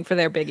compensating for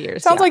their big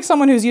ears. Sounds like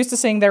someone who's used to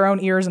seeing their own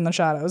ears in the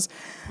shadows.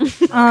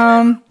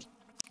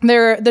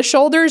 The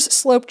shoulders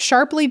sloped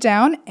sharply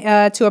down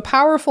to a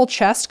powerful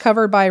chest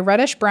covered by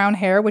reddish-brown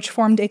hair, which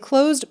formed a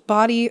closed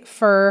body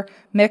fur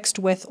mixed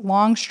with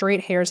long,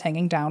 straight hairs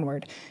hanging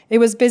downward. It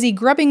was busy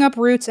grubbing up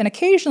roots and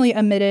occasionally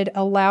emitted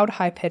a loud,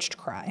 high-pitched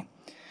cry.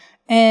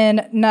 In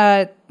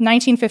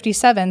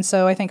 1957,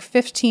 so I think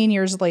 15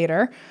 years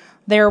later,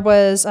 there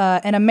was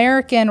an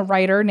American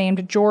writer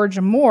named George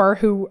Moore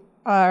who,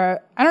 I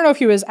don't know if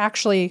he was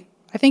actually,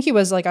 I think he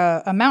was like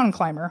a mountain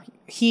climber.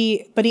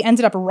 But he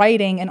ended up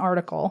writing an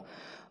article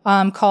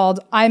called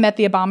 "I Met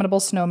the Abominable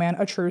Snowman: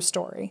 A True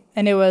Story,"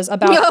 and it was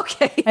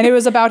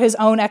about his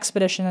own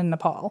expedition in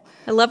Nepal.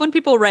 I love when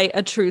people write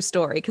a true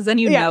story because then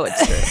you know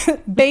it's true,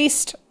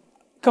 based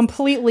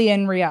completely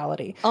in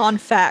reality, on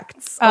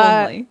facts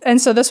only. And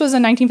so this was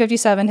in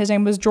 1957. His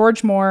name was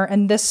George Moore,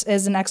 and this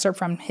is an excerpt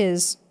from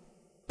his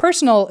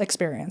personal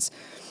experience.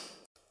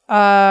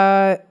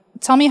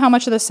 Tell me how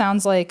much of this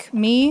sounds like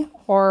me,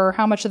 or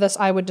how much of this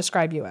I would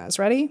describe you as.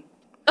 Ready?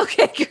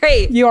 Okay,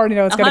 great. You already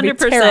know it's going to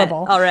be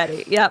terrible.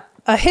 Already, yep.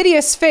 A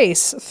hideous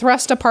face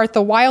thrust apart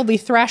the wildly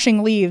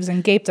thrashing leaves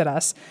and gaped at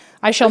us.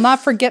 I shall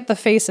not forget the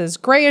faces.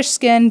 Grayish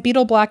skin,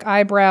 beetle-black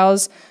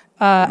eyebrows,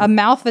 a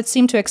mouth that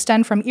seemed to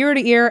extend from ear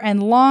to ear,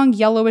 and long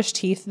yellowish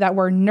teeth that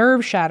were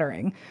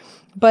nerve-shattering.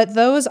 But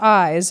those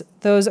eyes,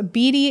 those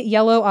beady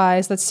yellow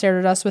eyes that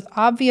stared at us with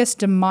obvious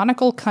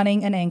demonical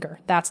cunning and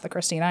anger. That's the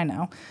Christine I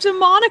know.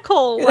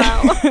 Demonical,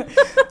 wow.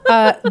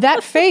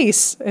 That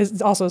face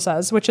also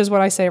says, which is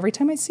what I say every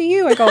time I see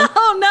you. I go,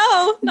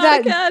 oh no, not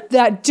again.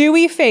 That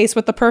dewy face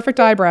with the perfect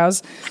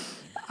eyebrows.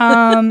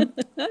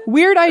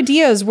 Weird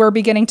ideas were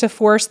beginning to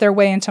force their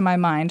way into my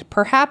mind.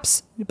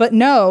 Perhaps, but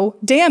no,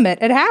 damn it,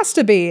 it has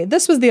to be.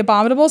 This was the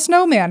abominable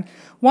snowman.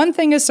 One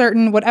thing is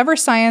certain, whatever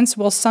science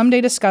will someday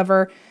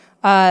discover,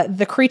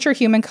 the creature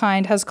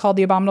humankind has called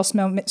the abominable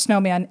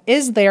snowman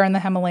is there in the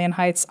Himalayan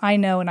heights. I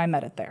know, and I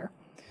met it there.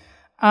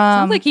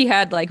 Sounds like he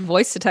had like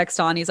voice to text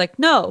on. He's like,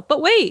 no,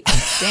 but wait,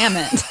 damn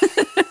it.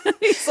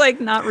 He's like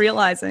not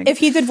realizing. If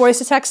he did voice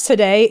to text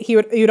today,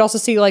 you'd also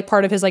see like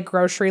part of his like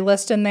grocery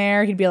list in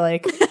there. He'd be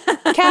like,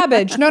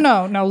 cabbage, no,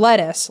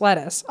 lettuce.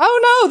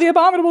 Oh no, the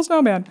abominable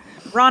snowman.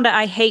 Rhonda,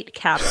 I hate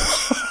cabbage.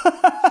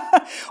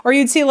 Or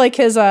you'd see like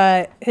his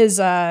own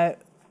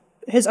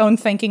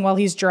thinking while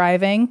he's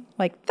driving.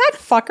 Like, that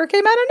fucker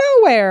came out of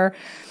nowhere.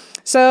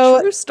 So,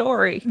 true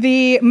story.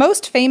 The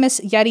most famous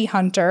Yeti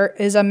hunter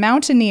is a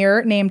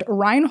mountaineer named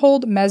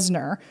Reinhold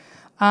Messner.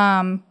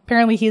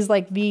 Apparently, he's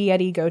like the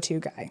Yeti go-to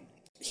guy.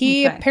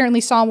 He apparently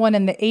saw one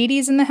in the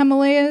 80s in the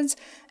Himalayas,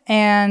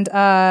 and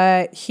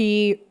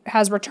he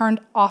has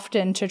returned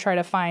often to try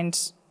to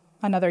find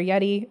another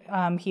Yeti.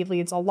 He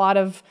leads a lot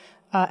of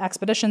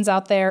expeditions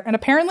out there. And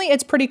apparently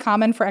it's pretty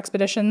common for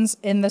expeditions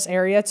in this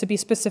area to be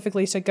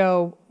specifically to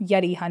go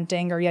Yeti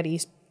hunting or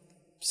Yeti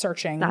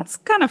searching. That's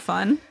kind of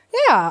fun.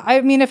 Yeah.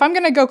 I mean, if I'm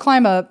going to go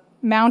climb a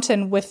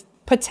mountain with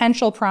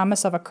potential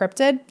promise of a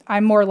cryptid,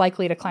 I'm more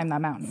likely to climb that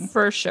mountain.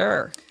 For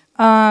sure.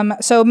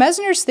 So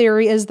Messner's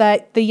theory is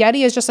that the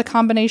Yeti is just a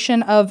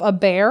combination of a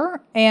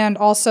bear and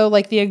also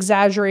like the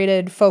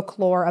exaggerated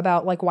folklore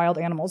about like wild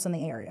animals in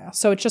the area.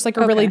 So it's just like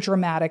a really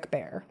dramatic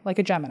bear, like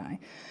a Gemini.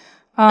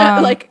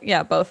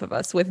 Both of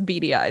us with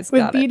beady eyes.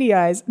 With beady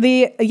eyes.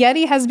 The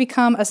Yeti has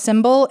become a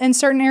symbol in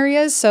certain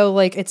areas. So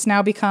like it's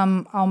now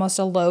become almost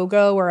a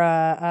logo or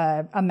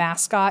a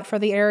mascot for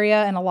the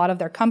area. And a lot of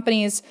their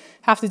companies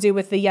have to do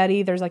with the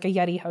Yeti. There's like a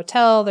Yeti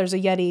hotel. There's a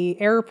Yeti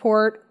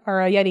airport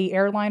or a Yeti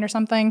airline or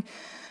something.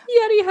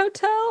 Yeti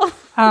hotel.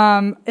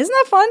 Isn't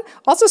that fun?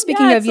 Also,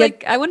 speaking of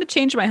like I want to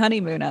change my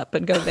honeymoon up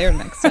and go there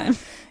next time.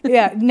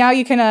 Yeah, now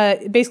you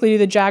can basically do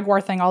the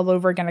Jaguar thing all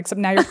over again,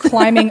 except now you're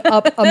climbing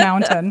up a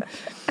mountain.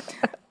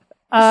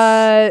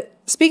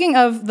 Speaking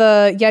of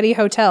the Yeti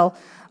hotel,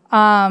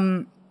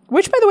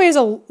 which by the way is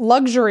a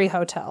luxury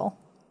hotel.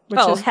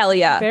 Hell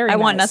yeah! I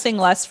want nice. Nothing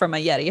less from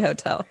a Yeti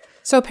hotel.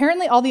 So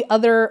apparently, all the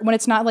other when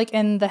it's not like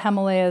in the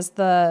Himalayas,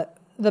 the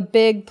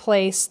big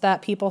place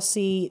that people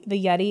see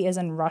the Yeti is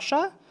in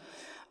Russia.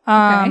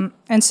 And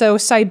so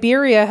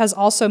Siberia has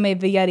also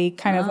made the Yeti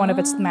kind of one of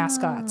its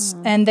mascots.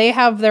 And they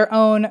have their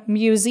own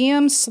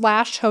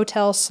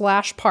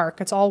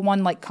museum/hotel/park. It's all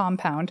one like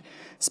compound,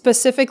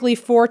 specifically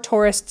for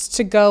tourists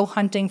to go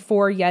hunting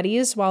for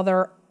Yetis while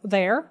they're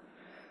there.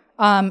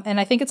 And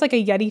I think it's like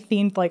a Yeti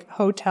themed like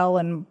hotel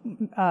and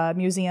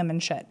museum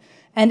and shit.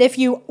 And if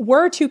you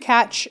were to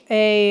catch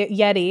a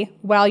Yeti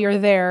while you're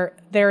there,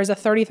 there is a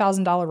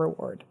 $30,000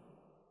 reward.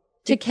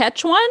 To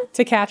catch one?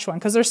 To catch one,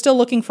 because they're still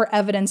looking for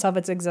evidence of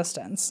its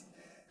existence.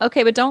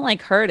 Okay, but don't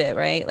like hurt it,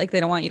 right? Like they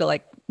don't want you to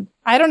like.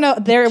 I don't know.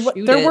 There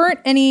weren't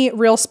any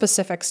real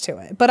specifics to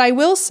it, but I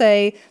will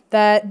say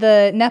that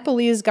the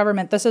Nepalese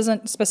government. This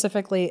isn't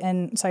specifically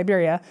in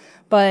Siberia,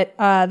 but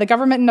the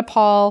government in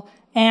Nepal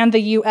and the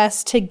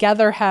U.S.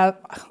 together have,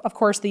 of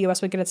course, the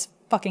U.S. would get its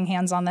fucking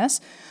hands on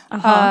this.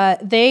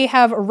 They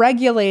have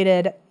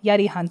regulated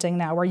Yeti hunting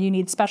now, where you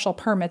need special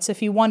permits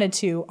if you wanted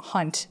to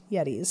hunt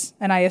Yetis.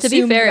 And I assume,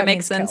 to be fair, it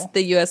makes sense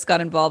the U.S.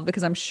 got involved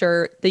because I'm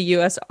sure the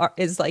U.S.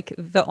 is like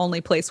the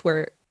only place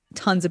where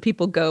tons of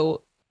people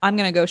go, I'm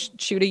going to go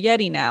shoot a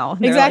Yeti now.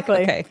 And exactly.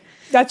 Like, okay.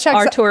 That checks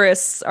Our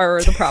tourists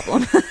are the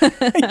problem.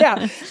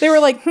 Yeah. They were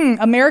like,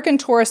 American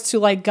tourists who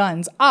like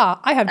guns.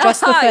 I have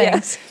just the thing.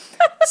 Yes.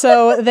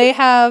 So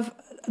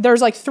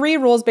there's like 3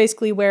 rules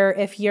basically where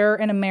if you're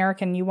an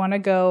American, you want to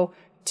go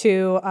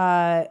to,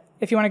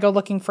 if you want to go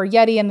looking for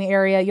Yeti in the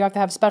area, you have to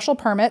have special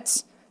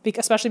permits,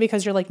 especially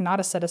because you're like not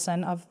a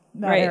citizen of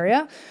that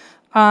area.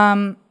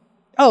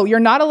 You're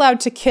not allowed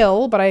to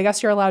kill, but I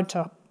guess you're allowed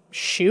to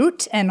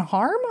shoot and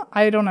harm.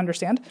 I don't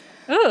understand.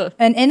 Ugh.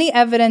 And any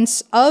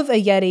evidence of a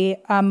Yeti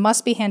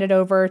must be handed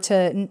over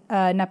to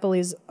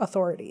Nepalese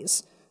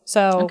authorities.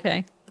 So,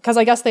 because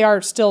I guess they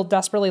are still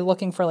desperately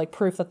looking for like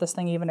proof that this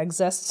thing even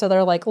exists. So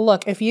they're like,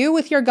 look, if you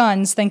with your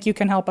guns think you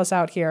can help us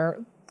out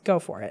here, go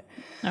for it.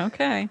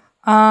 Okay.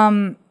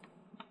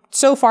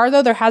 So far,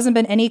 though, there hasn't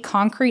been any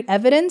concrete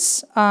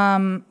evidence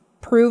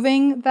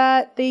proving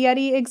that the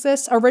Yeti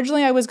exists.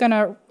 Originally, I was going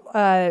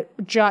to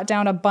jot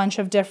down a bunch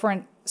of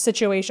different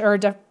situations or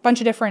a bunch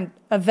of different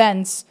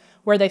events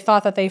where they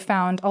thought that they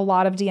found a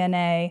lot of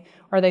DNA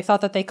or they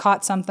thought that they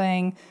caught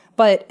something.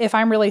 But if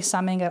I'm really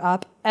summing it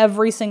up,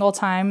 every single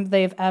time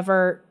they've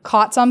ever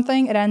caught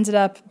something, it ended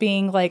up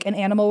being like an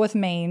animal with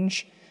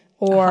mange,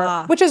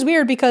 which is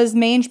weird because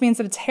mange means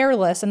that it's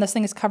hairless and this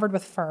thing is covered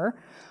with fur.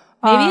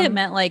 Maybe it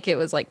meant like it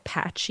was like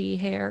patchy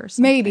hair or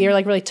something. Maybe, or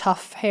like really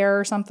tough hair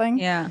or something.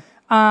 Yeah.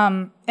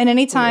 And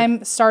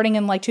anytime starting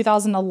in like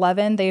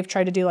 2011, they've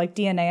tried to do like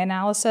DNA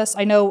analysis.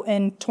 I know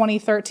in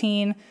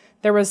 2013,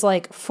 there was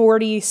like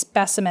 40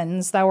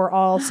 specimens that were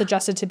all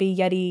suggested to be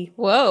Yeti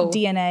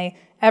DNA.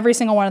 Every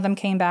single one of them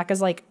came back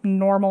as like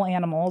normal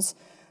animals,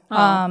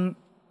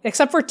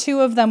 except for 2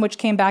 of them, which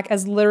came back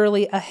as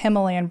literally a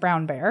Himalayan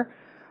brown bear.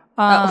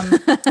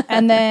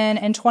 And then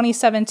in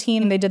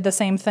 2017, they did the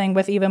same thing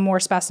with even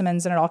more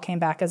specimens, and it all came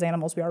back as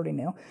animals we already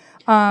knew.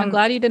 I'm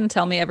glad you didn't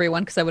tell me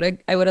everyone, because I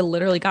would have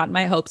literally gotten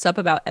my hopes up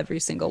about every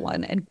single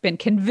one and been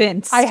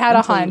convinced. I had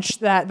a hunch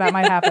that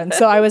might happen.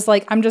 So I was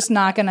like, I'm just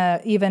not going to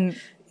even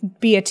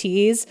be a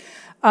tease.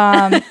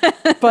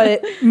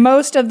 But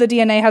most of the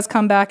DNA has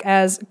come back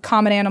as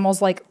common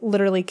animals like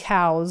literally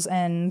cows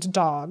and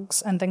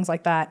dogs and things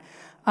like that.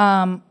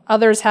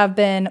 Others have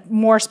been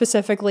more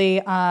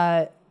specifically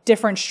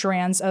different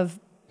strands of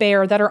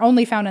bear that are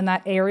only found in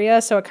that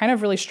area. So it kind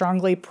of really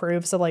strongly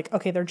proves that like,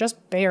 okay, they're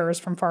just bears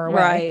from far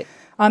away. Right.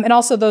 And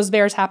also those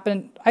bears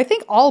happen, I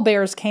think all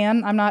bears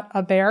can. I'm not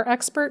a bear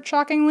expert,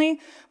 shockingly,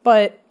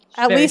 but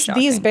at least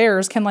these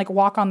bears can like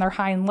walk on their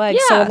hind legs.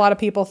 Yeah. So a lot of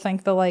people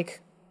think that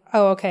like,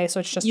 oh, okay,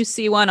 so it's just... You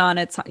see one on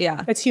its...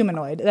 Yeah. It's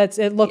humanoid.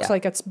 It looks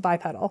like it's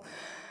bipedal.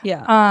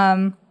 Yeah.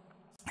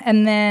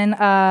 And then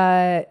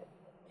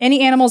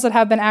any animals that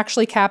have been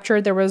actually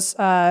captured, there was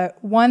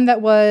one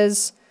that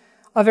was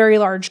a very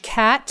large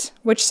cat,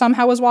 which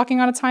somehow was walking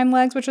on its hind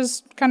legs, which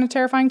is kind of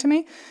terrifying to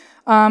me.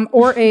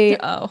 Or a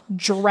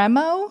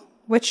dremo,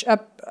 which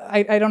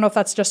I don't know if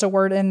that's just a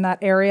word in that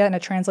area and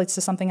it translates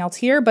to something else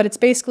here, but it's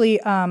basically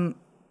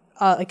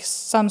like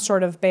some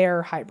sort of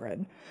bear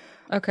hybrid.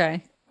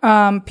 Okay.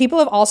 People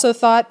have also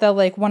thought that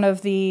like one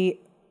of the,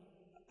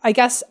 I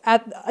guess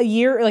at a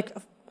year, like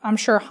I'm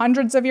sure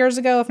hundreds of years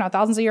ago, if not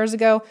thousands of years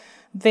ago,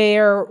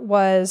 there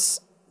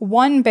was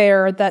one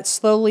bear that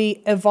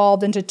slowly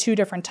evolved into 2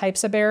 different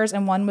types of bears.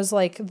 And one was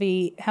like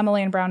the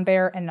Himalayan brown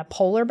bear and a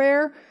polar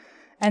bear.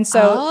 And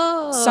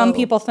so some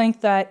people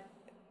think that,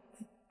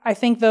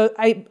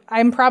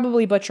 I'm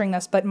probably butchering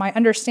this, but my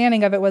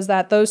understanding of it was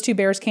that those 2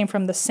 bears came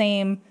from the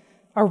same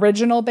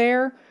original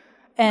bear.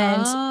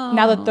 And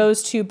now that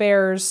those 2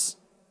 bears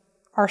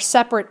are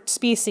separate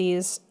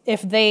species,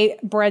 if they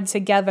bred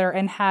together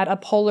and had a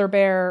polar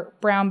bear,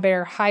 brown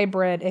bear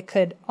hybrid, it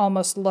could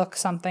almost look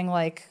something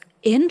like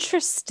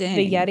interesting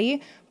the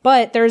Yeti.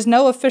 But there's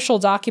no official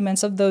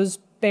documents of those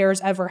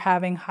bears ever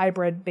having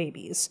hybrid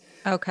babies.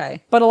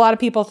 Okay. But a lot of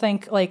people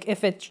think like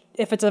if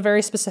it's a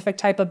very specific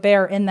type of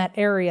bear in that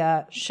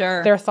area,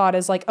 sure, their thought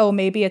is like, oh,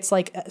 maybe it's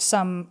like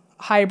some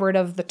hybrid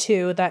of the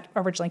 2 that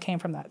originally came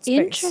from that space.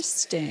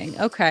 Interesting.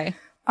 Okay.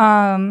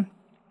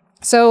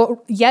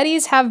 So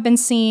Yetis have been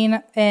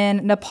seen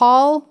in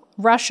Nepal,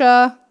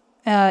 Russia,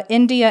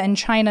 India, and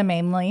China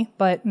mainly,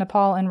 but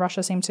Nepal and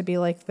Russia seem to be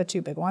like the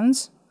 2 big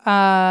ones.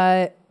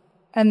 And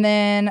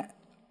then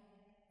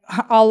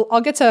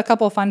I'll get to a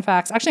couple of fun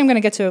facts. Actually, I'm going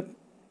to get to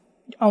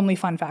only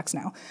fun facts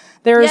now.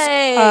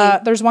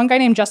 There's one guy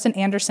named Justin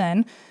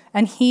Anderson,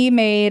 and he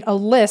made a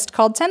list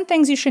called 10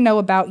 Things You Should Know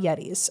About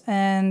Yetis.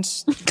 And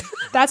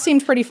that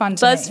seemed pretty fun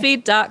to me.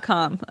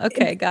 BuzzFeed.com.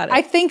 Okay, got it.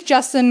 I think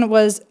Justin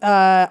was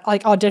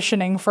like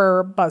auditioning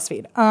for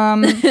BuzzFeed.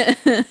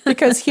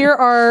 Because here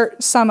are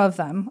some of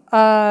them.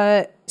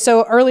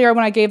 So earlier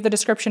when I gave the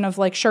description of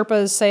like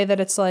Sherpas say that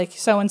it's like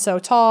so-and-so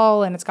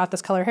tall and it's got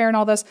this color hair and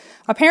all this.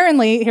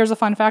 Apparently, here's a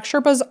fun fact,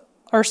 Sherpas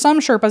or some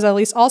Sherpas at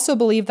least, also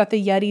believe that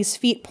the Yeti's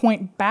feet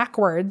point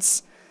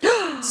backwards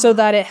so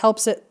that it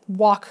helps it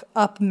walk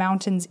up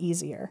mountains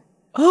easier.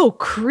 Oh,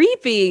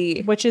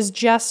 creepy. Which is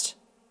just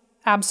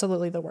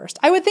absolutely the worst.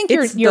 I would think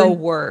the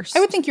worst. I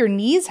would think your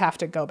knees have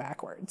to go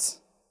backwards.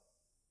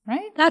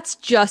 Right? That's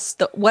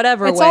just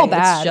whatever it's way. All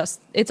bad.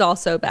 It's all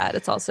so bad.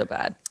 It's all so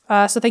bad.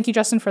 So thank you,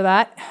 Justin, for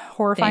that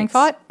horrifying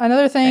thought.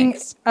 Another thing,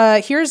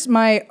 here's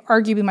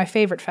arguably my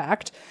favorite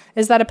fact,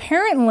 is that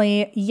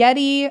apparently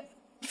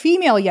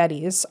female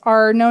Yetis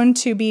are known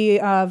to be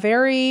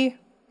very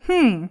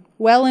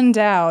well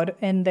endowed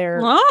in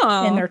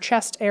their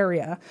chest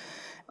area.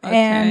 Okay.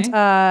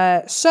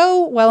 And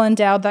so well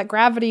endowed that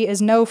gravity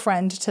is no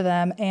friend to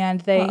them,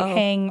 and they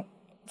hang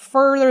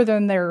further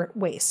than their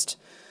waist.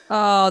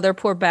 Oh, their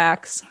poor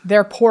backs.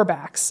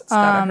 It's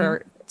gotta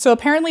hurt. So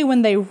apparently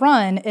when they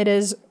run, it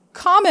is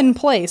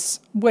commonplace,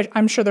 which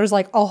I'm sure there's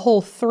like a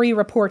whole 3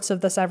 reports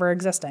of this ever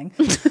existing,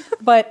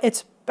 but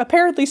it's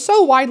apparently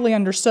so widely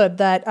understood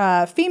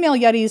that female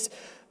Yetis,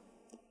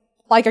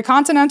 like a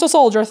continental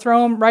soldier,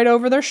 throw them right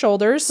over their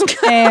shoulders.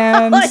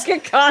 And like a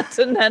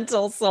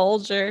continental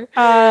soldier.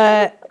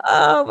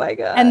 Oh my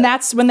God. And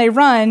that's when they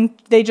run,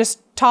 they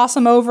just toss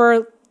them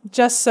over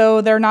just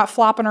so they're not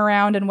flopping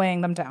around and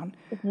weighing them down.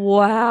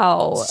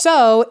 Wow.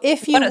 So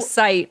what a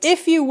sight.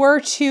 If you were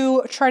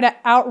to try to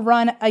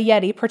outrun a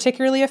Yeti,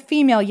 particularly a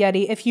female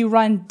Yeti, if you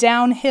run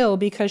downhill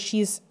because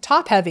she's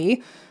top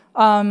heavy,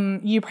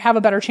 you have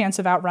a better chance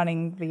of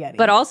outrunning the Yeti.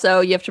 But also,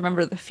 you have to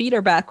remember the feet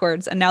are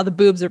backwards, and now the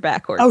boobs are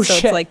backwards. Oh, so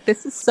shit. It's like,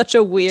 this is such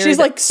a weird She's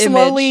like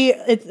slowly,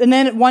 and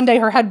then one day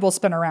her head will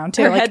spin around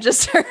too. Her head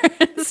just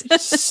turns.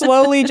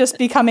 Slowly just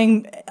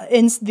becoming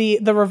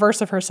the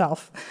reverse of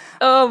herself.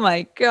 Oh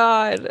my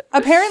God.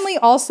 Apparently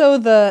also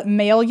the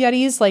male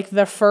Yetis, like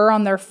the fur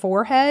on their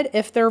forehead,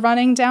 if they're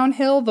running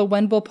downhill, the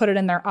wind will put it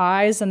in their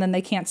eyes and then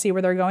they can't see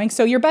where they're going.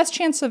 So your best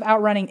chance of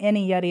outrunning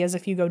any Yeti is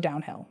if you go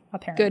downhill,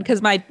 apparently. Good,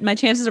 because my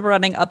chances of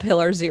running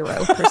uphill are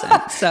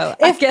 0%. So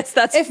I guess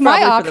that's if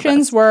my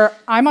options were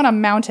I'm on a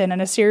mountain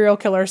and a serial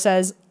killer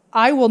says,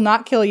 I will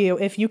not kill you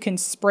if you can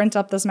sprint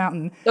up this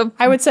mountain,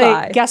 I would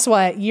say, guess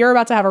what? You're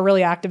about to have a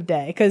really active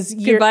day because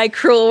you're goodbye,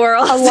 cruel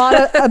world.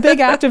 a big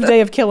active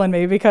day of killing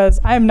me because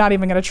I'm not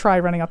even going to try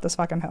running up this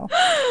fucking hill.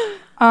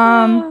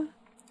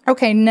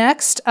 Okay,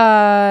 next.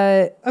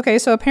 So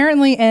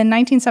apparently in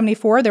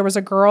 1974, there was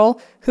a girl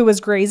who was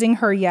grazing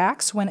her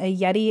yaks when a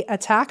Yeti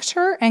attacked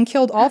her and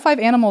killed all 5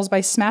 animals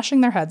by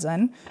smashing their heads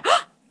in.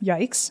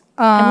 Yikes.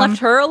 And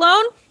left her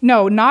alone?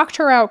 No, knocked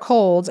her out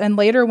cold. And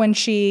later when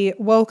she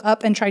woke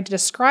up and tried to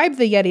describe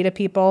the Yeti to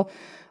people,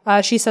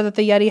 she said that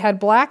the Yeti had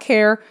black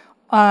hair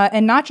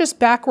and not just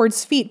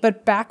backwards feet,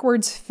 but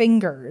backwards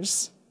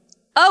fingers.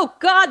 Oh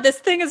God, this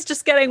thing is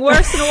just getting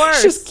worse and worse.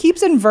 It just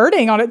keeps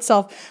inverting on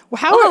itself.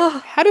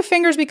 How do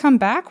fingers become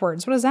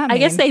backwards? What does that mean? I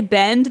guess they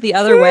bend the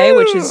other way,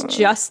 which is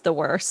just the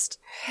worst.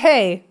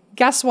 Hey,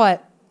 guess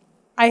what?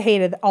 I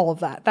hated all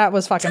of that. That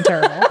was fucking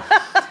terrible.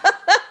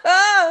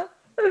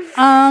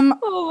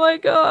 Oh my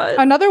God.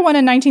 Another one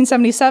in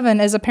 1977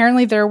 is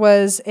apparently there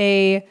was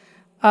a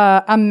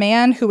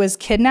man who was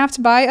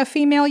kidnapped by a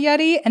female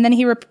Yeti, and then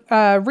he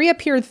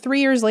reappeared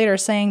 3 years later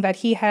saying that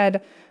he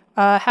had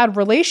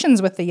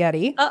relations with the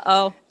Yeti.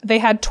 Uh-oh. They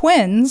had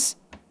twins,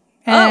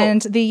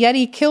 and the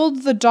Yeti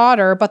killed the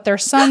daughter, but their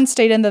son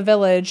stayed in the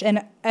village,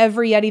 and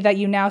every Yeti that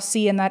you now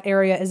see in that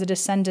area is a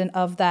descendant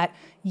of that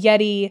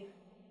Yeti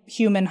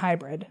human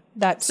hybrid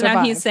that survived.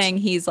 Now he's saying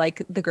he's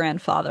like the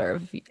grandfather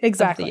of the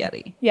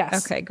Yeti.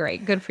 Yes. Okay,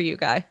 great. Good for you,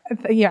 guy.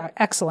 Yeah,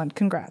 excellent.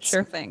 Congrats.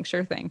 Sure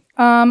thing.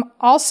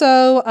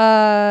 Also,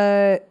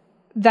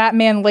 that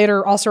man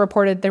later also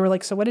reported, they were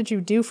like, so what did you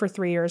do for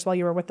 3 years while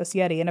you were with this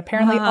Yeti? And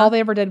apparently all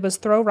they ever did was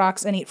throw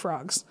rocks and eat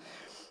frogs.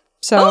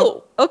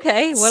 So,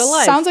 okay. What a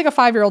life. Sounds like a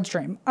 5-year-old's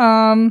dream.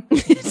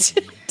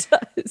 It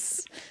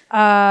does.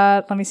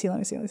 Let me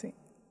see.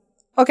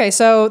 Okay,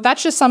 so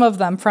that's just some of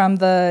them from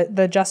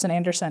the Justin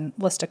Anderson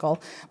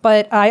listicle.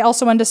 But I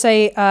also wanted to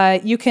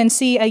say you can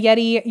see a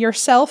Yeti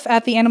yourself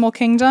at the Animal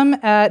Kingdom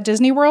at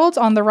Disney World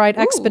on the ride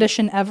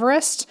Expedition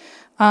Everest.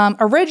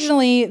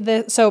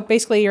 Originally, so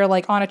basically you're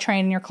like on a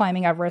train and you're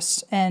climbing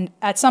Everest, and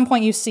at some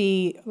point you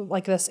see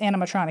like this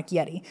animatronic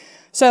Yeti.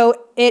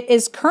 So it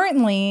is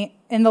currently,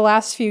 in the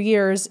last few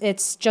years,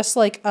 it's just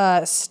like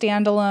a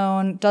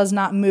standalone, does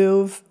not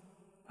move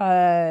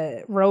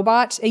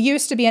robot. It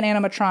used to be an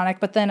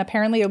animatronic, but then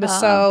apparently it was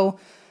the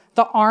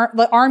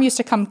arm used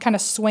to come kind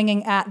of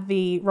swinging at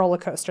the roller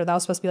coaster. That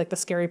was supposed to be like the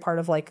scary part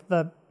of like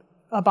the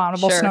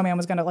abominable snowman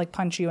was going to like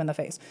punch you in the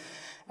face.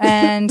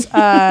 And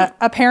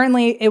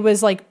apparently it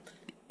was like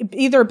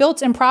either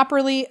built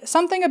improperly,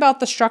 something about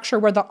the structure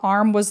where the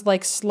arm was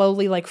like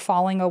slowly like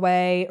falling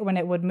away when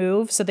it would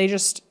move. So the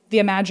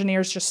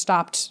Imagineers just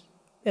stopped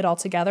it all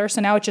together.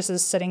 So now it just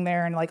is sitting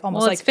there and like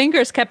almost its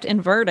fingers kept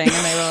inverting,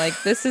 and they were like,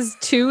 this is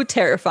too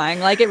terrifying.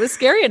 Like, it was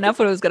scary enough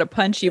when it was going to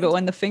punch you, but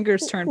when the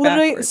fingers turned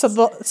backwards.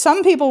 So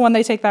some people, when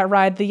they take that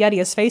ride, the Yeti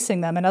is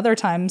facing them, and other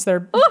times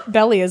their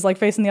belly is like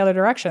facing the other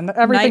direction.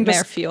 Everything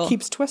Nightmare just fuel.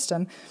 keeps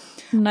twisting.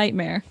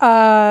 Nightmare.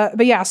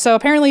 But yeah, so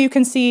apparently you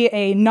can see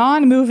a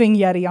non-moving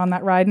Yeti on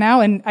that ride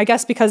now. And I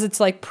guess because it's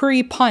like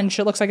pre-punch,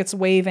 it looks like it's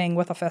waving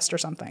with a fist or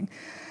something.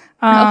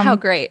 How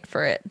great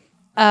for it.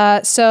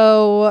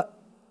 So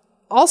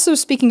also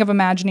speaking of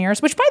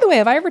Imagineers, which by the way,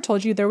 have I ever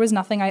told you there was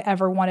nothing I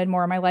ever wanted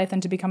more in my life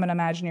than to become an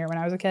Imagineer when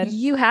I was a kid?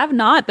 You have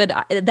not, but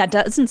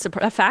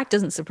that fact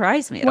doesn't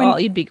surprise me at all.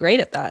 You'd be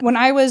great at that. When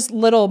I was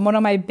little, one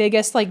of my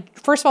biggest,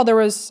 first of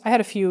all, I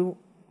had a few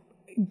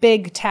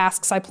big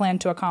tasks I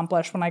planned to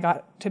accomplish when I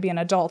got to be an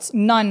adult.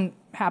 None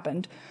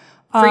happened.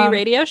 Free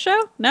radio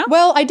show? No?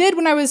 Well, I did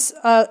when I was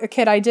a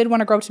kid. I did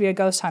want to grow up to be a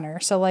ghost hunter.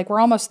 So, we're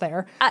almost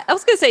there. I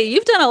was going to say,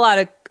 you've done a lot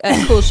of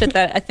cool shit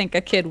that I think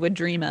a kid would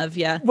dream of,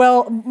 yeah.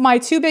 Well, my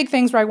two big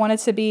things were I wanted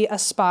to be a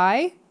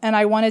spy, and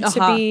I wanted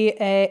to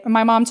be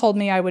my mom told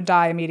me I would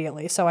die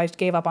immediately, so I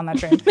gave up on that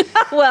dream.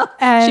 Well,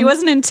 she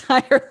wasn't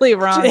entirely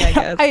wrong, I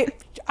guess.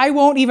 I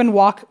won't even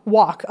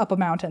walk up a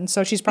mountain,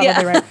 so she's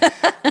probably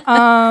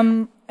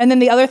right. And then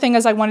the other thing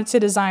is I wanted to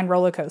design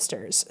roller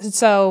coasters.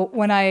 So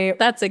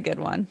that's a good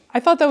one.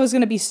 I thought that was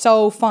going to be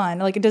so fun,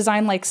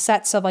 design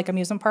sets of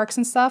amusement parks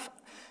and stuff.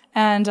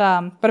 And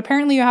but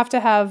apparently you have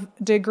to have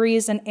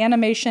degrees in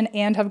animation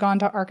and have gone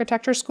to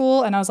architecture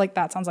school. And I was like,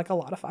 that sounds like a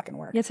lot of fucking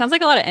work. It sounds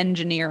like a lot of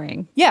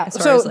engineering. Yeah.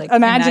 So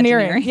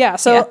Imagineering. Yeah.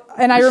 So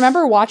and I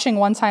remember watching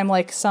one time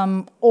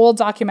some old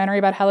documentary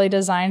about how they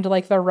designed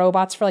the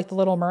robots for the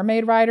Little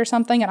Mermaid ride or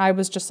something, and I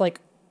was just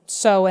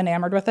so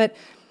enamored with it.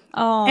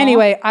 Oh.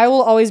 Anyway, I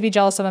will always be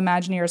jealous of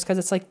Imagineers because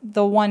it's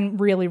the one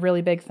really,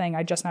 really big thing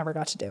I just never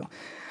got to do.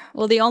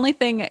 Well, the only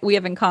thing we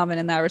have in common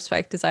in that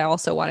respect is I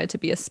also wanted to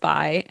be a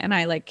spy, and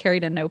I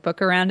carried a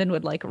notebook around and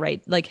would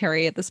write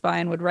Harriet the Spy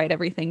and would write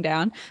everything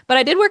down. But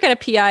I did work at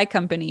a PI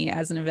company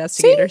as an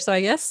investigator, so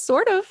I guess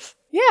sort of.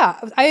 Yeah,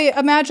 I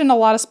imagine a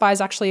lot of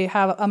spies actually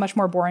have a much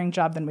more boring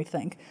job than we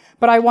think.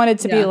 But I wanted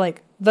to be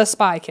the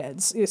spy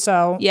kids.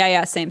 So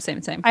yeah, same.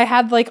 I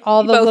had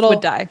all the both little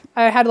would die.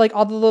 I had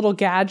all the little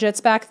gadgets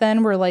back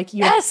then where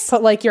you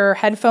put your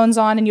headphones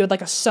on and you had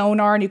a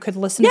sonar and you could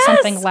listen to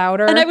something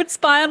louder. And I would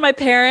spy on my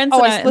parents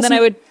and then I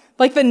would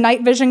the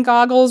night vision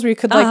goggles where you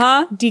could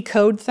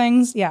decode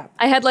things. Yeah.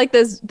 I had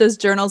those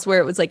journals where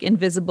it was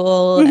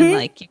invisible and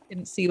you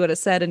couldn't see what it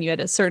said and you had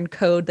a certain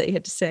code that you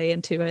had to say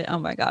into it. Oh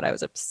my God, I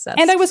was obsessed.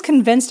 And I was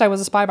convinced I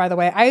was a spy, by the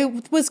way. I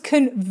was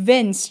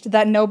convinced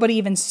that nobody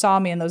even saw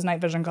me in those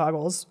night vision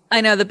goggles.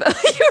 I know, you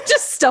were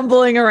just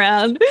stumbling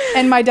around.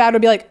 And my dad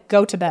would be like,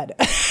 go to bed.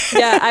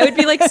 Yeah, I would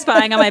be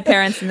spying on my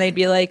parents and they'd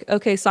be like,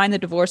 okay, sign the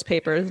divorce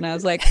papers. And I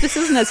was like, this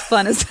isn't as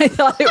fun as I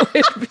thought it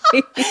would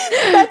be.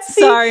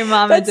 Sorry,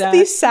 Mom and Dad. That's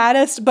the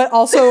saddest, but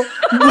also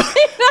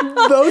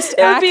most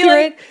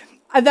accurate.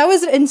 That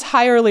was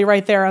entirely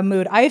right there a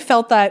mood. I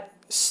felt that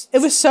it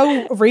was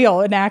so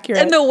real and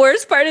accurate. And the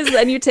worst part is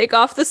then you take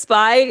off the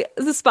spy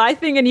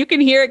thing and you can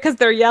hear it because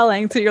they're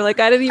yelling. So you're like,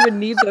 I didn't even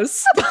need those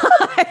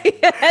spy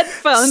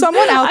headphones.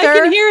 Someone out there, I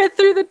can hear it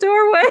through the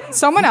doorway.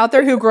 Someone out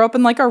there who grew up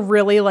in a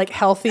really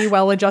healthy,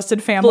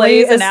 well-adjusted family.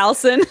 Blaze and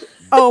Allison.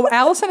 Oh,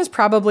 Allison is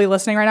probably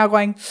listening right now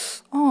going,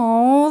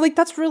 oh,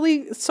 that's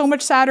really so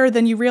much sadder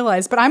than you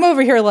realize. But I'm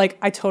over here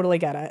I totally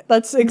get it.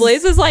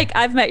 Blaze is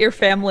I've met your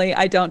family.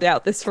 I don't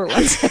doubt this for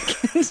 1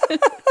 second.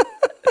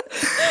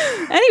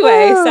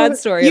 Anyway, sad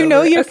story.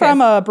 You're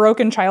from a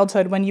broken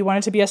childhood when you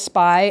wanted to be a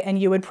spy and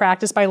you would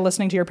practice by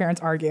listening to your parents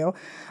argue.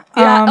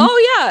 Yeah.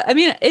 Yeah. I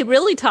mean, it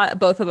really taught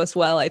both of us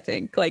well, I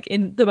think,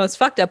 in the most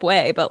fucked up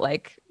way, but we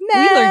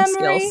learned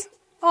skills.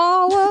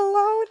 All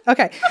alone.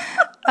 Okay.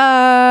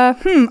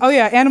 Oh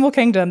yeah, Animal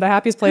Kingdom, the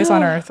happiest place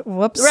on earth.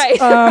 Whoops. Right.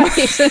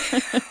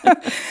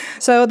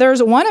 So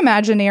there's one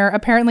Imagineer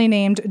apparently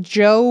named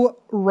Joe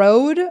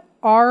Rohde,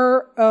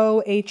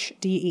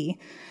 Rohde,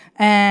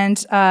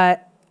 and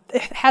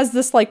has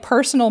this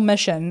personal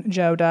mission,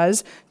 Joe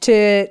does,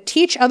 to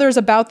teach others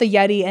about the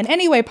Yeti in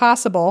any way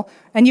possible.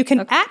 And you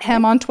can at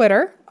him on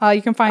Twitter.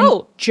 You can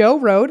find Joe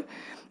Rohde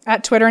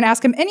at Twitter and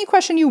ask him any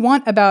question you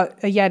want about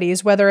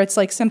Yetis, whether it's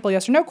simple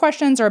yes or no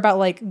questions or about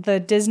the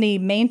Disney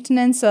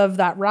maintenance of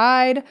that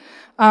ride.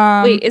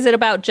 Wait, is it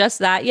about just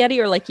that Yeti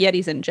or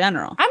Yetis in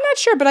general? I'm not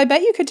sure, but I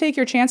bet you could take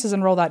your chances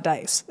and roll that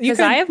dice. Because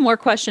I have more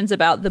questions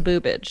about the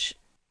boobage.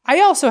 I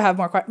also have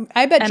more questions.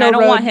 I bet and Joe I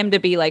don't Rohde, want him to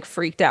be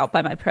freaked out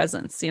by my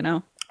presence,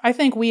 I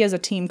think we as a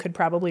team could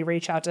probably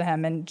reach out to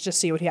him and just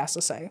see what he has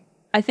to say.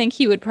 I think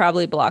he would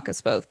probably block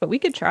us both, but we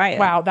could try it.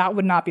 Wow, that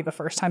would not be the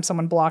first time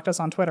someone blocked us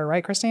on Twitter,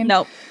 right, Christine?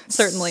 Nope,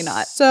 certainly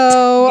not.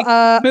 So,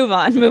 move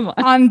on.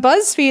 On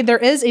BuzzFeed, there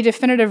is a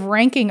definitive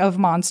ranking of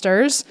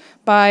monsters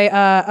by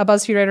a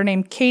BuzzFeed writer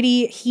named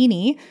Katie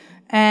Heaney.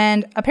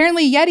 And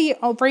apparently Yeti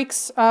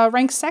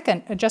ranks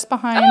second, just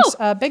behind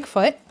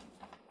Bigfoot.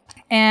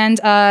 And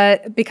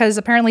because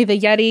apparently the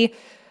Yeti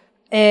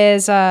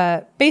is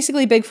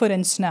basically Bigfoot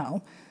in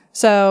snow.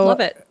 So love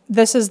it.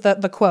 This is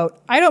the quote.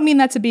 I don't mean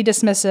that to be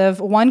dismissive.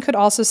 One could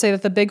also say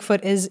that the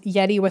Bigfoot is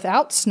Yeti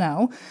without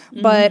snow,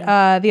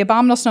 but the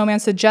Abominable Snowman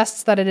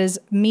suggests that it is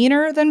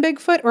meaner than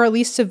Bigfoot, or at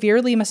least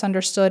severely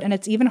misunderstood, and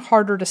it's even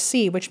harder to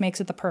see, which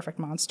makes it the perfect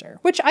monster.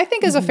 Which I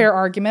think is a fair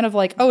argument of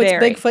it's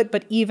Bigfoot,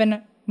 but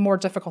even more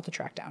difficult to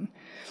track down.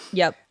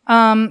 Yep.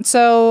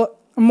 So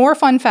more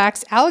fun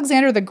facts.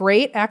 Alexander the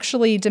Great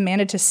actually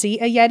demanded to see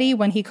a Yeti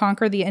when he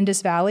conquered the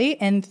Indus Valley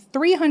in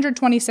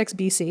 326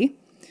 BC.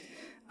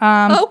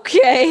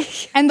 Okay.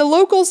 And the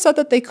locals said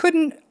that they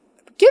couldn't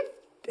give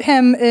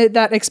him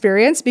that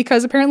experience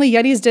because apparently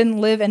Yetis didn't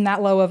live in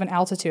that low of an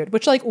altitude,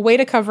 which, like, way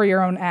to cover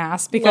your own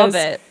ass. Because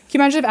Love it. can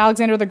you imagine if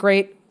Alexander the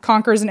Great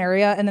conquers an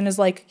area and then is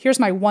like, here's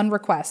my one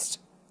request.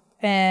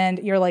 And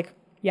you're like,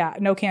 yeah,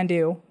 no can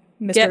do.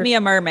 Mr. Get me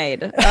a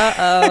mermaid.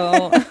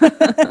 Uh-oh.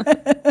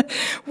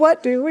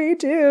 What do we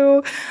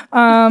do?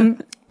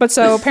 But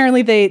so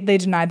apparently they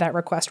denied that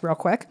request real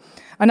quick.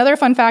 Another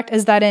fun fact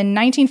is that in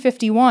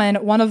 1951,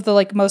 one of the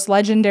like most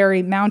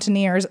legendary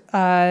mountaineers,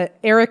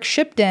 Eric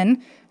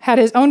Shipton, had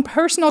his own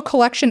personal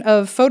collection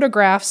of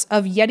photographs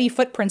of Yeti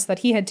footprints that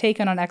he had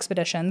taken on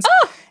expeditions.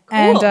 Oh, cool.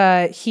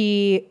 And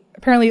he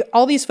apparently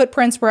all these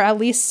footprints were at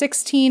least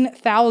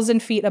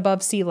 16,000 feet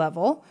above sea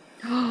level.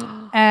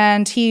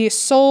 And he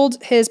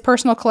sold his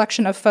personal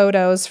collection of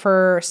photos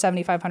for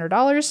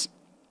 $7,500.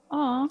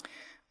 Aw.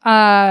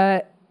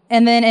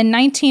 And then in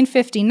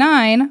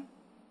 1959,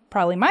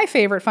 probably my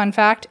favorite fun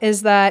fact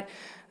is that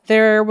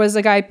there was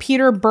a guy,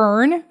 Peter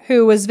Byrne,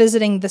 who was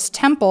visiting this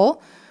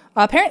temple.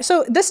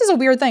 So this is a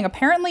weird thing.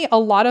 Apparently, a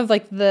lot of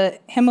like the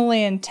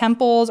Himalayan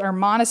temples or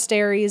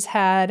monasteries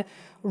had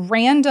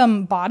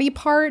random body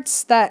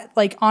parts that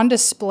like on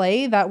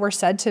display that were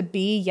said to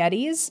be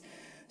Yetis.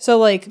 So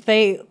like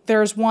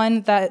there's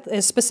one that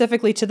is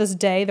specifically to this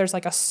day, there's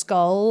like a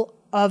skull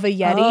of a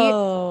Yeti.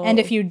 Oh. And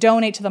if you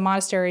donate to the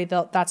monastery,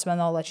 that's when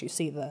they'll let you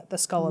see the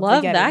skull of the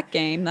Yeti. Love that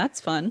game.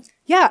 That's fun.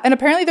 Yeah. And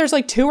apparently there's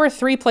like 2 or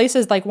 3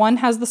 places, like one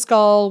has the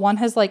skull, one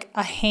has like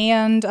a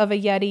hand of a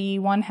Yeti,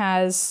 one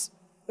has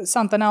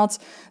something else.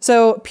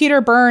 So Peter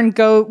Byrne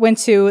went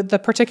to the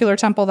particular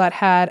temple that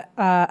had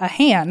a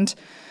hand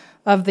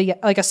of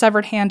like a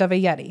severed hand of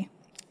a Yeti.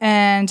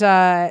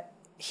 And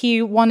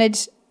he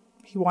wanted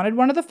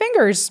one of the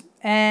fingers,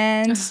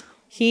 and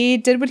he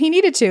did what he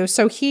needed to.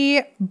 So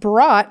he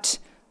brought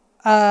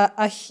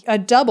a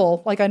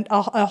double, like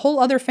a whole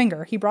other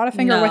finger. He brought a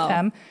finger with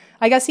him.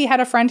 I guess he had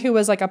a friend who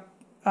was like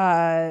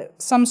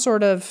some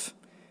sort of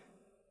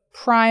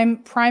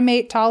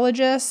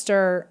primatologist,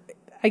 or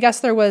I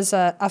guess there was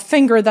a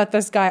finger that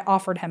this guy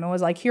offered him and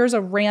was like, here's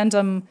a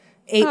random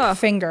ape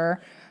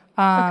finger.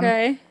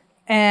 Okay.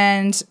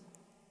 And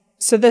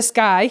so this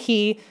guy,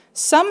 he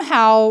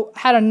somehow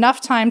had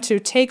enough time to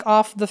take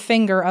off the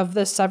finger of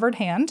this severed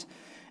hand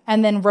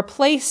and then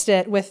replaced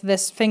it with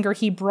this finger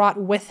he brought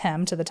with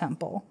him to the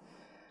temple.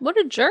 What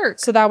a jerk.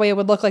 So that way it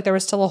would look like there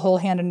was still a whole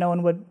hand and no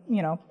one would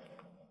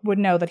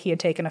know that he had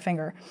taken a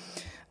finger.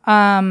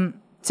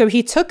 So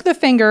he took the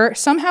finger.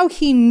 Somehow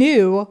he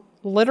knew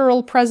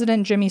literal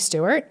President Jimmy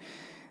Stewart.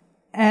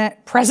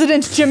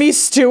 President Jimmy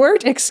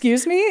Stewart,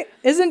 excuse me?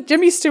 Isn't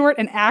Jimmy Stewart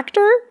an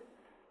actor?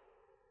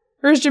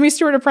 Or is Jimmy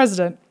Stewart a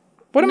president?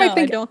 What am I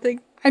thinking? I don't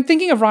think. I'm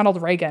thinking of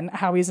Ronald Reagan,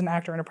 how he's an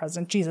actor and a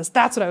president. Jesus,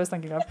 that's what I was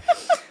thinking of.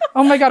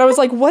 Oh my God, I was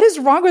like, what is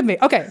wrong with me?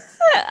 Okay.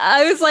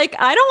 I was like,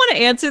 I don't want to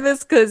answer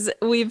this because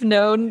we've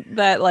known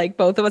that like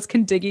both of us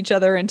can dig each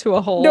other into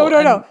a hole.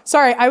 No.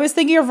 Sorry, I was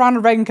thinking of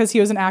Ronald Reagan because he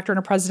was an actor and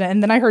a president,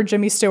 and then I heard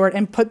Jimmy Stewart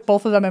and put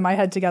both of them in my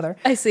head together.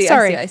 I see.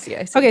 Sorry. I see.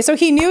 Okay, so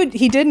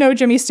he did know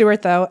Jimmy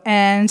Stewart though,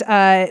 and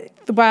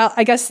while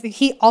I guess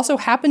he also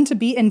happened to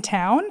be in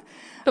town.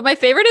 But my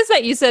favorite is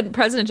that you said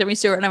President Jimmy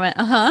Stewart, and I went,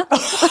 like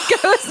I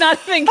was not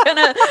even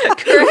gonna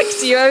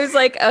correct you. I was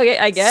like, okay,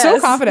 I guess.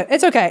 So confident.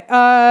 It's okay.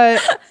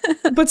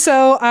 But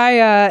so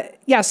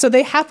so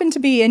they happened to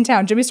be in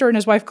town, Jimmy Stewart and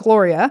his wife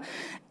Gloria,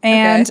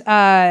 and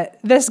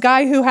this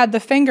guy who had the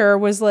finger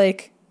was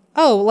like,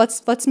 oh,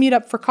 let's meet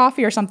up for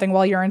coffee or something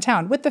while you're in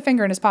town, with the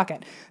finger in his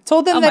pocket.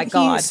 Told them that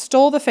he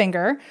stole the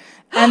finger.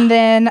 And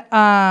then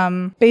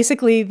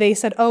basically they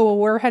said, oh, well,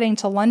 we're heading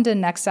to London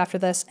next after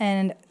this.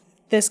 And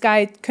this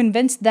guy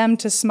convinced them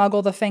to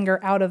smuggle the finger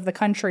out of the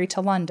country to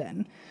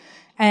London.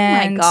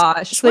 And oh my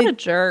gosh, so what a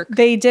jerk.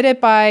 They did it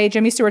by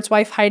Jimmy Stewart's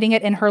wife hiding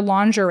it in her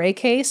lingerie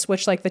case,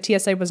 which like the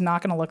TSA was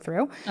not going to look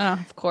through. Oh,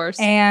 of course.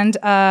 And,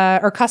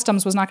 or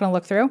customs was not going to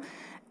look through.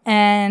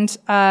 And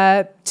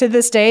to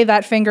this day,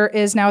 that finger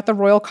is now at the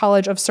Royal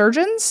College of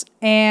Surgeons.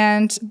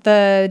 And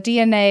the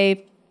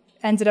DNA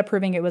ended up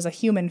proving it was a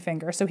human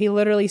finger. So he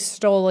literally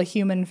stole a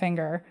human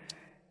finger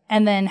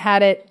and then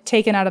had it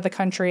taken out of the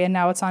country, and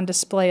now it's on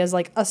display as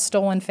like a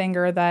stolen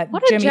finger that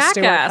Jimmy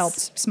Stewart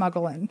helped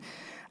smuggle in.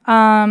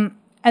 And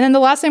then the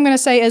last thing I'm going to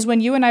say is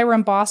when you and I were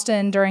in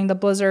Boston during the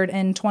blizzard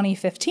in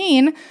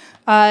 2015,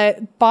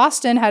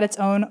 Boston had its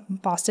own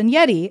Boston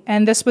Yeti.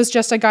 And this was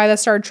just a guy that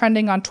started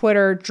trending on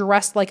Twitter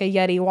dressed like a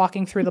Yeti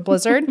walking through the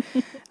blizzard.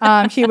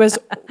 He was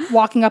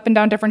walking up and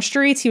down different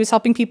streets. He was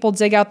helping people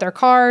dig out their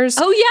cars.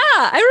 Oh,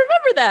 yeah. I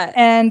remember that.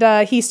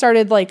 And he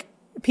started like,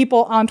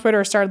 people on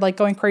Twitter started like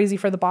going crazy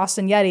for the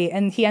Boston Yeti,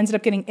 and he ended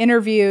up getting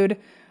interviewed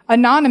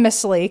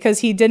anonymously because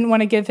he didn't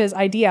want to give his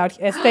ID out.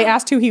 If they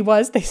asked who he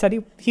was, they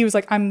said he was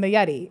like, I'm the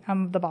Yeti.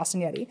 I'm the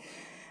Boston Yeti.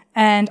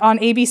 And on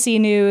ABC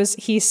News,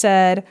 he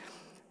said,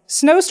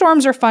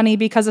 Snowstorms are funny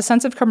because a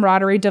sense of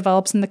camaraderie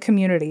develops in the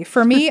community.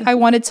 For me, I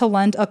wanted to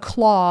lend a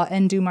claw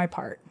and do my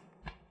part.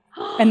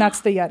 And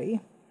that's the Yeti.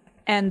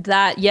 And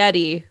that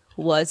Yeti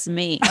was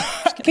me.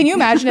 Can you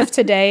imagine if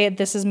today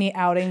this is me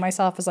outing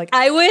myself as like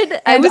I was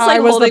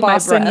like was holding the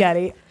Boston my breath,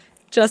 Yeti.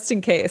 just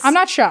in case. I'm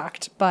not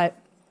shocked, but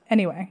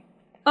anyway.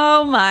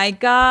 Oh my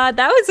God,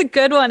 that was a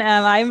good one,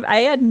 Em. I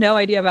had no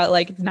idea about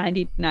like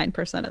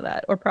 99% of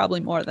that, or probably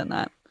more than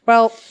that.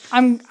 Well,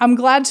 I'm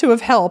glad to have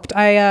helped.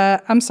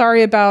 I'm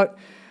sorry about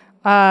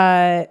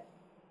I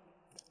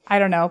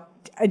don't know,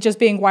 just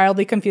being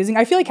wildly confusing.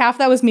 I feel like half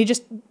that was me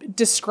just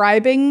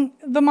describing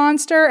the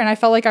monster, and I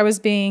felt like I was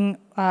being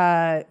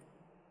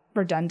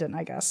redundant,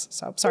 I guess.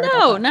 So sorry.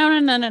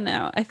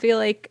 No. I feel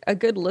like a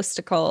good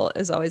listicle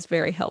is always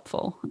very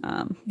helpful.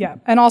 Yeah,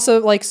 and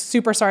also like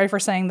super sorry for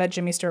saying that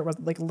Jimmy Stewart was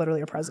like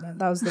literally a president.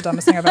 That was the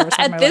dumbest thing I've ever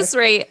said in my life. At this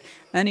rate,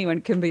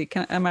 anyone can be.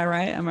 Am I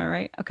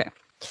right? Okay.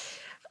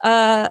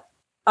 All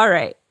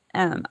right.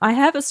 I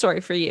have a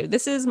story for you.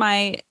 This is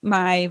my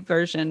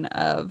version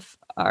of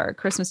our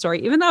Christmas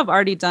story, even though I've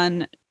already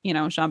done,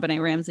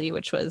 JonBenet Ramsey,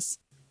 which was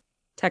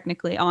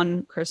technically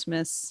on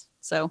Christmas.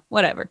 So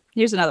whatever.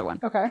 Here's another one.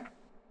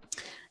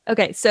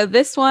 Okay. So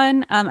this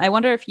one, I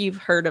wonder if you've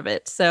heard of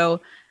it.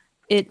 So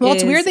it's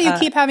weird that you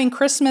keep having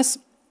Christmas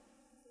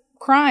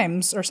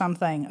crimes or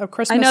something.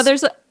 I know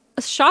there's a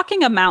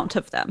shocking amount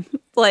of them.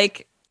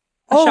 Like,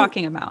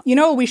 shocking amount. You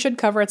know what we should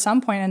cover at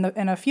some point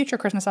in a future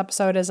Christmas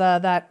episode is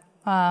the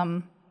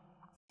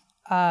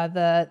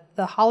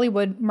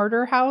Hollywood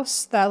murder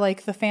house that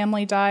like the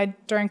family died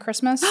during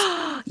Christmas.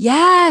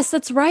 Yes,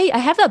 that's right. I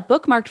have that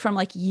bookmarked from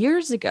like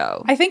years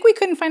ago. I think we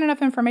couldn't find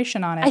enough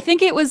information on it. I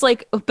think it was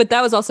like, but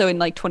that was also in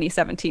like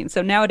 2017.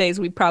 So nowadays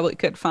we probably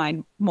could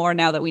find more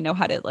now that we know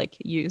how to like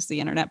use the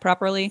internet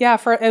properly. Yeah,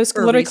 it was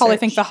literally called, I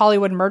think, the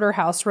Hollywood murder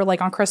house, where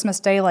like on Christmas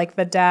Day, like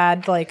the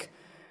dad like.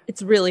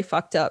 It's really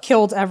fucked up.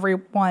 Killed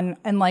everyone,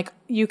 and like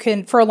you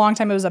can, for a long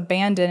time it was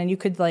abandoned, and you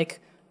could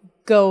like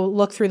go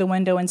look through the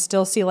window and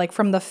still see like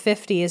from the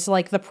 50s,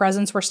 like the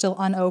presents were still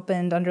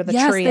unopened under the tree.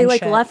 Yes, they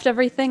like left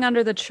everything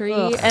under the tree.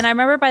 Ugh. And I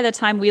remember by the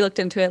time we looked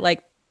into it,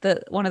 like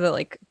one of the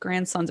like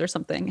grandsons or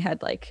something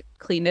had like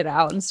cleaned it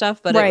out and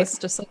stuff, but It was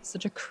just like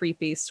such a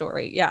creepy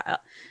story. Yeah,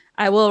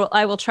 I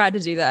will try to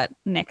do that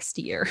next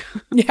year.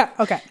 Yeah.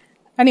 Okay.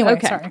 Anyway,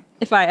 sorry.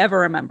 If I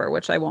ever remember,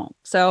 which I won't.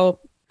 So,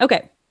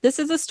 okay. This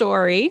is a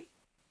story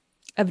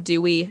of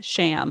Dewey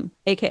Sham,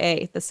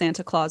 aka the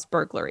Santa Clause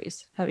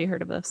Burglaries. Have you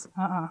heard of this?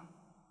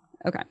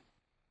 Okay.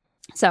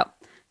 So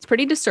it's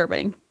pretty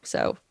disturbing.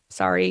 So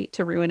sorry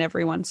to ruin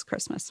everyone's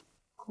Christmas.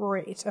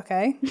 Great.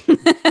 Okay.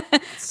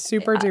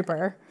 Super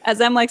duper. As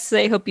Em likes to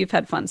say, hope you've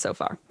had fun so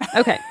far.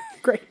 Okay.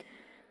 Great.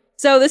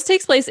 So this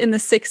takes place in the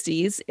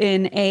 60s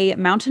in a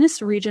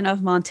mountainous region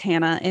of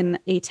Montana in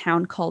a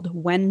town called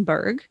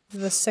Wenberg.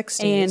 The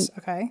 60s,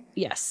 okay.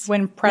 Yes.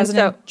 When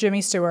President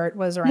Jimmy Stewart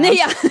was around.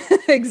 Yeah,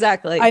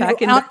 exactly.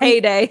 Back in the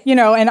heyday.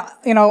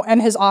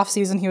 And his off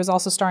season, he was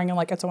also starring in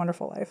like It's a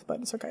Wonderful Life, but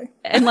it's okay.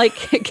 And like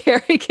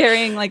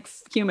carrying like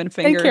human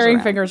fingers and carrying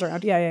fingers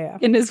around. Yeah.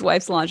 In his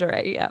wife's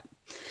lingerie, yeah.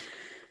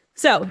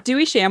 So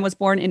Dewey Sham was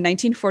born in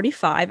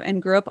 1945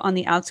 and grew up on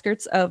the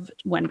outskirts of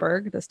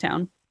Wenberg, this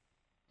town.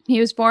 He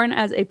was born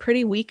as a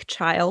pretty weak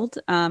child.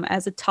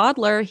 As a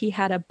toddler, he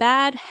had a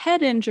bad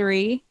head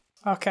injury.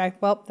 Okay,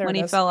 well, when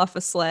he fell off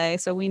a sleigh.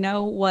 So we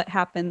know what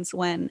happens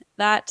when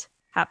that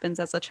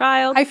happens as a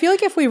child. I feel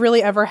like if we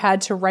really ever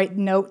had to write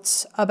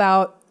notes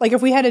about, like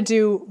if we had to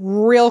do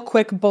real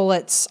quick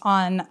bullets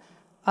on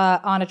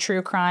a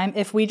true crime,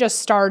 if we just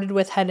started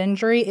with head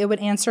injury, it would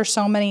answer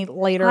so many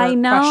later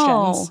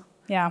questions.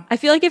 Yeah. I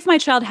feel like if my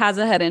child has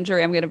a head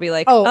injury, I'm going to be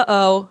like, I'm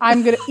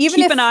going to, even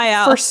keep if an eye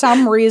out. For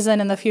some reason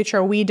in the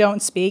future we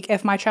don't speak,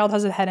 if my child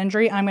has a head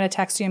injury, I'm going to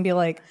text you and be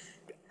like,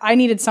 I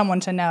needed someone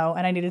to know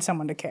and I needed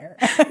someone to care.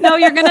 No,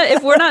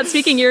 if we're not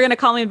speaking, you're going to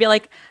call me and be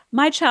like,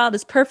 my child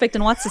is perfect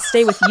and wants to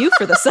stay with you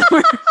for the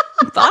summer.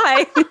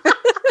 Bye.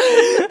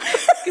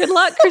 Good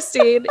luck,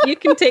 Christine. You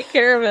can take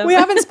care of him. We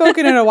haven't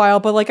spoken in a while,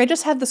 but like I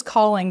just had this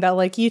calling that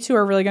like you two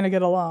are really going to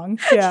get along.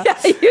 Yeah.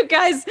 You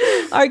guys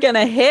are going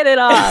to hit it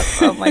off.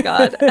 Oh my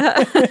God.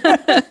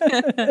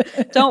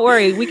 Don't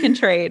worry. We can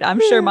trade. I'm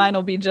sure mine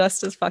will be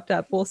just as fucked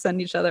up. We'll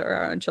send each other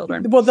our own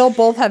children. Well, they'll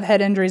both have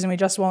head injuries and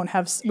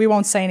we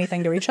won't say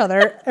anything to each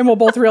other and we'll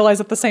both realize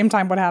at the same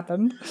time what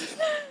happened.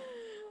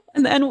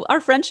 And then our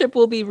friendship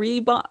will be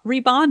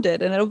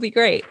rebonded and it'll be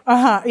great.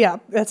 Yeah,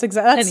 that's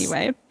exactly.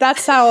 Anyway,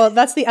 that's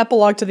the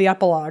epilogue to the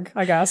epilogue,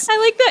 I guess. I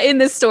like that in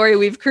this story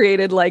we've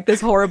created like this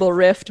horrible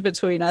rift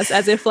between us,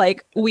 as if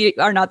like we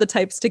are not the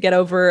types to get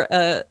over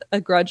a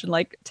grudge in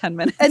like 10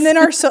 minutes. And then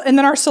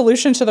our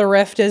solution to the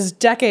rift is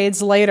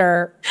decades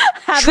later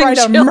try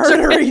to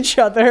murder each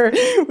other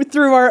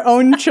through our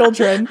own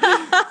children.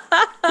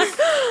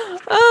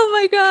 Oh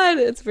my God,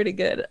 it's pretty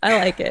good. I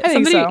like it.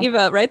 Somebody,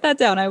 Eva, write that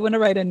down. I want to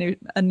write a new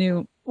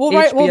We'll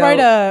write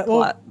a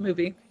plot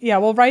movie. Yeah,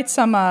 we'll write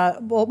some.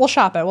 We'll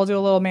shop it. We'll do a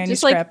little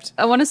manuscript. Just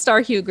like, I want to star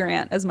Hugh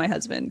Grant as my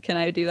husband. Can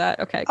I do that?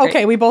 Okay. Great.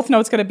 Okay. We both know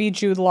it's going to be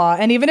Jude Law,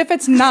 and even if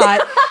it's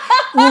not,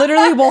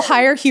 literally will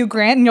hire Hugh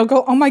Grant and you'll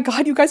go, oh my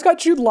God, you guys got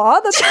Jude Law?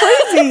 That's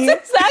crazy.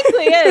 That's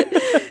exactly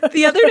it.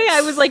 The other day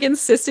I was like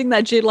insisting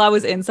that Jude Law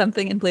was in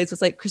something and Blaze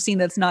was like, Christine,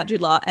 that's not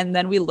Jude Law. And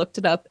then we looked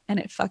it up and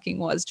it fucking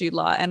was Jude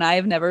Law. And I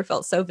have never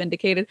felt so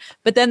vindicated.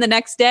 But then the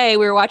next day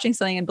we were watching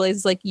something and Blaze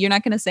was like, you're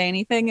not going to say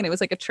anything. And it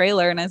was like a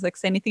trailer. And I was like,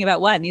 say anything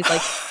about what? And he's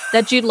like,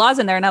 that Jude Law's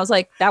in there. And I was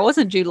like, that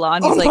wasn't Jude Law.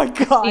 And he's like,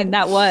 Christine,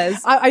 that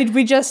was.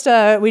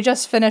 We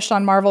just finished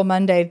on Marvel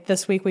Monday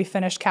this week. We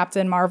finished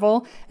Captain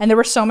Marvel. And there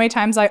were so many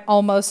times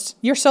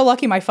you're so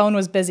lucky my phone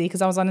was busy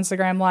because I was on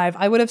Instagram Live.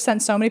 I would have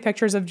sent so many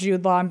pictures of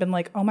Jude Law and been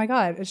like, oh my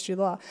God, it's Jude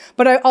Law.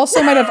 But I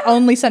also might have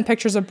only sent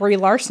pictures of Brie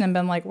Larson and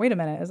been like, wait a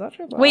minute, is that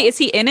Jude Law? Wait, is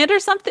he in it or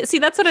something? See,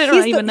 that's what I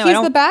don't even know.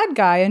 He's the bad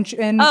guy in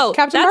Captain Marvel.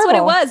 That's what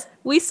it was.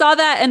 We saw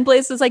that and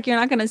Blaze was like, you're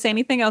not going to say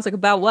anything. I was like,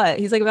 about what?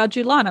 He's like, about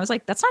Jude Law. And I was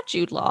like, that's not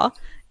Jude Law.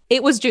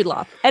 It was Jude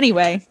Law.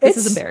 Anyway, this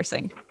is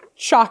embarrassing.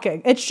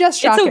 Shocking. It's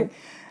just shocking.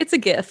 It's a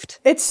gift.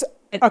 It's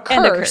a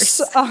curse.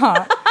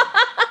 Uh-huh.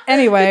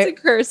 Anyway. It's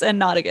a curse and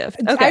not a gift.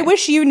 Okay. I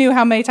wish you knew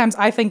how many times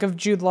I think of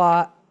Jude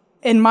Law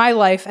in my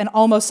life and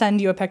almost send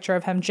you a picture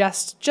of him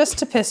just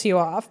to piss you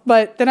off.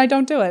 But then I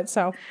don't do it.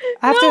 So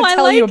I have to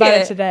tell you about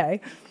it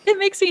today. It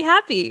makes me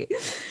happy.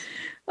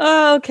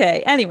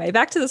 Okay. Anyway,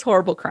 back to this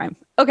horrible crime.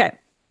 Okay.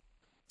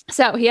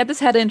 So he had this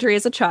head injury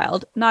as a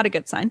child. Not a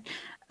good sign.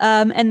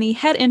 And the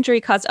head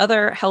injury caused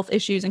other health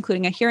issues,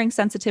 including a hearing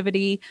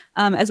sensitivity,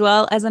 as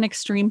well as an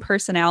extreme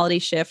personality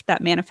shift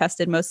that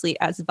manifested mostly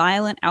as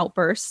violent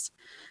outbursts.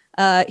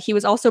 He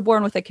was also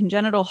born with a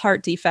congenital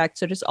heart defect,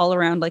 so just all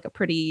around like a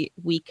pretty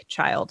weak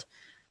child.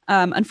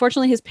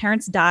 Unfortunately, his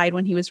parents died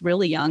when he was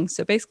really young.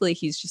 So basically,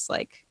 he's just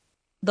like,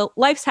 the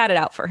life's had it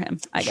out for him,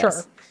 I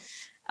guess.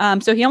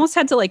 Sure. So he almost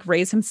had to like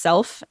raise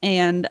himself.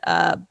 And,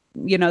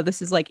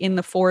 this is like in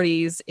the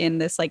 40s in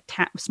this like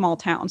small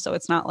town. So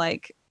it's not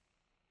like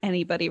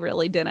anybody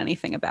really did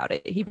anything about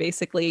it. He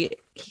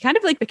kind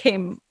of like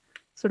became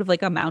sort of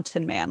like a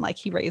mountain man. Like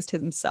he raised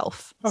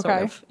himself.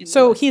 Okay.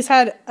 So he's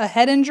had a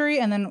head injury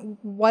and then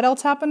what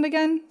else happened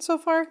again so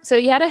far? So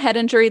he had a head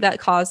injury that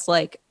caused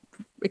like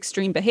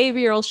extreme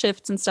behavioral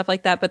shifts and stuff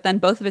like that. But then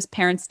both of his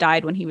parents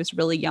died when he was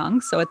really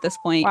young. So at this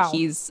point,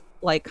 he's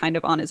like kind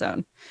of on his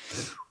own.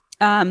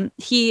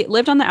 He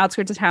lived on the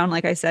outskirts of town,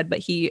 like I said, but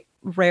he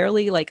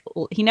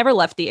he never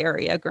left the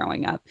area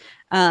growing up.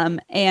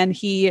 And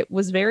he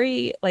was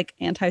very like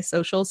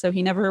antisocial. So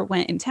he never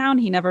went in town.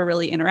 He never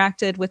really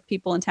interacted with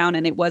people in town.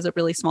 And it was a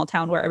really small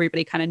town where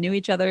everybody kind of knew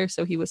each other.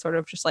 So he was sort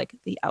of just like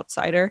the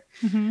outsider.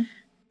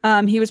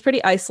 Mm-hmm. He was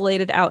pretty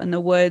isolated out in the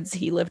woods.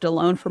 He lived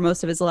alone for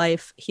most of his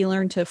life. He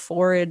learned to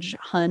forage,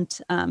 hunt,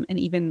 and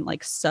even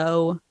like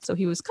sew. So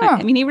he was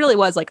he really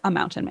was like a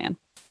mountain man.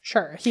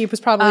 Sure. He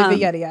was probably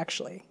the Yeti,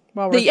 actually.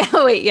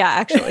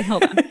 Actually,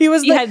 hold on. he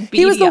was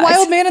the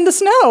wild man in the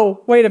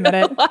snow. Wait a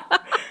minute.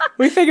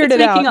 We figured it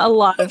out. It's making a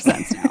lot of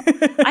sense now.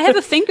 I have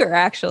a finger,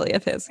 actually,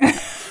 of his.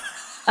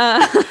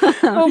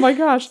 Oh, my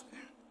gosh.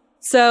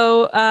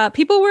 So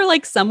people were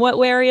like somewhat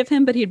wary of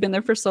him, but he'd been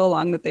there for so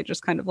long that they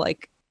just kind of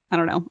like, I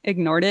don't know,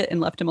 ignored it and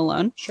left him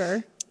alone.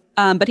 Sure.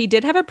 But he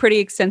did have a pretty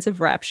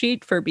extensive rap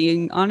sheet for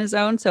being on his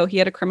own. So he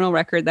had a criminal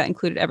record that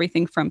included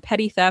everything from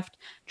petty theft,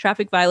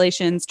 traffic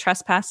violations,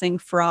 trespassing,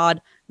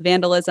 fraud,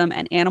 vandalism,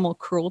 and animal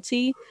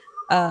cruelty,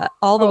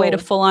 all the way to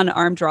full-on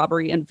armed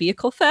robbery and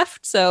vehicle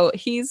theft. So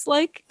he's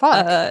like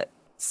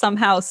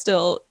somehow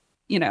still,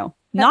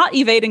 not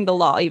evading the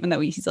law, even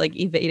though he's like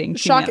evading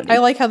humanity. I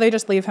like how they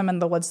just leave him in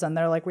the woods then.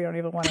 They're like, we don't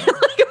even want to.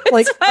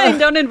 It's fine.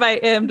 Don't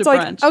invite him to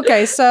brunch. Like,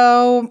 okay,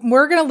 so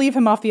we're going to leave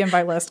him off the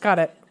invite list. Got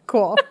it.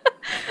 Cool.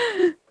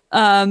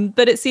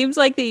 But it seemed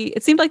like the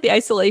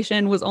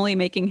isolation was only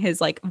making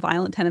his like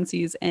violent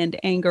tendencies and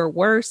anger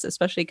worse,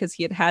 especially because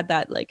he had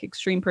that like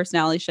extreme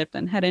personality shift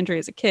and head injury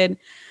as a kid.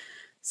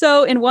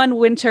 So in one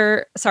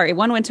winter in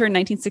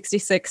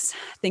 1966,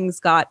 things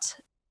got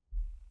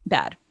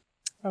bad.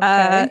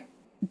 Okay.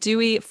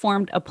 Dewey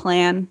formed a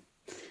plan.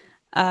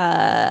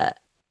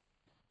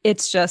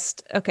 It's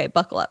just, okay,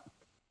 buckle up.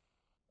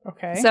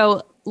 Okay.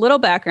 So little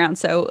background.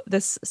 So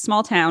this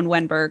small town,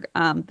 Wenberg,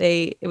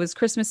 it was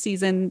Christmas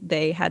season.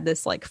 They had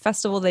this like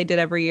festival they did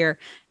every year,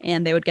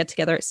 and they would get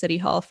together at City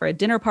Hall for a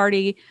dinner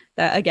party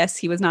that I guess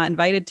he was not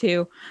invited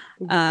to.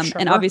 Sure.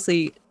 And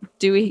obviously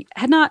Dewey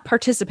had not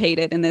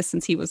participated in this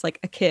since he was like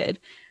a kid.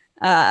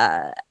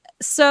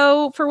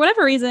 So for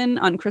whatever reason,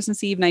 on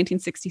Christmas Eve,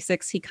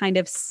 1966, he kind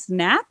of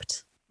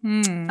snapped.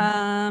 In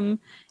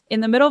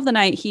the middle of the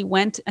night, he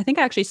went, I think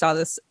I actually saw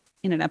this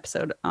in an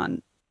episode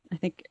on, I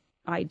think,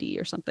 ID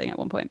or something at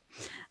one point.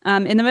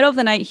 In the middle of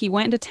the night, he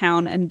went into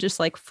town and just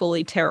like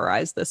fully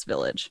terrorized this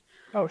village.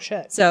 Oh,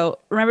 shit. So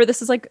remember,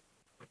 this is like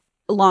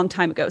a long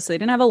time ago. So they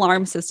didn't have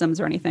alarm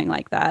systems or anything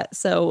like that.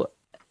 So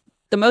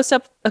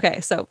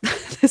so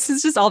this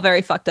is just all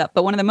very fucked up.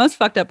 But one of the most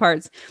fucked up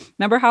parts,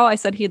 remember how I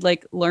said he'd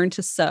like learned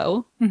to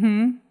sew?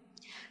 Mm-hmm.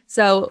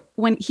 So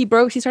when he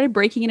started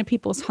breaking into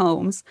people's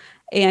homes,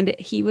 and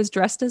he was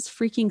dressed as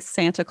freaking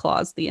Santa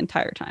Claus the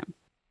entire time.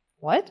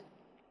 What?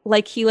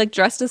 Like he like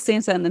dressed as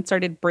Santa and then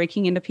started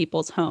breaking into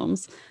people's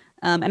homes.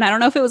 And I don't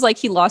know if it was like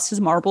he lost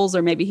his marbles,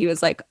 or maybe he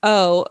was like,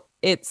 oh,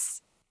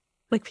 it's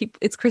like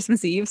it's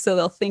Christmas Eve, so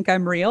they'll think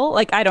I'm real.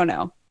 Like, I don't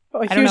know.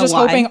 Like, he was just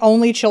hoping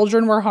only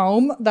children were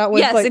home. That would,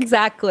 yes,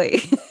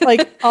 exactly.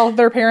 Like, all of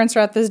their parents are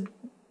at this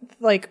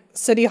like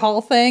city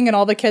hall thing, and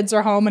all the kids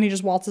are home, and he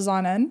just waltzes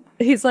on in.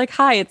 He's like,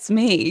 "Hi, it's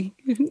me."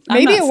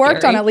 Maybe it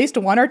worked on at least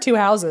 1 or 2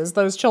 houses.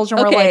 Those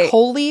children were like,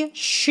 "Holy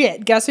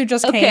shit! Guess who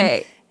just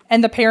came?"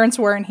 And the parents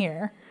weren't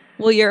here.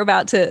 Well, you're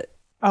about to.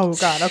 Oh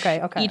God.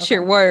 Okay. Eat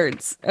your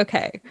words.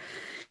 Okay.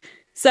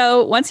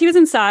 So once he was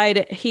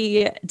inside,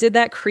 he did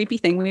that creepy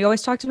thing we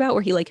always talked about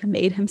where he like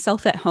made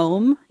himself at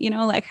home, you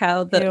know, like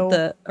how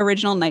the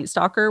original Night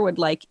Stalker would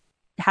like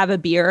have a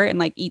beer and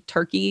like eat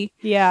turkey.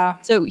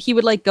 Yeah. So he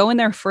would like go in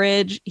their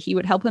fridge. He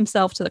would help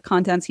himself to the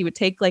contents. He would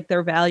take like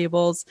their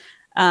valuables.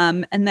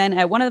 And then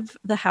at one of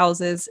the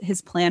houses,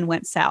 his plan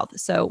went south.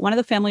 So one of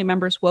the family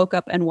members woke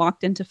up and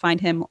walked in to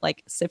find him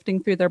like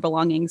sifting through their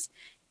belongings.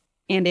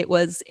 And it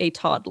was a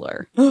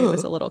toddler. It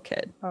was a little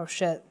kid. Oh,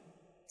 shit.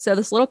 So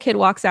this little kid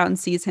walks out and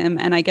sees him.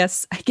 And I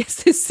guess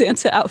his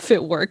Santa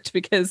outfit worked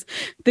because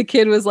the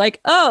kid was like,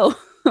 "Oh,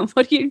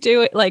 what are you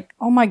doing?" Like,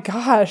 oh my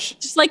gosh.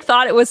 Just like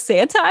thought it was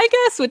Santa, I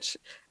guess, which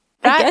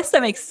I guess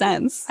that makes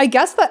sense. I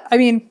guess that, I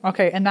mean,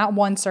 okay, in that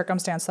one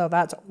circumstance, though,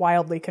 that's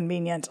wildly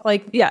convenient.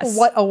 Like, yes.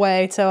 What a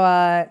way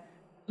to,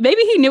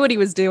 maybe he knew what he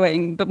was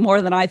doing, but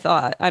more than I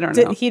thought. I don't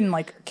know. He didn't,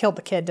 like, kill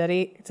the kid, did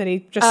he? Did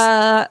he just,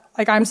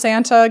 like, "I'm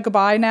Santa,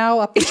 goodbye now,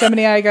 up the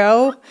chimney I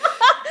go"?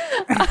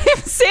 "I'm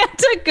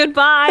Santa,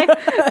 goodbye."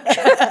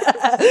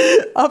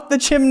 Up the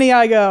chimney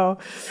I go.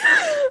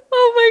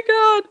 Oh, my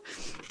God.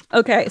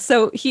 Okay,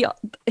 so he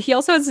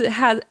also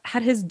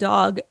had his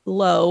dog,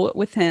 Lo,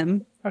 with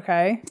him.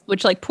 Okay.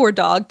 Which, like, poor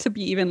dog to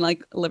be even,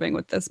 like, living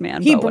with this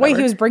man. He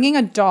was bringing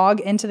a dog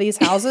into these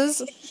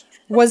houses?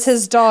 Was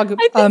his dog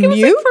a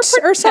mute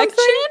or something?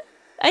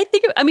 I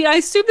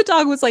assume the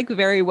dog was like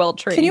very well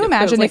trained. Can you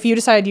imagine if you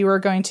decided you were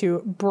going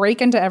to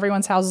break into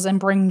everyone's houses and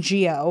bring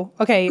Geo?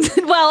 Okay.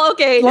 Well,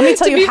 okay. Let me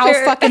tell you how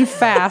fucking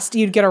fast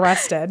you'd get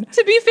arrested.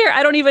 To be fair,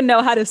 I don't even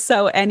know how to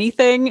sew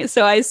anything.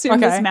 So I assume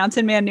this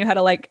mountain man knew how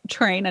to like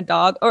train a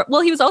dog. Or,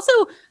 well, he was also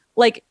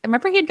like, I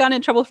remember he had gotten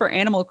in trouble for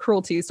animal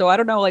cruelty. So I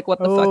don't know like what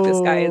the fuck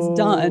this guy has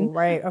done.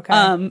 Right.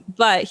 Okay.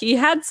 But he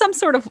had some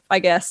sort of, I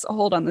guess,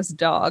 hold on this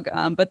dog.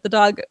 But the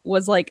dog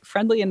was like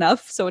friendly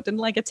enough so it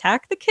didn't like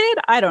attack the kid.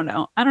 I don't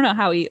know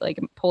how he like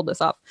pulled this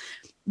off.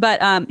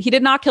 But he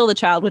did not kill the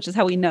child, which is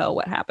how we know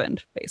what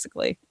happened,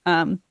 basically.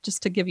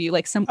 Just to give you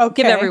like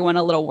give everyone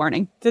a little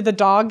warning. Did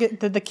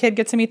the kid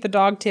get to meet the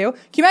dog too?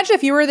 Can you imagine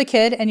if you were the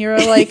kid and you were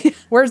like,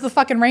 "Where's the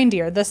fucking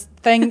reindeer? This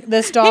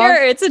dog?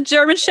 Here, it's a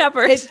German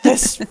Shepherd."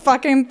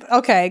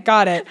 Okay,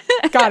 got it.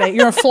 You're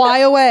gonna fly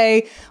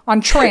away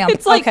on tramp.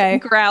 It's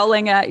like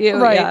growling at you.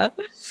 Right.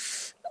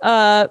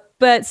 Yeah.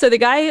 But so the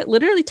guy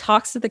literally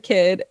talks to the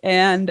kid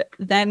and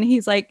then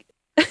he's like,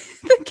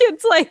 the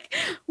kid's like,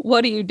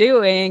 "What are you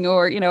doing?"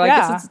 Or, I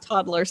guess it's a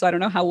toddler, so I don't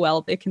know how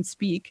well they can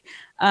speak.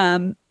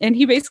 And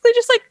he basically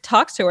just like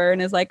talks to her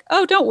and is like,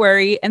 "Oh, don't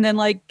worry." And then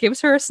like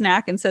gives her a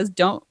snack and says,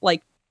 don't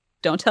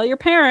tell your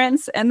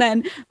parents. And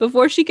then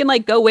before she can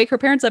like go wake her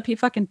parents up, he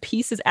fucking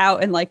pieces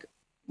out and like,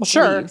 well,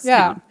 sure. Yeah.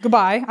 Town.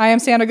 Goodbye. I am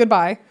Santa.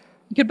 Goodbye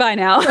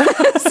now.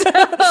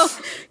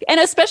 And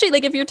especially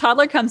like if your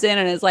toddler comes in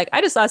and is like, "I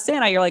just saw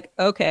Santa," you're like,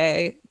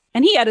 okay.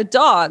 And he had a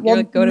dog. Well,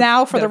 like,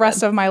 for the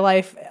rest of my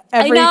life,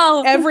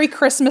 every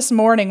Christmas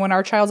morning when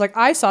our child's like,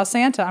 "I saw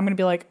Santa," I'm going to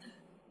be like,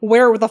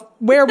 where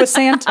was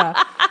Santa?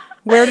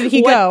 Where did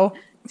he go?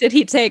 Did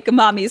he take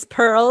mommy's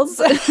pearls?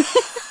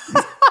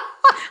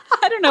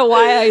 I don't know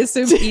why I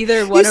assumed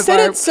either one of our... You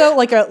said it so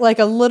like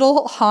a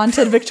little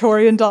haunted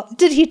Victorian doll.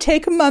 Did he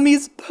take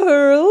mommy's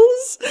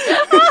pearls?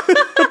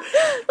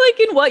 Like,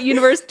 in what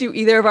universe do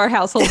either of our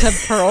households have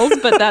pearls?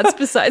 But that's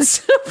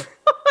besides the point.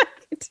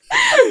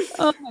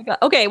 Oh my God.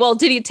 Okay, well,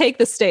 did he take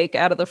the steak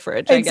out of the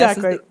fridge? I guess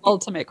is the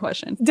ultimate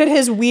question. Did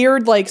his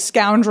weird like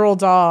scoundrel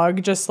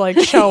dog just like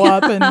show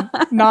up and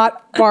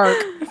not bark?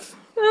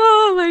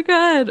 Oh my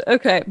God.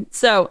 Okay.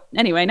 So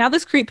anyway, now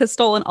this creep has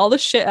stolen all the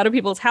shit out of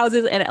people's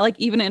houses and like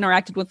even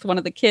interacted with one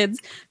of the kids.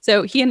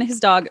 So he and his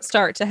dog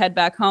start to head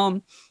back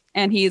home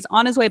and he's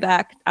on his way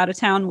back out of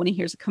town when he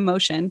hears a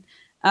commotion.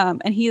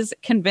 And he's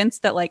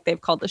convinced that like they've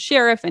called the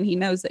sheriff and he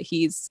knows that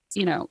he's,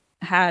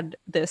 had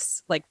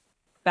this like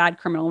bad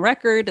criminal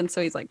record. And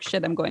so he's like,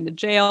 shit, I'm going to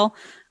jail.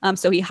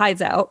 So he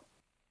hides out.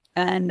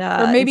 And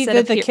or maybe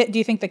did the kid? Do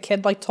you think the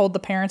kid like told the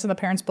parents and the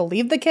parents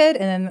believed the kid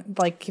and then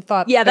like he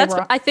thought? Yeah,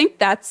 I think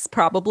that's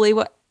probably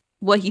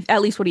what he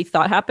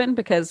thought happened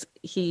because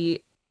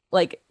he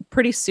like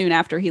pretty soon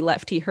after he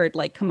left he heard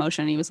like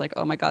commotion and he was like,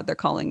 oh my God, they're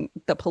calling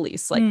the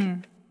police. Like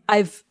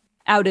I've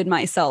outed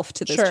myself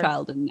to this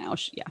child and now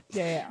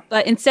yeah.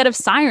 But instead of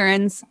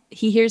sirens,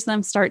 he hears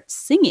them start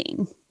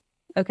singing.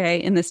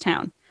 Okay, in this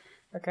town.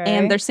 Okay.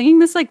 And they're singing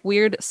this like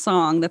weird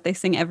song that they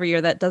sing every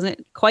year that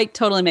doesn't quite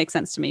totally make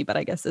sense to me, but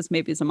I guess this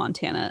maybe is a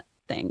Montana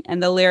thing.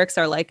 And the lyrics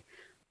are like,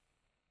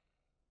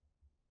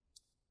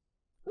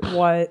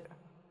 what?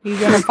 You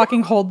gonna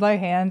fucking hold my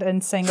hand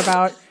and sing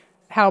about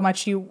how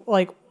much you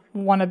like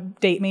want to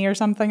date me or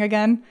something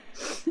again?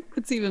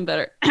 It's even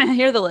better.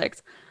 Here are the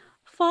lyrics.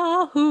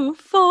 Fahu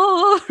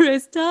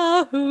forest,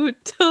 ahu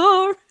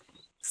Taurus,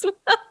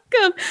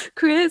 welcome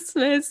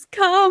Christmas,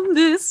 come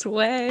this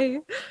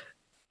way.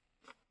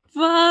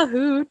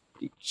 Fahu.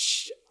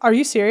 Are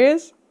you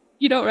serious?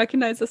 You don't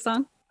recognize the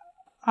song?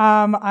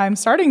 I'm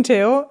starting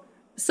to.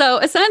 So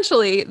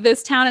essentially,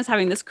 this town is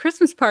having this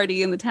Christmas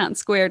party in the town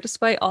square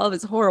despite all of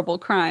his horrible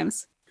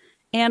crimes.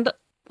 And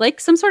like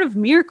some sort of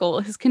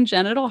miracle, his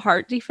congenital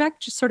heart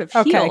defect just sort of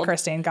healed. Okay,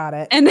 Christine, got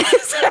it. And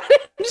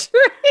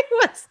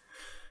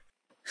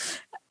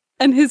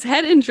his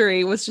head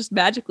injury was just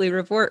magically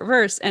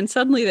reversed, and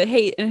suddenly the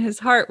hate in his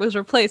heart was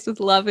replaced with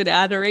love and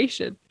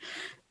adoration.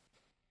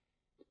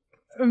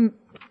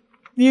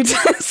 You did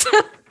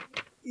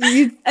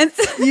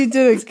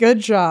a good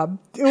job.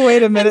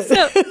 Wait a minute.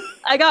 So,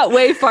 I got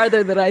way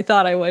farther than I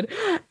thought I would.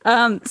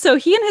 So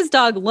he and his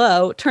dog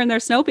Lo turn their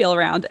snowmobile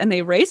around and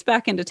they race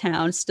back into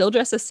town, still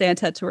dressed as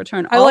Santa, to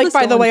return all the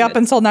by the way, up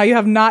until now, you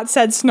have not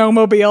said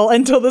snowmobile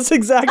until this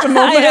exact moment.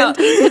 I know.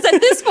 Because at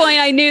this point,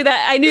 I knew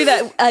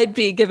that I'd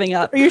be giving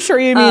up. Are you sure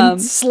you mean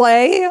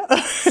sleigh?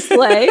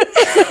 Sleigh.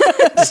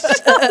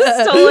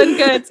 Stolen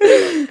goods.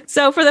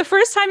 So for the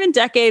first time in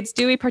decades,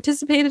 Dewey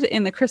participated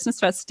in the Christmas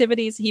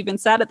festivities. He even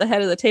sat at the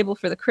head of the table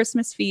for the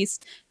Christmas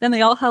feast. Then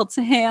they all held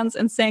hands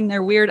and sang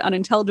their weird,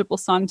 unintelligible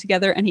song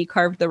together, and he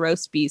carved the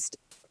roast beast.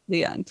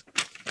 The end.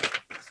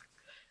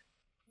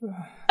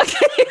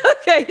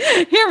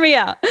 Okay, hear me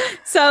out.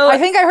 So I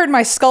think I heard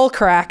my skull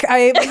crack.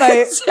 What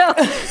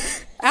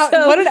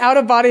an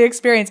out-of-body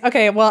experience.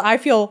 Okay, well, I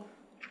feel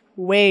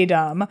way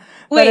dumb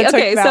that it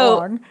took that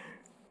long.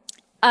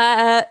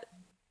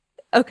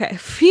 Okay,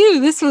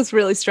 phew, this was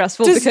really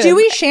stressful. Does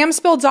Dewey Sham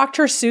spell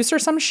Dr. Seuss or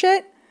some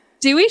shit?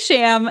 Dewey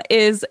Sham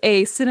is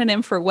a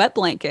synonym for wet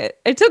blanket.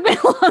 It took me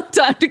a long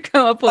time to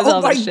come up with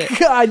all this shit. Oh my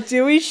God,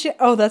 Dewey Sham.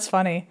 Oh, that's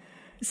funny.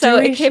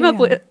 So Dewey came up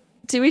with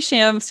Dewey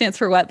Sham stands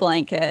for wet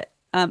blanket.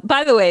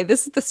 By the way,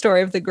 this is the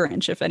story of the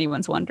Grinch, if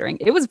anyone's wondering.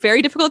 It was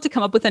very difficult to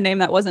come up with a name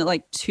that wasn't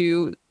like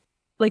too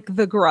like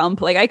the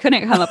Grump. Like I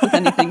couldn't come up with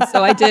anything.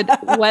 So I did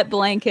wet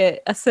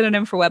blanket, a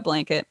synonym for wet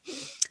blanket.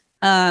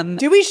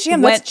 Dewey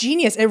Sham, that's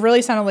genius. It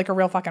really sounded like a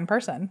real fucking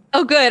person.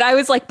 Oh, good. I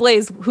was like,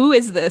 Blaze, who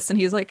is this? And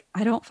he was like,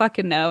 I don't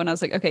fucking know. And I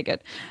was like, okay,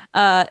 good.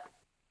 The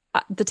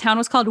town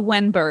was called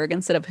Wenberg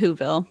instead of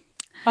Whoville.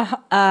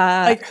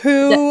 Like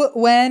who,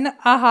 when,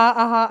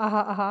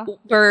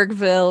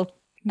 Bergville.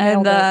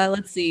 And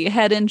let's see,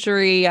 head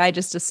injury. I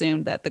just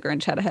assumed that the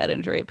Grinch had a head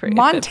injury.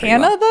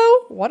 Montana,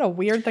 though? What a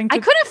weird thing to I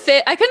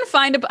couldn't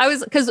find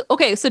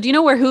it. So do you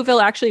know where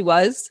Whoville actually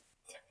was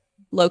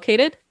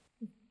located?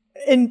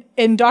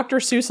 In Dr.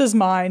 Seuss's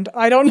mind.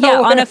 I don't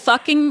know. Yeah, on a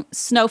fucking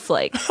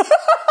snowflake.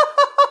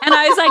 And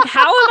I was like,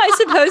 how am I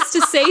supposed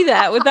to say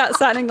that without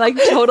sounding like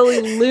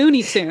totally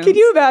Looney Tunes? Can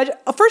you imagine?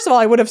 First of all,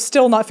 I would have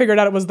still not figured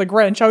out it was the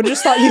Grinch. I would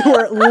just thought you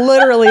were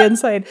literally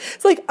insane.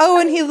 It's like,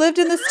 oh, and he lived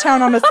in this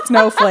town on a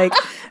snowflake.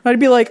 And I'd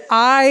be like,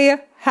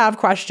 I have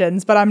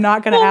questions, but I'm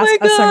not going to ask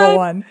a single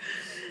one.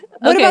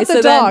 What about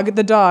the dog?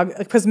 The dog,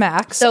 because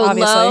Max, so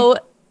obviously. Lo,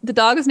 the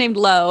dog is named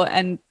Lo,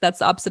 and that's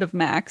the opposite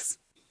Max.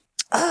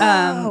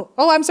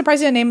 I'm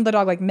surprised you didn't name the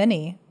dog like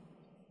Minnie.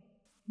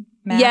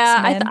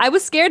 Max, I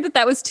was scared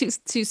that was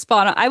too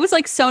spot on. I was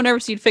like so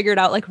nervous you'd figure it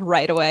out like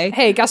right away.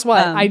 Hey, guess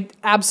what? I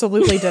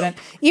absolutely didn't.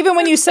 Even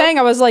when you sang,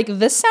 I was like,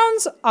 this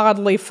sounds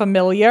oddly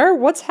familiar.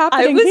 What's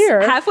happening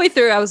here? Halfway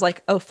through, I was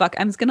like, oh fuck,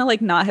 I'm just gonna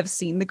like not have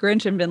seen the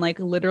Grinch and been like,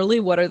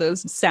 literally, what are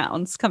those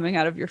sounds coming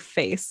out of your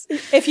face?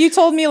 If you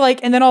told me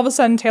like, and then all of a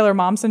sudden Taylor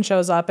Momsen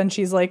shows up and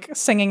she's like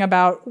singing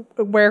about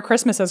where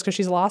Christmas is because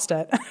she's lost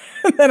it,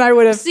 then I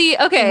would have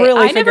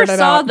really I never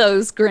saw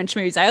those Grinch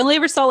movies. I only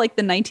ever saw like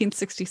the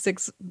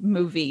 1966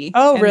 movie.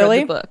 Oh,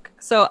 really? The book.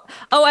 So,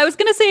 I was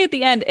gonna say at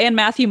the end, and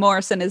Matthew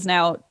Morrison is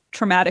now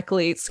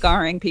traumatically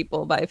scarring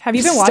people by. Have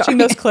you been watching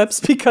those clips?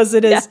 Because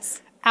it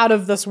is out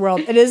of this world.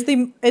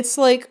 It's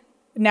like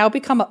now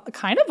become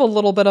kind of a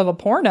little bit of a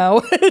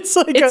porno. It's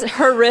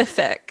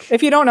horrific.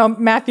 If you don't know,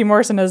 Matthew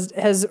Morrison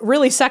has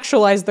really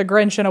sexualized the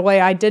Grinch in a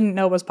way I didn't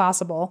know was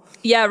possible.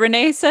 Yeah,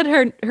 Renee said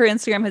her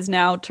Instagram has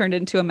now turned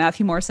into a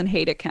Matthew Morrison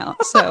hate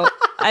account. So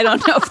I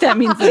don't know if that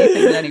means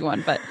anything to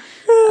anyone, but.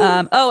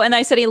 And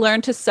I said he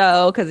learned to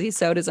sew because he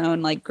sewed his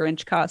own like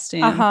Grinch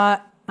costume.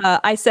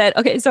 I said,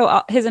 okay,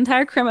 so his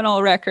entire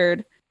criminal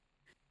record,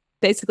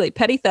 basically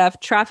petty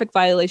theft, traffic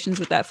violations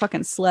with that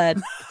fucking sled,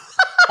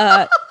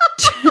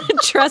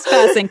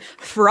 trespassing,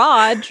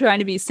 fraud, trying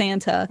to be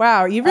Santa.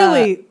 Wow, you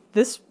really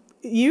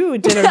you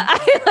did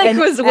I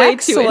was way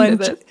too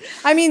into this.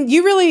 I mean,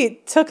 you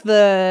really took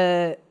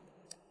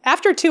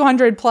after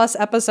 200 plus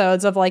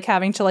episodes of like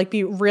having to like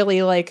be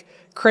really like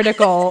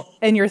critical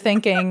in your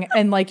thinking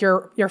and like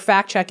your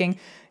fact checking.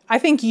 I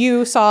think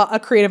you saw a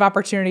creative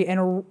opportunity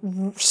and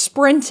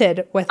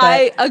sprinted with it.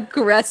 I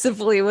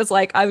aggressively was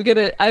like, I'm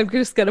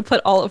just gonna put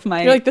all of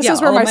my. You're like, this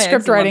is where my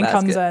script writing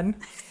comes in.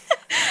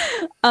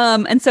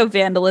 And so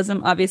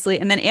vandalism, obviously,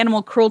 and then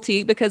animal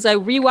cruelty, because I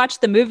rewatched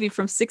the movie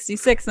from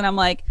 '66 and I'm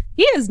like,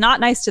 He is not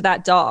nice to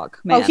that dog,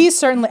 man. Oh, he's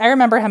certainly, I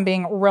remember him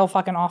being real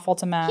fucking awful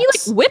to Max. He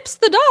like whips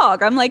the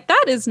dog. I'm like,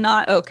 that is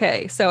not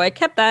okay. So I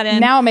kept that in.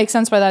 Now it makes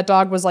sense why that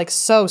dog was like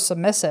so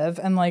submissive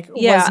and like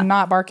was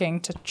not barking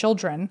to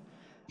children.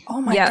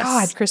 Oh my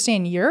God,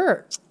 Christine,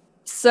 you're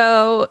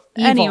so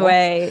evil.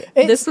 Anyway,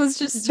 this was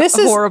just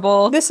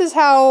horrible. This is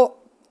how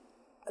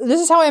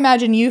I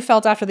imagine you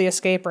felt after the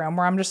escape room,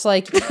 where I'm just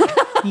like,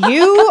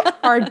 you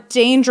are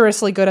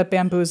dangerously good at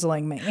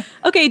bamboozling me.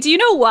 Okay, do you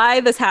know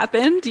why this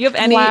happened? Do you have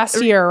any... Last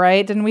year,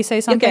 right? Didn't we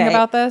say something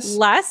about this?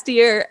 Last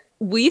year,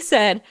 we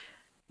said,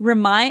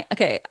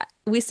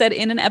 we said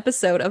in an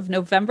episode of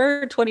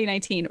November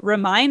 2019,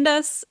 remind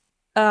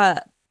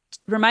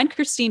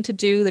Christine to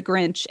do the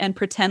Grinch and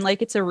pretend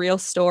like it's a real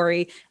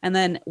story. And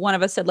then one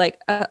of us said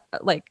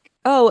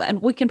oh,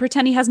 and we can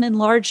pretend he has an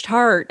enlarged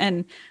heart.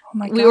 And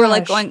we were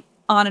like going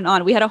on and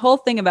on. We had a whole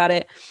thing about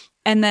it.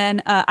 And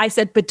then I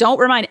said, but don't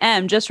remind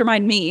M, just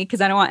remind me,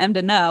 because I don't want M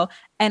to know.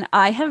 And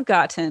I have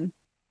gotten,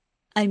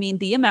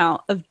 the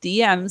amount of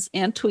DMs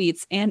and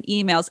tweets and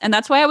emails. And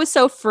that's why I was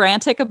so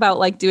frantic about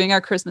like doing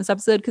our Christmas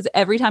episode, because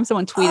every time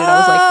someone tweeted, I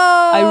was like,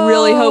 I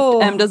really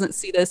hope M doesn't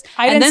see this.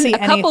 And then a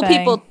couple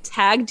people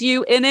tagged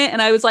you in it.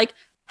 And I was like,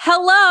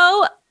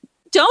 hello,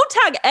 don't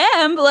tag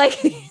M.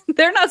 Like,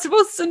 they're not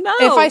supposed to know.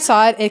 If I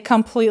saw it, it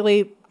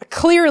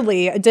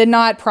clearly did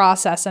not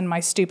process in my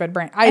stupid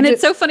brain.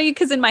 It's so funny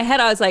because in my head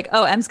I was like,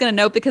 oh, Em's gonna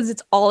know, because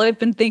it's all I've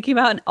been thinking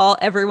about and all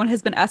everyone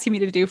has been asking me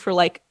to do for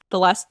like the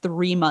last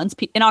 3 months.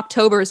 In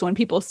October is when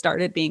people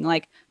started being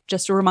like,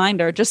 just a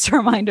reminder.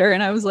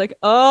 And I was like,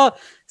 oh,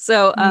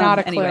 so not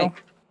a anyway. Clue.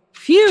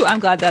 Phew, I'm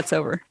glad that's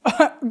over.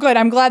 Good.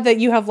 I'm glad that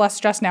you have less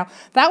stress now.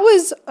 That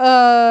was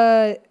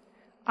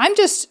I'm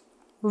just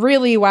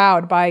really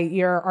wowed by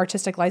your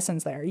artistic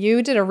license there.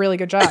 You did a really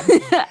good job.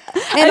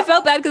 I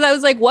felt bad because I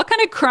was like, what kind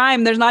of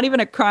crime? There's not even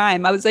a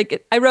crime. I was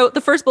like, I wrote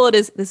the first bullet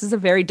is, this is a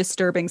very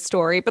disturbing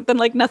story, but then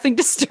like nothing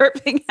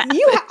disturbing happened.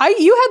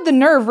 You had the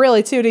nerve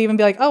really too to even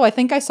be like, oh, I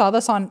think I saw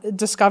this on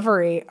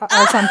Discovery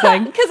or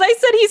something. Because I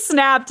said he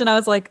snapped and I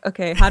was like,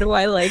 okay, how do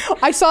I like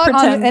I saw it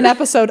on an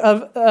episode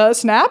of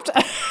Snapped.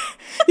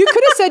 You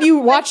could have said you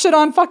watched it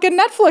on fucking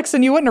Netflix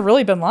and you wouldn't have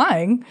really been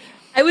lying.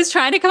 I was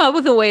trying to come up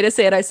with a way to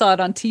say it. I saw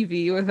it on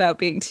TV without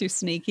being too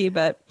sneaky,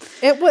 but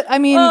it would. I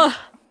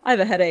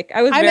have a headache.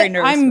 I was very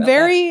nervous. I'm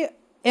very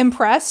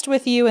impressed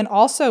with you, and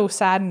also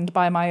saddened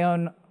by my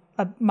own.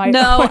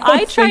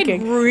 I tried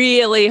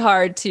really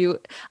hard to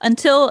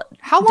until.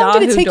 How long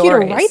did it take you to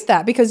write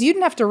that? Because you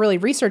didn't have to really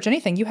research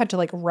anything. You had to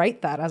like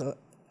write that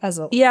as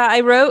a. Yeah,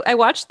 I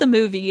watched the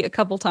movie a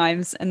couple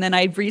times, and then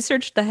I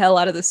researched the hell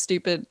out of the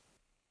stupid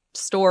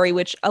story,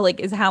 which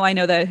like is how I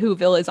know that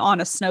Whoville is on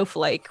a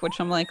snowflake, which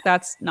I'm like,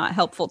 that's not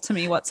helpful to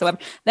me whatsoever.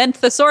 Then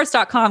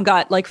thesaurus.com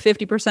got like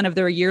 50% of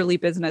their yearly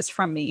business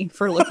from me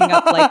for looking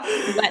up like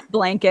wet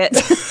blanket.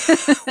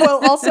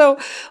 Well, also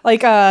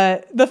like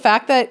the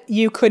fact that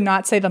you could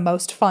not say the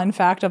most fun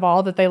fact of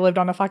all, that they lived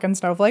on a fucking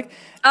snowflake.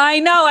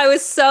 I know, I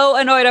was so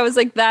annoyed. I was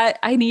like, that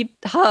I need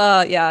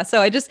yeah. So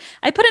I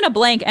put in a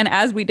blank, and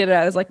as we did it,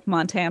 I was like,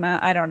 Montana.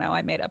 I don't know.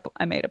 I made up a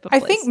place. I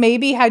think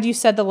maybe had you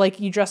said that like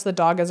you dressed the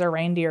dog as a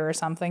reindeer or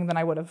something, then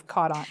I would have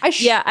caught on.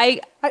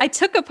 I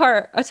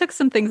took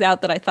some things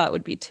out that I thought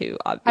would be too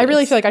obvious. I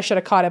really feel like I should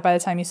have caught it by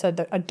the time you said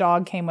that a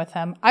dog came with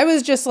him. I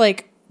was just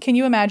like, can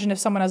you imagine if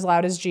someone as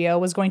loud as Gio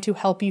was going to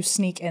help you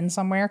sneak in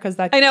somewhere? Because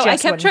that I know. I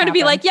kept trying to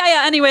be like,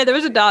 yeah. Anyway, there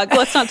was a dog.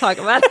 Let's not talk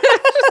about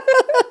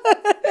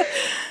it.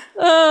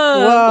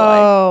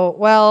 Oh,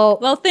 whoa.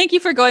 Well, thank you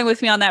for going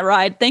with me on that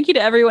ride. Thank you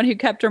to everyone who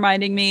kept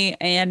reminding me.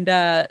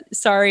 And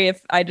sorry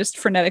if I just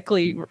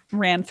frenetically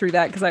ran through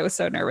that because I was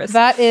so nervous.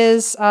 That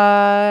is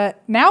now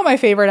my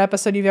favorite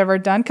episode you've ever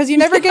done, because you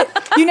never get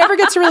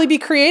to really be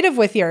creative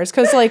with yours.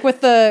 Because like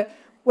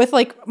with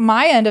like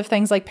my end of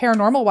things, like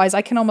paranormal wise,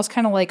 I can almost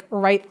kind of like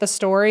write the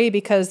story,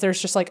 because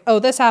there's just like, oh,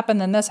 this happened,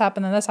 then this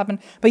happened, then this happened.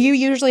 But you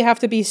usually have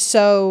to be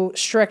so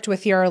strict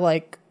with your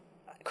like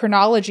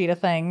chronology to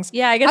things.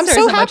 Yeah, I guess I'm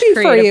so happy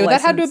for you.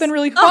 That had to have been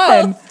really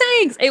fun. Oh,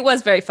 thanks. It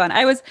was very fun.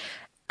 I was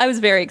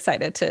very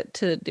excited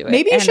to do it.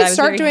 Maybe you should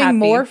start doing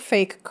more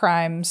fake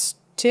crimes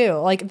too,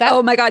 like that.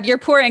 Oh my God, your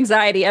poor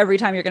anxiety every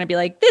time you're going to be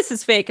like, this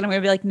is fake, and I'm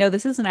going to be like, no,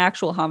 this is an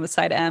actual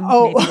homicide. Maybe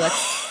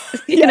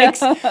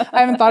Yikes. I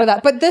haven't thought of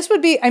that, but this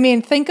would be. I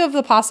mean, think of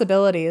the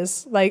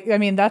possibilities. Like, I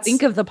mean,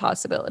 think of the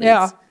possibilities.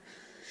 Yeah.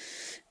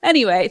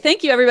 Anyway,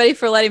 thank you everybody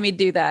for letting me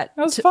do that.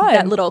 That was fun.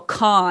 That little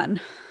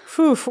con.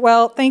 Whew,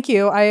 well, thank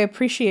you. I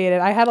appreciate it.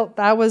 I had a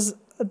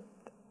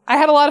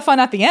lot of fun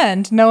at the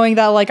end, knowing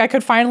that like I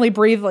could finally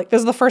breathe. Like, this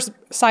is the first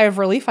sigh of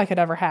relief I could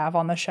ever have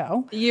on the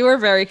show. You were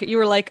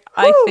like,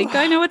 I think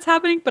I know what's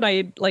happening, but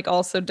I like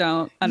also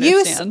don't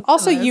understand.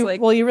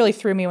 You really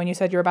threw me when you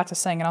said you were about to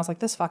sing, and I was like,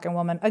 this fucking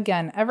woman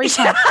again every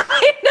time.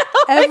 I know.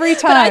 Every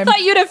time. But I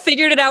thought you'd have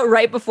figured it out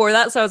right before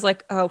that, so I was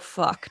like, oh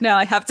fuck, now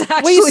I have to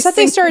actually. Well, you said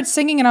they started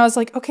singing, and I was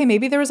like, okay,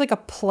 maybe there was like a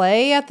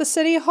play at the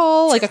city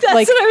hall, like that's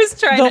what I was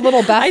trying. The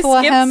little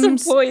Bethlehem I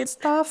skipped some points.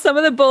 Stuff. Some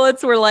of the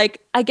bullets were like,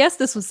 I guess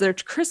this was their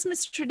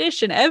Christmas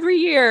tradition every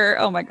year.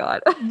 Oh my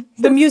God,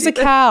 the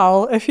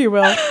musicale, if you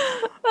will.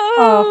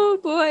 Oh,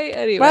 boy.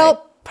 Anyway.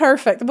 Well,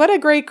 perfect. What a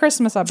great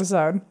Christmas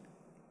episode.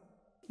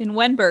 In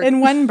Wenberg.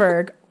 In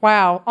Wenberg.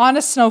 Wow. On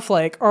a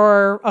snowflake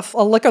or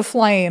a lick of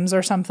flames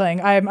or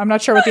something. I'm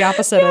not sure what the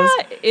opposite is.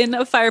 In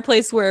a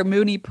fireplace where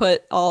Mooney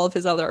put all of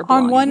his other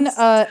belongings.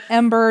 On one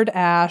embered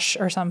ash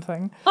or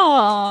something.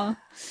 Aw.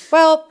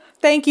 Well,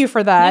 thank you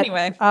for that.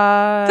 Anyway.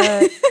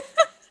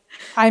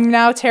 I'm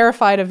now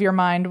terrified of your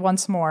mind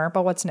once more,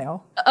 but what's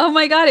new? Oh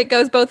my God, it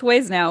goes both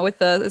ways now with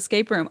the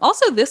escape room.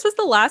 Also, this was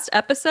the last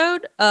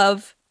episode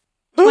of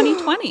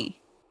 2020.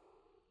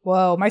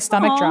 Whoa, my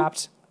stomach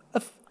dropped.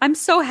 I'm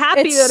so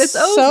happy that it's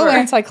over. So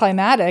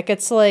anticlimactic.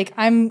 It's like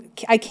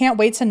I can't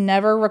wait to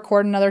never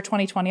record another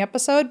 2020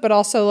 episode, but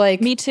also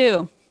like me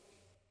too.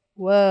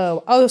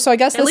 Whoa. Oh, so I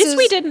guess at least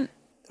we didn't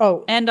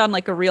end on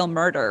like a real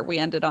murder. We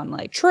ended on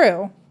like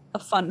true.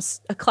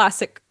 A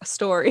classic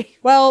story.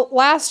 Well,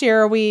 last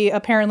year we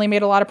apparently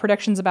made a lot of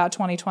predictions about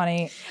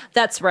 2020.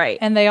 That's right.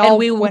 And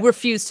we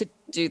refused to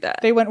do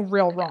that. They went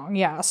real wrong.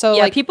 Yeah. So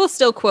yeah, people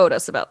still quote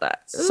us about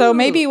that. So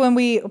maybe when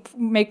we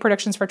make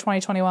predictions for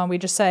 2021, we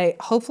just say,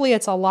 hopefully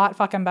it's a lot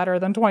fucking better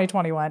than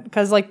 2021.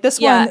 Because like this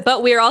one. Yeah,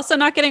 but we're also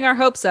not getting our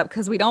hopes up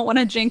because we don't want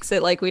to jinx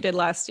it like we did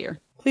last year.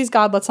 Please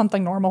God, let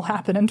something normal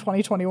happen in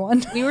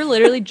 2021. We were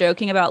literally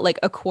joking about like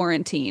a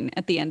quarantine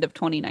at the end of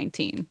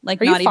 2019.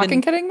 Like, are you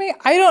fucking kidding me?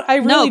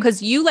 No,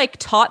 because you like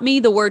taught me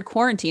the word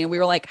quarantine. And we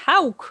were like,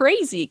 how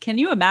crazy? Can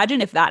you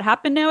imagine if that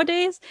happened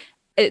nowadays?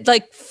 It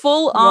like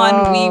full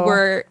on.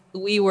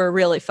 We were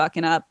really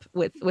fucking up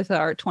with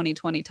our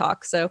 2020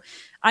 talk. So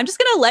I'm just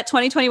gonna let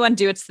 2021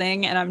 do its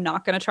thing, and I'm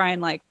not gonna try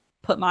and like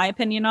put my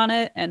opinion on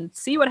it and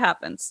see what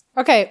happens.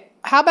 Okay,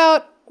 how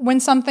about when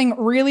something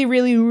really,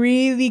 really,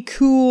 really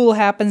cool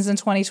happens in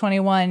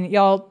 2021,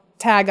 y'all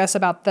tag us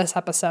about this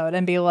episode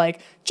and be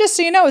like, just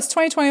so you know, it's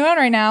 2021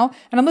 right now,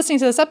 and I'm listening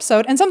to this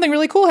episode, and something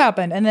really cool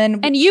happened.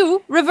 And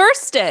you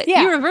reversed it.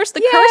 Yeah. You reversed the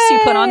curse you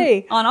put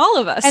on all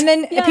of us. And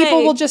then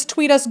people will just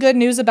tweet us good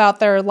news about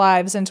their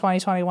lives in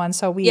 2021.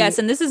 So yes,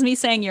 and this is me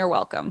saying you're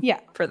welcome.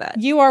 For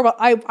that. You are.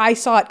 I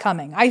saw it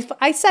coming.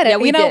 I said it. Yeah,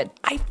 we did.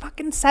 I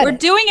fucking said it. We're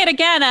doing it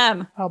again,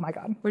 Em. Oh my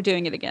God. We're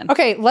doing it again.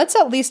 Okay, let's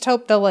at least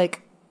hope that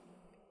like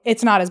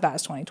it's not as bad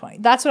as 2020.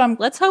 That's what I'm.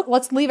 Let's hope.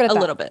 Let's leave it at a that.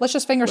 little bit. Let's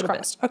just fingers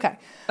crossed. Okay.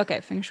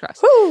 Okay, fingers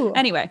crossed. Whew.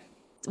 Anyway,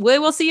 we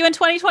will see you in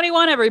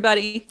 2021,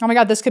 everybody. Oh my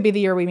God, this could be the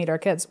year we meet our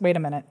kids. Wait a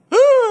minute.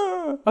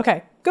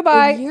 Okay,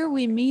 goodbye. The year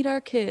we meet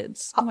our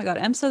kids. Oh my God,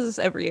 Em says this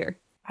every year.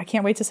 I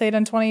can't wait to say it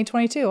in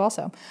 2022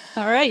 also.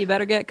 All right, you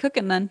better get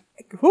cooking then.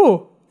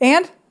 Ooh,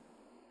 and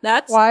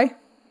that's why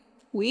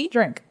we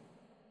drink.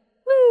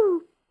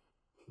 Woo.